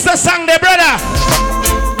I mix the song there, brother.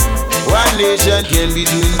 One nation can be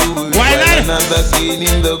doing good, why another clean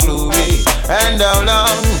in the glory. And how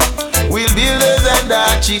long will builders and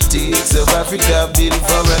architects of Africa build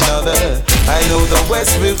for another? I know the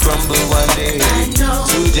West will crumble one day.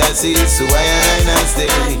 So just say, so I not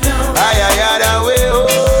stay. I got away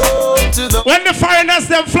home to the. When the foreigners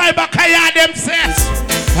them fly back, I hear them say,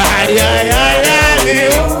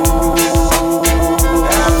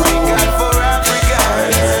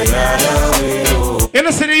 you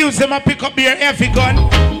know, see the youths them a pick up their heavy gun.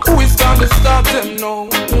 Who is going to stop them now?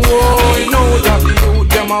 Oh, you know that the youth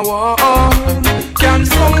them a war. Can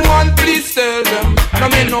someone please tell them? I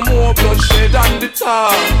mean no more bloodshed on the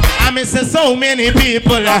top. I mean say so many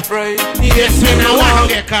people right. Yes, we no want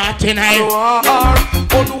to get caught tonight.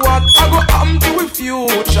 But what I go happen to the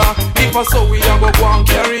future? If I saw we a go and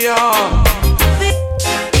carry on.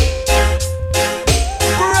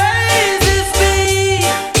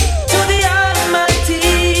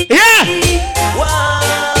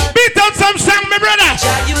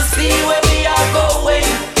 You see where we are going.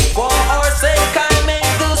 For our sake I make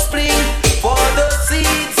this plea. For the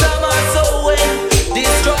seeds of my soul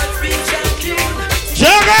destroy speech and king.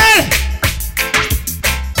 Juggle!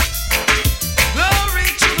 Glory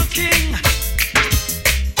to the King.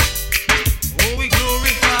 Oh, we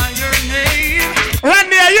glorify your name.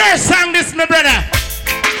 Randy, your song this, my brother.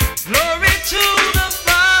 Glory to the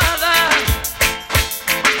Father.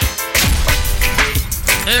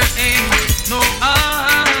 There ain't no other.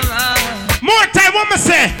 More time, what me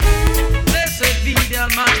say? Blessed be the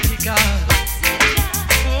Almighty God.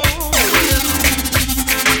 Oh,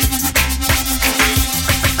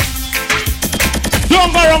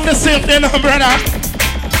 don't go wrong the same thing, brother.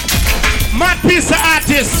 Mad piece of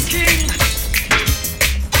artist. King.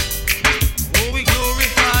 Oh, we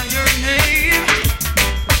glorify your name.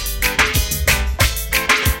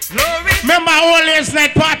 Glory. Remember our last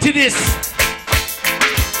night party this.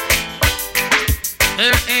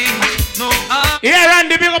 There ain't no other. Yeah,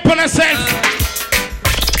 Randy, big up on yourself.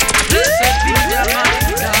 Blessed be the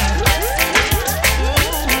Almighty God.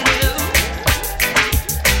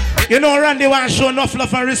 You know, Randy wants to show enough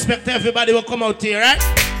love and respect to everybody who come out here, right?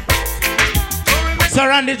 So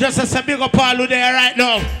Randy just has a big up all who there right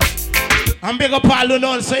now. I'm big up all who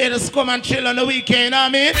know, so you just come and chill on the weekend, you know what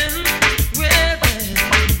I mean?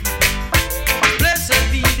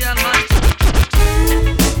 Blessed be the Almighty.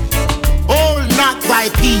 Hold not thy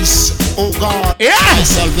peace, O God, thy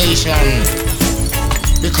salvation,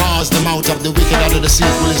 because the mouth of the wicked and of the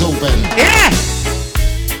sinful is open. Yeah.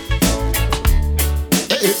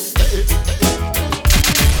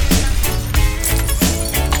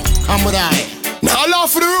 Come with I. Now laugh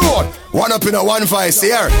for the road. One up in a 1 vice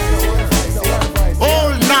here.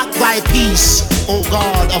 Hold not thy peace, O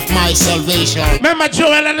God of my salvation. Remember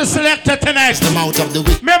Joel and the selector tonight. The mouth of the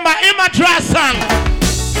wicked. Remember him a draw song.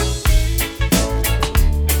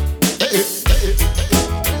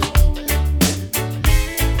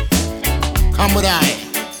 Come with I.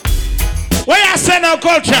 Where you say now,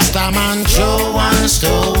 culture? Master man throw one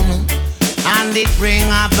stone, and it bring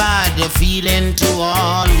a bad feeling to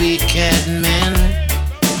all wicked men.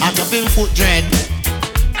 Out up in foot dread.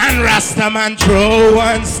 And Rastaman throw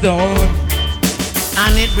one stone,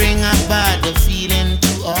 and it bring a bad feeling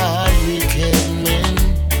to all wicked men.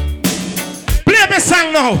 Play me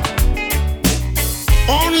song now.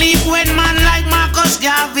 Only when man like Marcus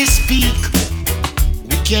Garvey speak,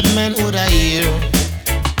 wicked men would I hear.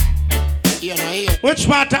 You know, hear. Which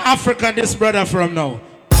part of Africa this brother from now?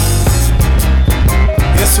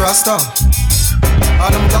 Yes, Rasta. All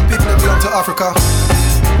them black people that belong to Africa.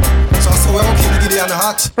 So we're gonna keep the giddy on the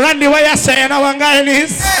heart. Randy, what you saying now, one guy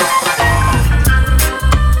is?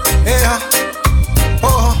 Yeah.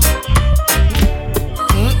 Oh.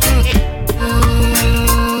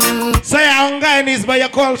 Say how guy is where your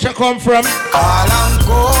culture come from?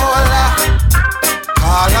 Angola.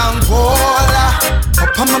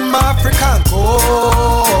 Up on my African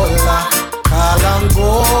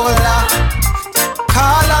Angola.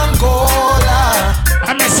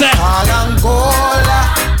 I'm a say Angola.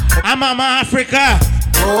 I'm a Africa.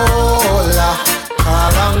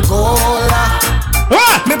 Angola.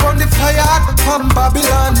 What? Me burn the fire from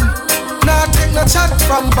Babylon. Now take no chat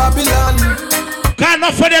from Babylon. Can't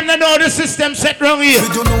enough for them to know the system set wrong here. We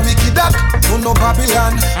don't know wicked that, don't know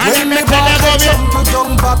Babylon. When me walk I jump to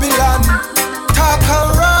down Babylon. Talk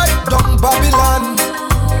and ride down Babylon.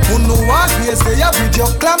 Who know what ways they have with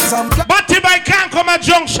your clams and but if I can't come at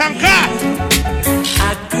junction car.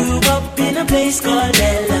 I grew up in a place called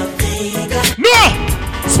Ella Vega. No!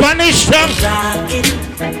 Spanish town.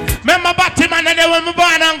 Remember Batman and they when me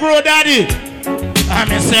born and grow, daddy. I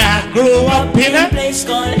mean say I grew up in a place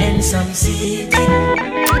called Ensom City.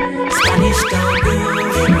 Spanish town.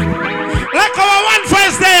 Like our one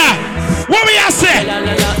first there. What we are saying?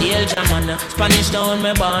 Spanish town,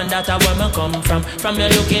 me born, that's where me come from. From you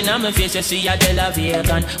looking at my face, you see a De La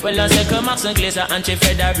Vegan. Well, I say come Max and Glazer,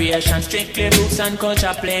 Anti-Federation. Strictly roots and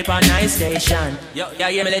culture play for nice station. Yo,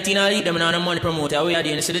 yeah, me Latino lead them on the money promoter. We are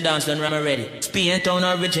doing this to the dance done, I'm ready. Spain town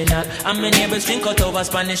original. And my neighbors drink out over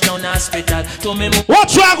Spanish town hospital. To me,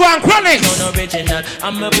 what you are going Chronics? Town original.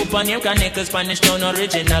 And my papa name Chronicle, Spanish town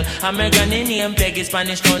original. And my granny name Peggy,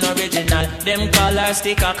 Spanish town original. Them call her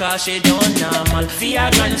sticker cause she don't normal. For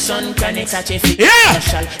your grandson, Chronics at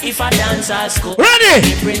special. If I dance at school, ready?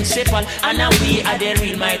 The principal and we are the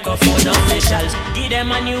real microphone officials. Give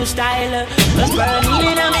them a new style. Just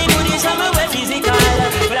burning and me do this and me way physical.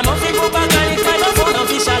 But I'm off in Chronics microphone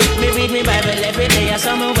official. Me read me Bible every day as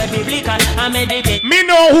some way biblical. I meditate. Me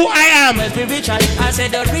know who I am. Spiritual. I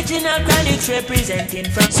said the original Chronics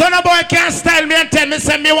representing from. Son of boy can't style me and tell me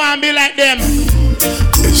say me want to be like them.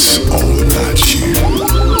 It's all about you.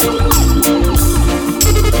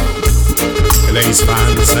 LA's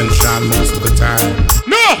find the sunshine most of the time.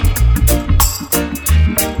 No!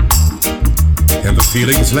 And the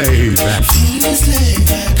feeling's laid back.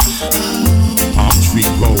 Palm tree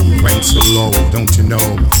grove, rain so low, don't you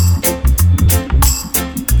know?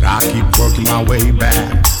 But I keep working my way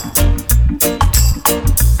back.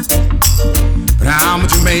 But I'm a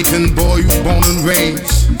Jamaican boy who's born and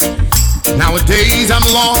raised. Nowadays I'm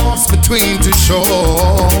lost between two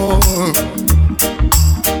shores.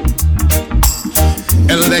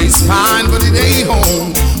 LA's fine, but it ain't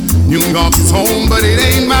home. New York is home, but it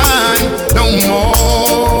ain't mine no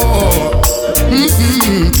more.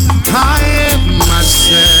 I am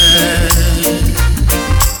myself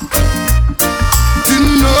to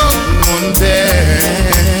no one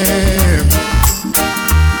there,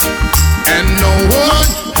 and no one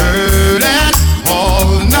heard at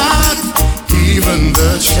all, not even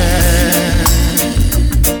the chance.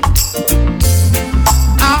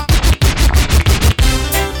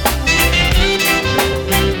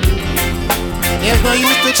 There's no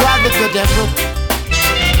use to try with the devil.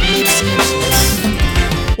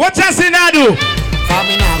 What does he now do? For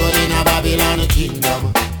me now go in a Babylon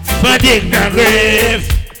kingdom. for dig the grave.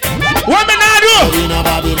 What me now do?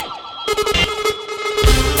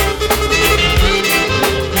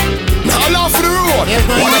 Now love for the road.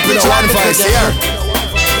 One up in the one voice here.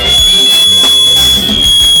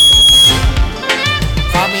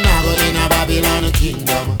 Coming out in a Babylon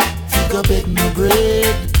kingdom. Go beg no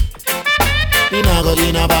bread. We not go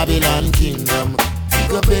in a Babylon kingdom.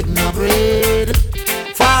 Go beg no bread.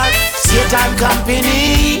 For Satan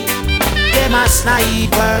company, them a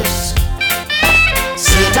snipers.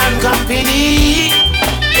 Satan company,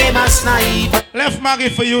 them a snipers. Left Maggie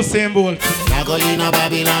for you, same bolt. Not go in a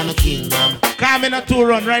Babylon kingdom. Come in a 2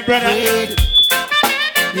 run, right, brother?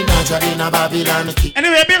 We not go in a Babylon kingdom.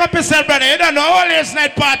 Anyway, big up yourself, brother. You don't know all this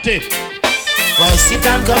night party. For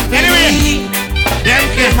Satan company. Anyway.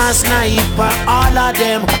 Them a sniper, all of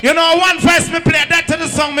them. You know, one voice me play that to the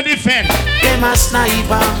song me defend. Them a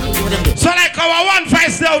sniper. So like our one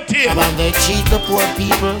voice out here. And they cheat the poor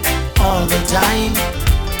people all the time.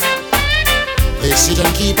 They sit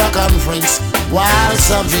and keep a conference while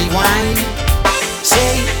some rewind.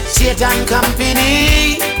 Say, Satan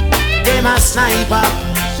company, them a sniper.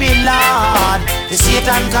 Me Lord, the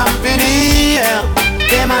Satan company,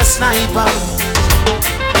 them a sniper.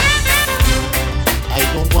 I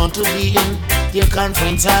don't want to be in their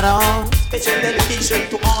conference at all. Special dedication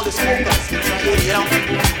to all the smokers.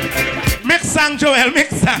 Mix song, Joel,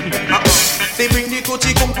 mix song. They bring the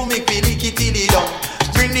Gucci come to make me lick it till it down.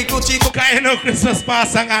 Bring the Gucci come. Cause you know Christmas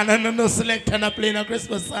pass song and no select and a play no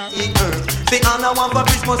Christmas song. The honor one for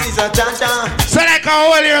Christmas is a janta. So like a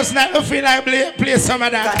whole year's night, you feel like play some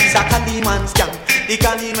of that. It's a Caliman scam. The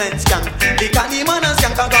Caliman scam. The Caliman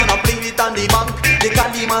scam gonna play with on the bank. The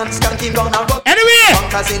Caliman scam gonna rock. Anyway,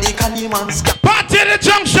 bankers in the Caliman scam. Party the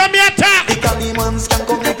junction, me attack. The Caliman scam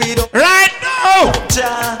come to beat up. Right now.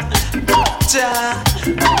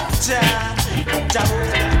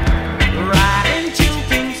 Riding to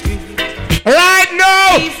King Street. Right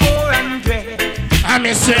now. E400. I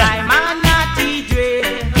miss it. I'm a naughty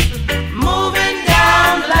dread. Moving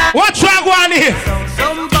down like. What track one here?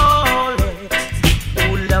 Some bullets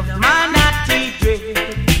who love my naughty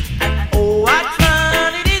dread. Oh, what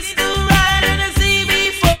fun it is to ride in a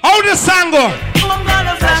CB4. How the song go? I'm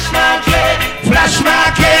gonna flash my dread. Flash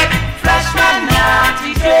my kid. Flash my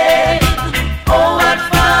naughty dread. Oh, what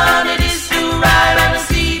fun it is to ride on a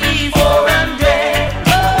CB400.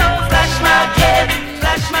 Oh, flash my dread.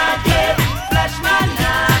 Flash my dread. Flash my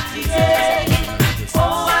naughty dread.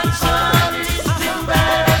 Oh, what fun it is to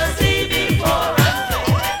ride on a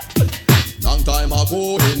CB400. Long time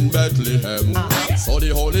ago in Bethlehem, so the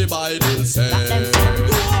Holy Bible said,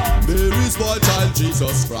 Mary's boy child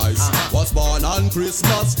Jesus Christ was born on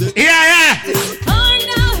Christmas Day. Yeah.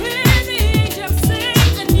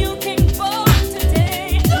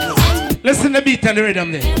 Listen to the beat and the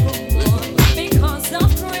rhythm there. Because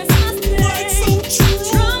of Christmas Day,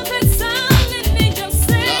 trumpet sounding, angels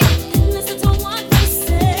sing. Listen to what they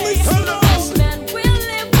say. Man will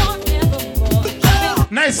live forevermore.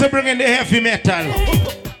 Nice to bring in the heavy metal.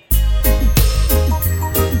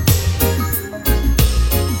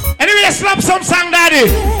 Anyway, slap some song,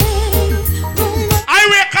 daddy. I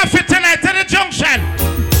wake up for tonight at the junction.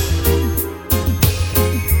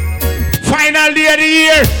 Final day of the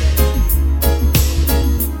year.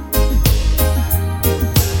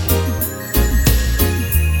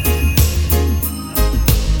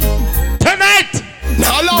 Tonight.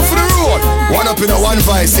 Now love for the road. One up in a one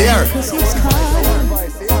voice here.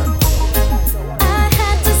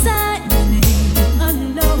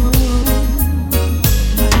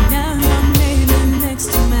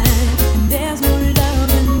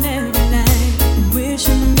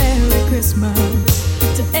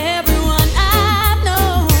 To everyone I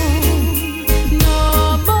know,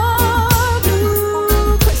 no more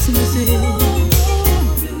blue Christmases.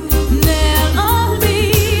 They'll all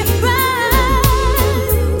be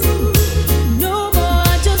bright. No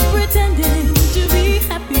more just pretending.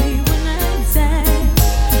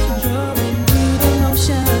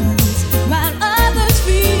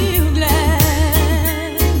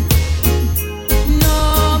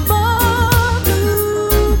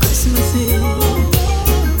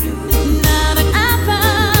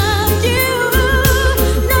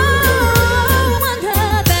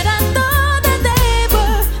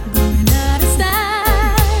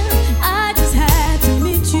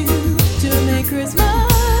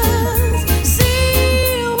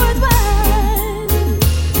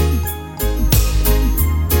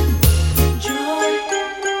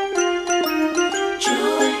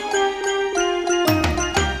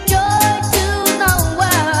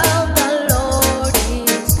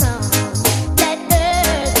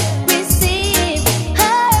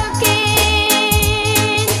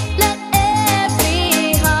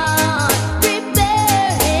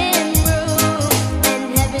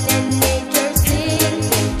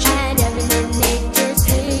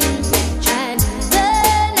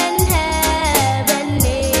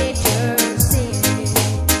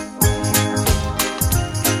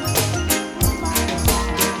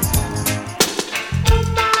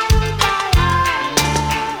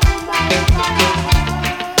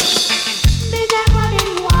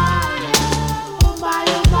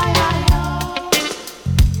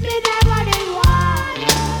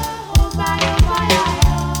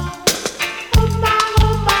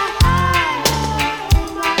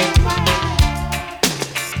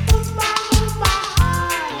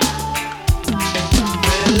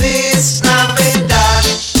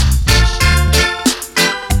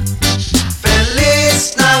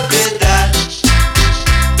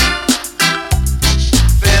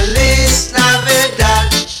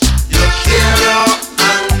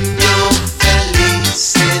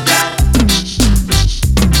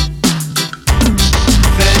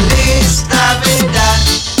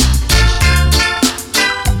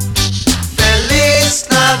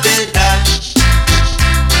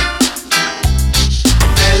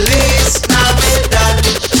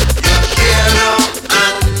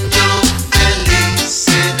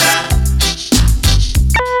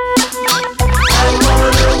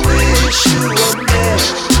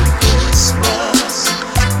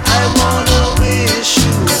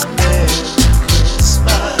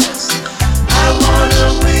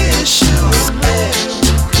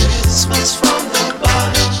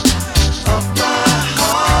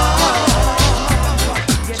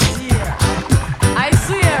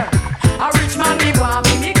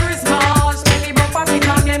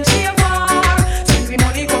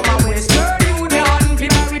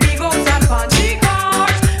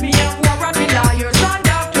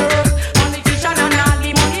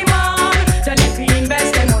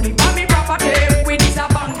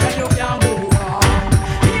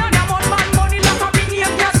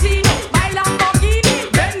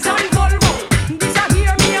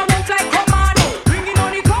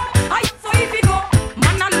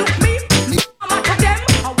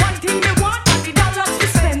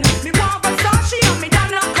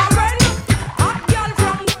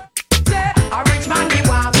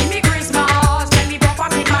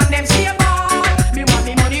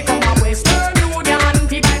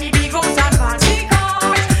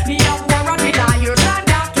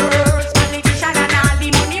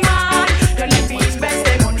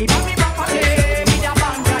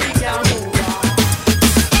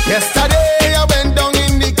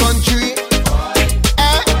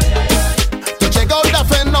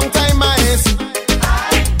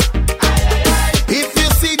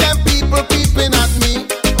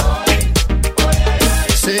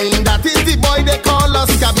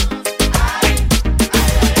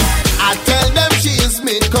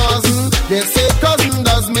 They say cousin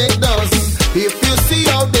does make dozen. If you see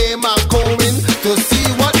how they are going to see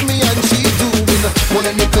what me and she doing. One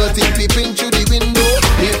of the curtain peeping through the window.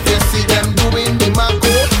 If you see them doing the Marco,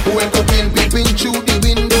 wake up in peeping through the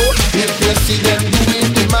window. If you see them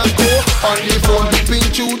doing the Marco, on the phone peeping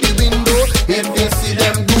through the window. If you see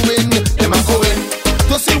them doing the Marco,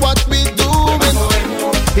 to see what we doing.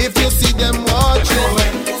 If you see them watching,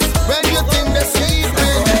 when you think they're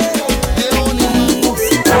sleeping, they only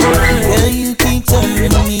Girl, you keep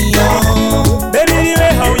turning me on. Baby, the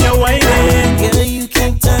way how you whining. Girl, you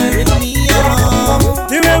keep turning me on.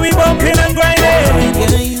 The way we bumping and grinding.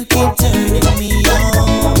 Girl, you keep turning me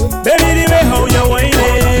on. Baby, the way how you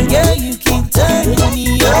whining. Girl, you keep turning me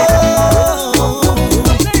on.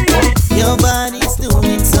 Your body's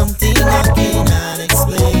doing something I cannot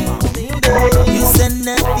explain. You send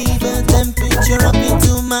that fever temperature up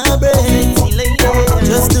into my brain.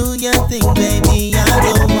 Just do your thing, baby. I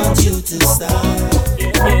don't want you to stop.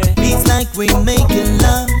 It's like we're making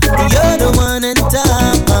love. You're the one on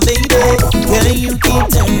top, my baby. Girl, you keep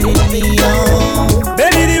turning me on.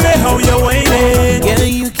 Baby, the way how you whining. Girl,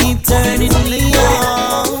 you keep turning me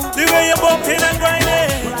on. The way you bumping and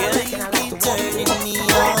grinding. Girl, you keep turning me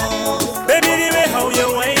on. Baby, the way how you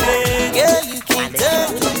whining. Girl, you keep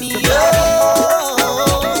turning me on.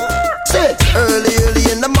 early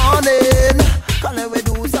in the morning. Can we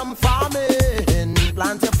do some farming?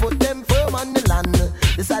 Plant your foot them firm on the land.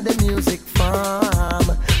 This is the music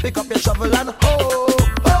farm. Pick up your shovel and hoe,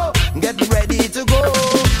 ho. Get ready to go.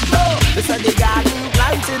 This is the garden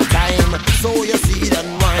planting time. Sow your seed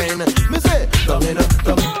and wine. Me say, dung in a,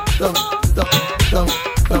 dung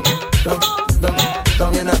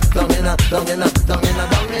in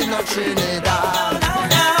a Trinidad.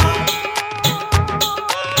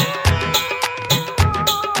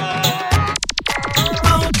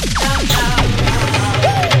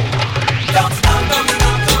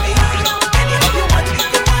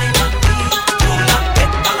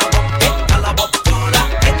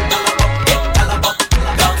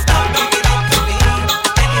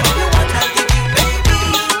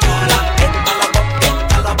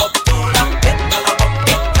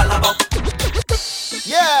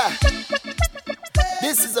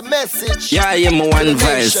 Yeah, I'm a one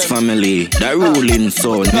vice family. The ruling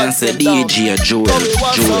son. Me I say DJ Joel.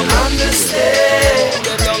 Understand.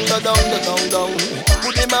 Down.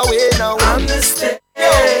 Put him away now. Understand. Yo,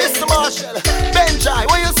 Mr. Marshall, Benjai,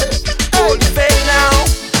 what you say? Hold the faith now.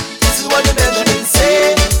 This is what the Benjamin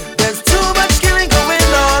say. There's too much killing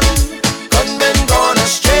going on. Gunmen gone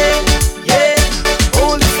astray. Yeah,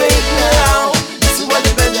 hold the faith now. This is what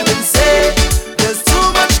the Benjamin say. There's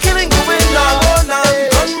too much killing going on.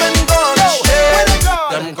 Gunmen gone astray.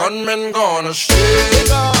 Them gunmen gone astray.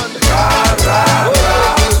 Rah, rah,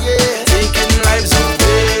 rah. Taking lives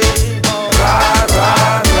away. Rah,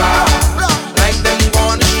 rah, rah. Like them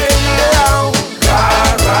gone astray now.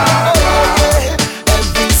 Rah, rah, rah.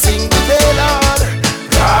 Every single day, Lord.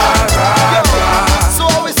 Rah, rah, rah. So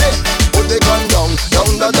we say, put the gun down.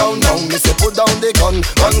 Me say, put down the gun.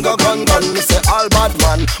 Gun. Me say, all bad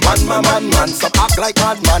man. Man. Stop act like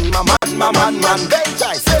bad man. Man.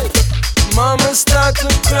 Benjai, say. Mama start to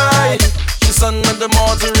cry. She's under the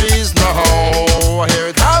mortaries now. I hear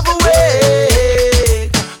it have a way.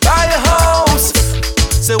 Buy a house.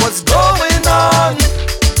 Say what's going on.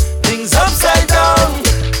 Things upside down.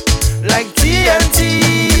 Like TNT.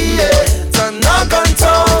 Yeah. Turn knock on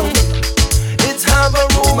tongue. It's have a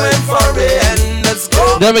movement for it. And let's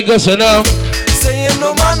go. There we go, so now. Saying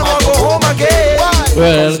no man will go home again.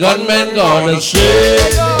 Well, gunmen gone astray.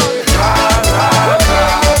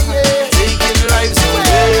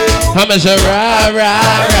 I'm a say rah, rah,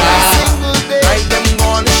 rah. Like them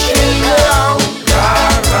gonna shake down.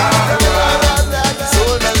 Rah, rah, rah.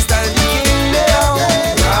 Soul and style you king down.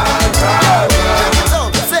 Rah, rah, rah.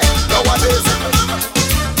 Say, nowadays,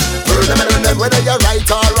 whether you're right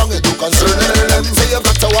or wrong, it do concern them. Say you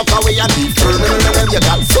got to walk away and be firm. You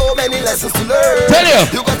got so many lessons to learn. Tell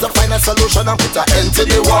you got to find a solution and put an end to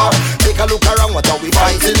the war. Take a look around, what are we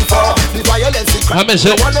fighting for? The violence is I'm a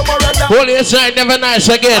say, holy inside never nice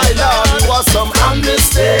again. I love you was some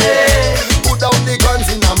amnesty. Put down the guns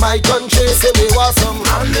in my country. Say we was some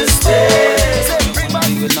amnesty.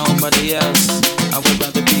 With nobody else, I would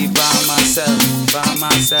rather be by myself.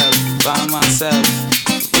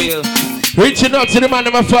 Real. Reaching out to the man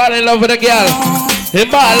who fall in love with a girl. In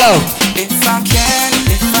my love. If I can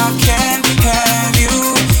have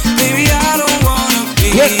you, baby, I don't wanna be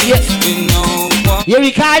with no one. You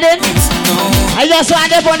recording? No. I just want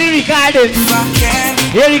them on the recording. If I can,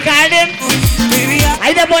 you recording? Baby,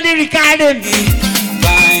 I them on the recording.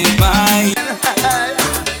 Bye.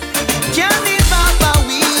 Can't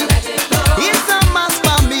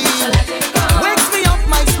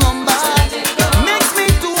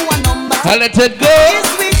I let it go. It's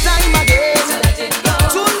sweet time again.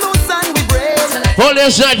 Too loose and we break. Hold your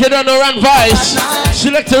shot, you don't know Run Vice.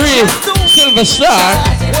 Select the real Silver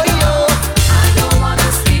Star.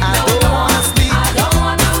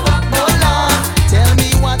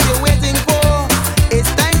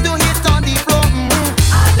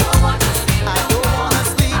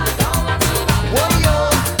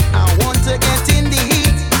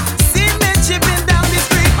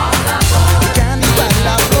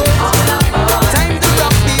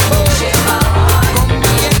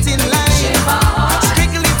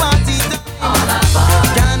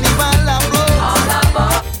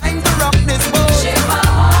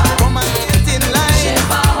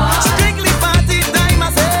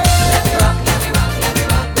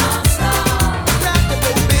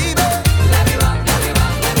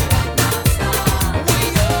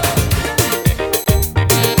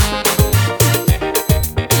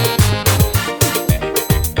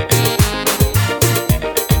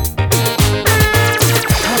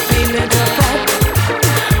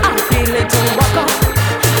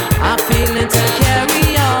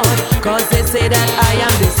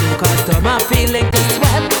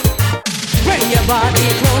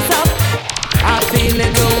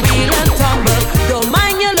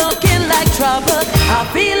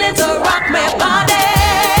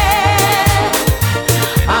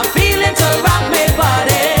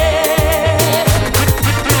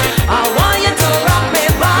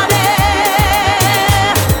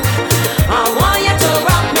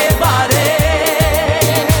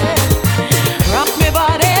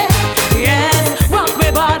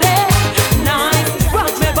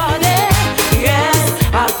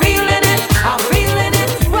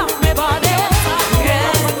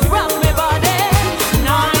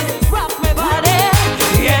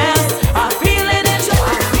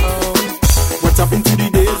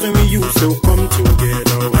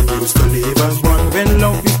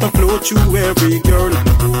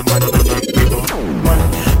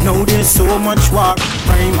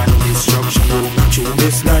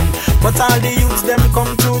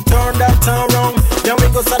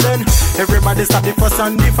 Stop the fuss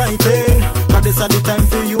and the fighting. But this is the time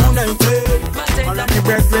for united. All of the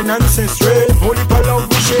brethren and sisters, holy for love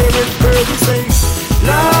we share it, where we sing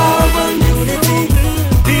love and unity,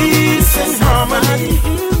 peace and harmony.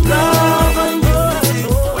 Love and unity,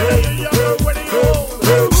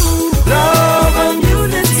 love and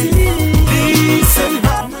unity, peace and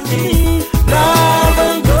harmony. Love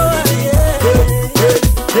and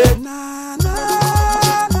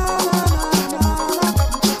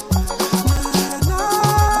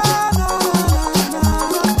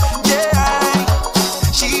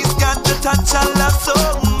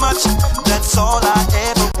that's all I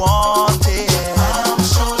ever wanted. I'm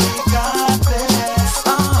surely God bless.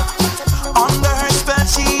 Under her spell,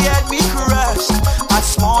 she had me crushed. I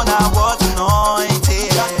sworn I was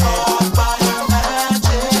anointed. Got caught by her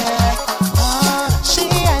magic. She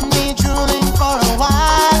had me drooling for a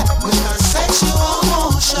while with her sexual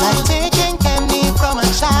motion, like taking candy from a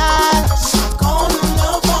child. Golden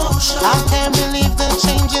devotion. I can't believe the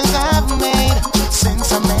changes I've made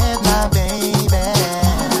since I met my baby.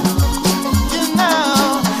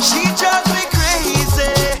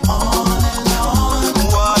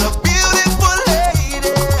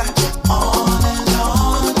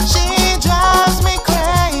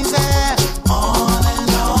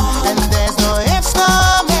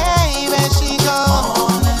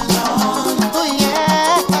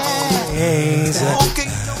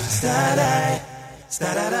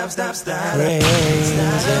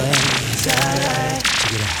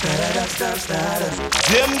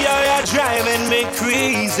 Them girls are driving me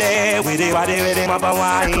crazy with the body with them up a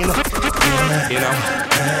wine. You know,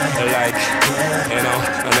 like, you know,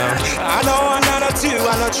 I know another two,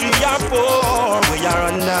 I know 3 or 4. We are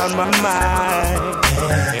run down my mind.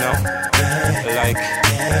 You know, like,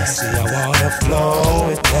 see, I wanna flow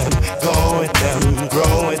with them, go with them,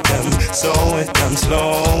 grow with them, sow with them,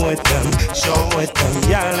 slow with them, show with them,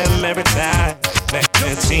 yell them every time. Make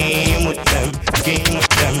me team with them, game with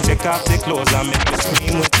them. Take off the clothes and make me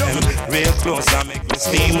scream with them. Real close and make me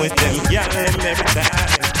steam with them. Yeah, them every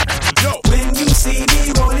time. When you see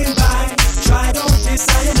me rolling by, try don't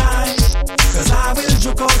decide I. Cause I will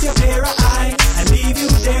juke out your pair of eye and leave you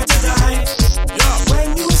there to die.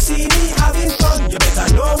 When you see me having fun, you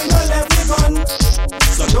better know we don't let me gun.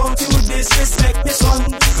 So don't you disrespect me, son,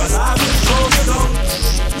 cause I will throw you down.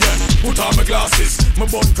 Put on my glasses, my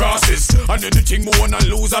bun crosses, and and anything more and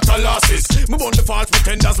lose at a losses. Me bun the false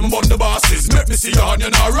pretenders, me bun the bosses. Make me see you and you're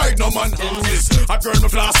not right, no man. A girl me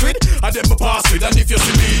floss with, and then me pass with. And if you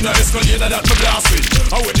see me in a escalator that me blast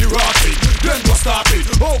with, I when you rock it, then go stop it.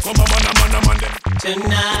 Oh, come on, man, them.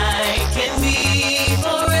 Tonight can be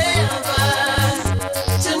forever.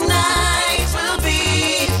 Tonight will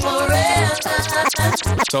be forever.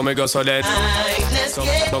 So me go so then. Let's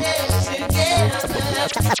get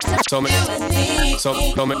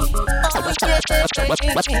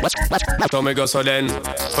So me go so then.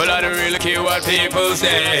 Well, I don't really care what people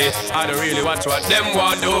say. I don't really watch what them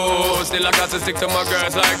want do. Still I got to stick to my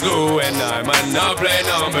girls like glue. And I might not play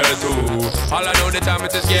number 2. All I know the time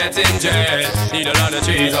is just getting jet. Need a lot of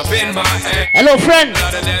trees up in my head. Hello friend,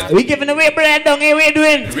 we giving away bread down here, we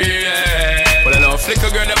doing? Yeah. Well, I know flicker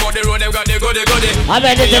girl, them on the road, them got the goody. I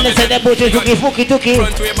bet they tell us that them butchers fuki.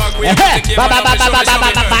 Front way, back way,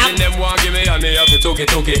 them want give me and me have to tuki.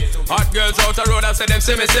 Hot girls out the road, I say them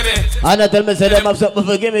see me. I not tell me say them have something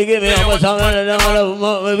for give me. How much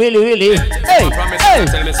really. Hey.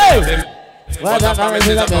 What a promise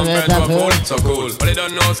is a compared so cool. But they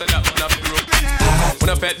don't know, so that one have to root. When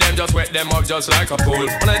I pet them, just wet them up just like a pool.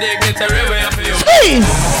 When I dignitary way up for you.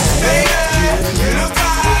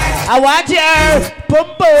 I want you, boom.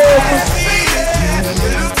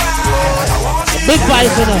 Big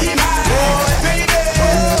fight, you know.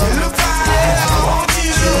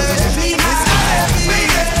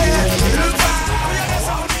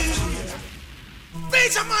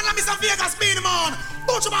 Feature man, let me some Vegas spin him on.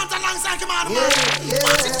 Put your man alongside him on.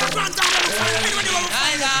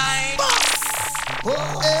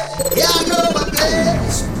 Yeah, I know a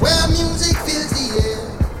place where music fills the air.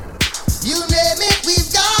 You name it,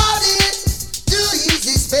 we've got it. Too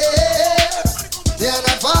easy spare. They're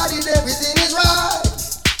not fighting, everything is right.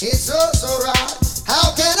 It's so right.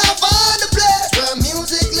 How can I find a place where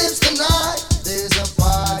music lives tonight? There's a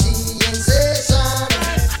party in session.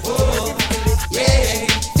 Oh, yeah.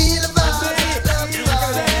 Feel the vibe, love the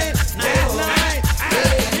vibe.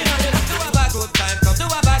 Do a bad good time, come do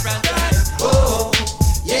a bad run. Oh,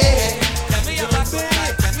 yeah. Tell me a bad good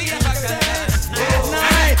time, tell me a bad good time.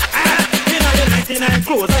 99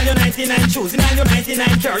 clothes and your 99 shoes. In your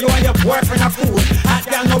 99 car, you and your boyfriend are cool. Hot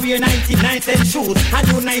girl now wear 99 cent shoes. And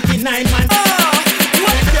you 99 man.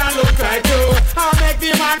 What can look like you? I'll make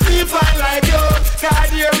the man feel fine like you. Cause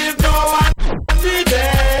there is no one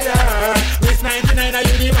together. This 99 are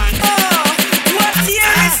you the man? What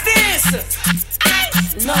year is this?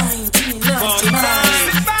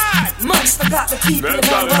 1999. Monster got the people in the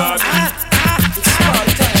world. It's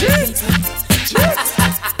party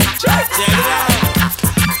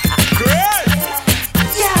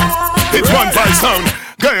It's one by sound,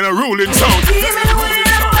 getting a ruling sound.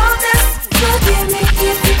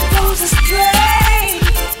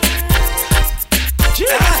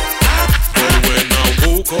 Well, when I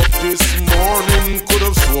woke up this morning, could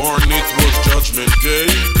have sworn it was Judgment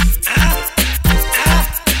Day.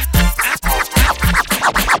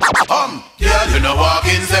 Girl, you no walk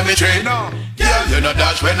in cemetery. Girl, you no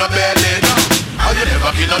dash when no belly. How you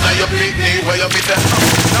never kill none of your picnic where you fit the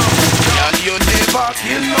girl, you never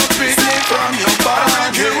kill no picnic from your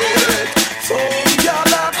body. So y'all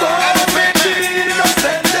are coming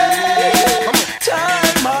innocent day.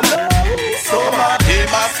 Time alone. So my day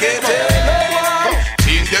masquerade.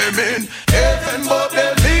 Think them in heaven but they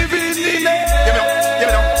living in hell. Give me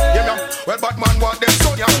down. Well, Batman want them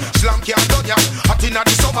Sonya. Slam can't done ya. Hot in the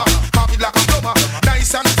summer. Coffee like a plumber.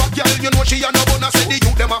 Nice and fat girl, you know she a no bonus. Say the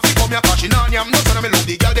youth them a fi come ya. Cause she nah yam no son of me love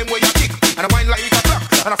the girl them way you kick. And I wine like a clock.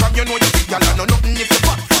 And I from you know you fit girl. I know nothing if you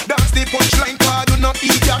fat. Dance the punchline card do not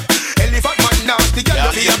eat ya. Elephant man nasty girl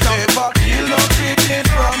you fi a top. Never kill no picnic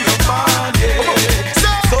from your body.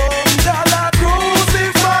 Some dollar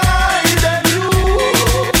crucified them you.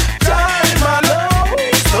 Time alone.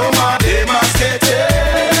 Some of them are sketchy.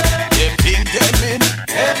 Them think them in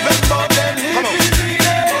heaven but them living in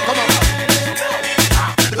hell.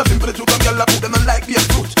 It's a simple to come, y'all put them on like beer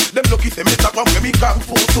fruit. Them lucky say me talk when me kung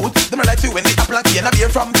fu suit. Them no like to when they apply and a beer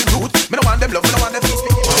from the root. Me no want them love, me no want them peace.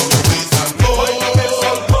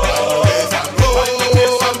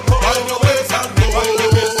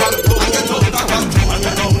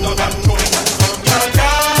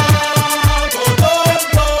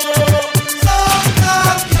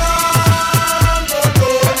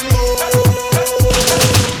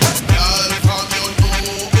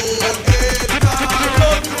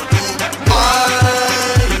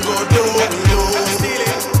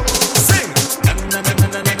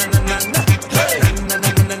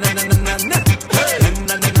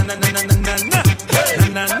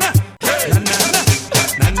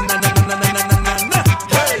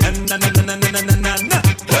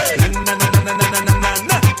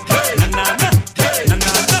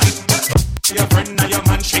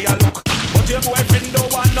 she a look. But your boyfriend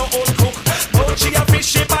don't want no old cook. But she a fish,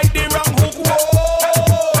 she bite the wrong hook.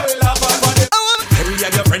 Whoa, love her body.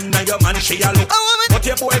 Hey, your friend and your man, she a look. But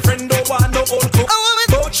your boyfriend don't want no old cook.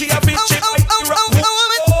 But she a fish, she bite the wrong hook.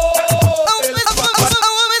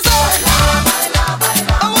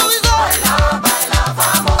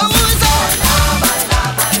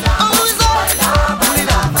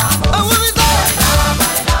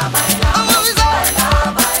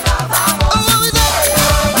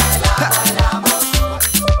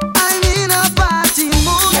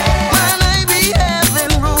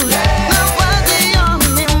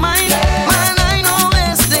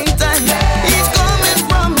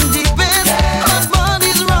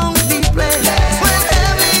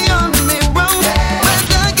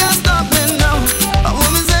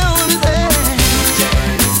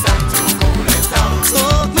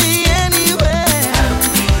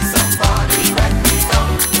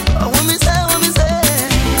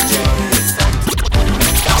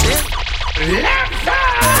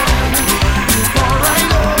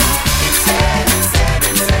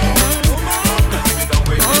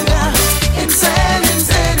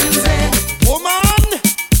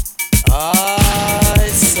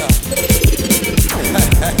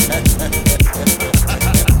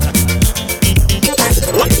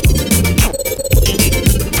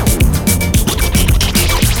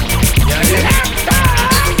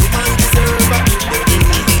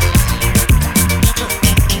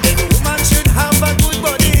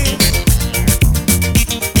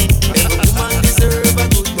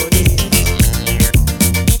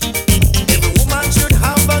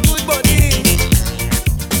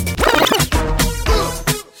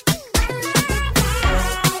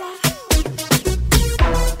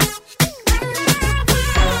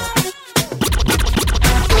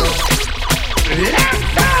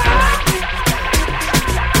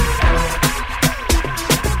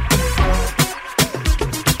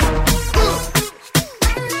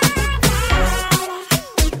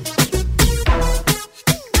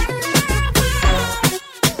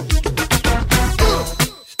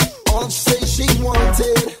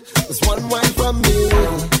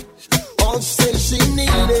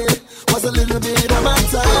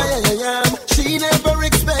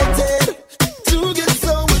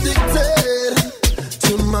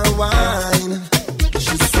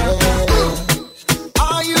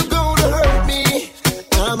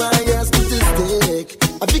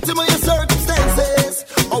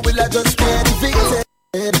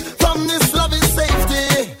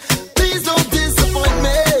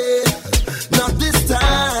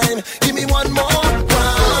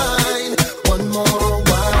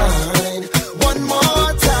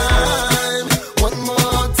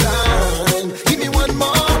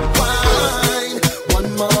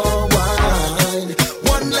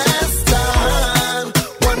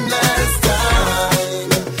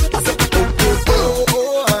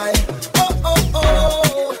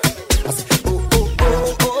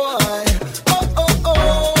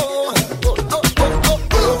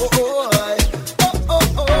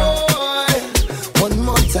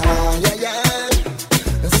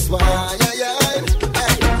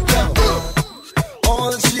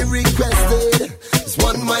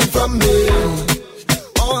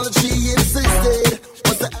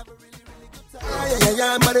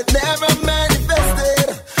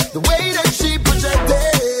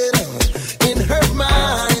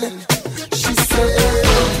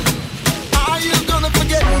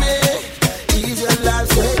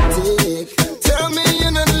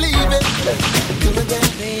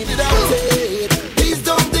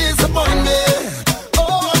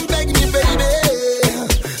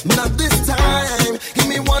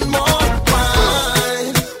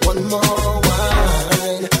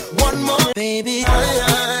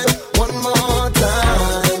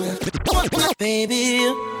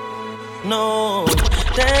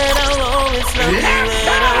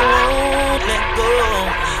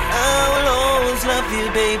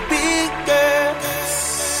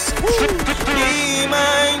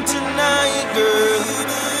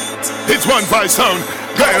 It's one voice sound,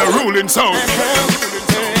 got a ruling sound.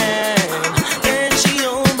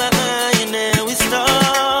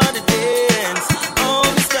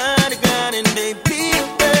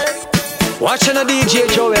 Watching a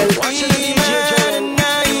DJ Joel.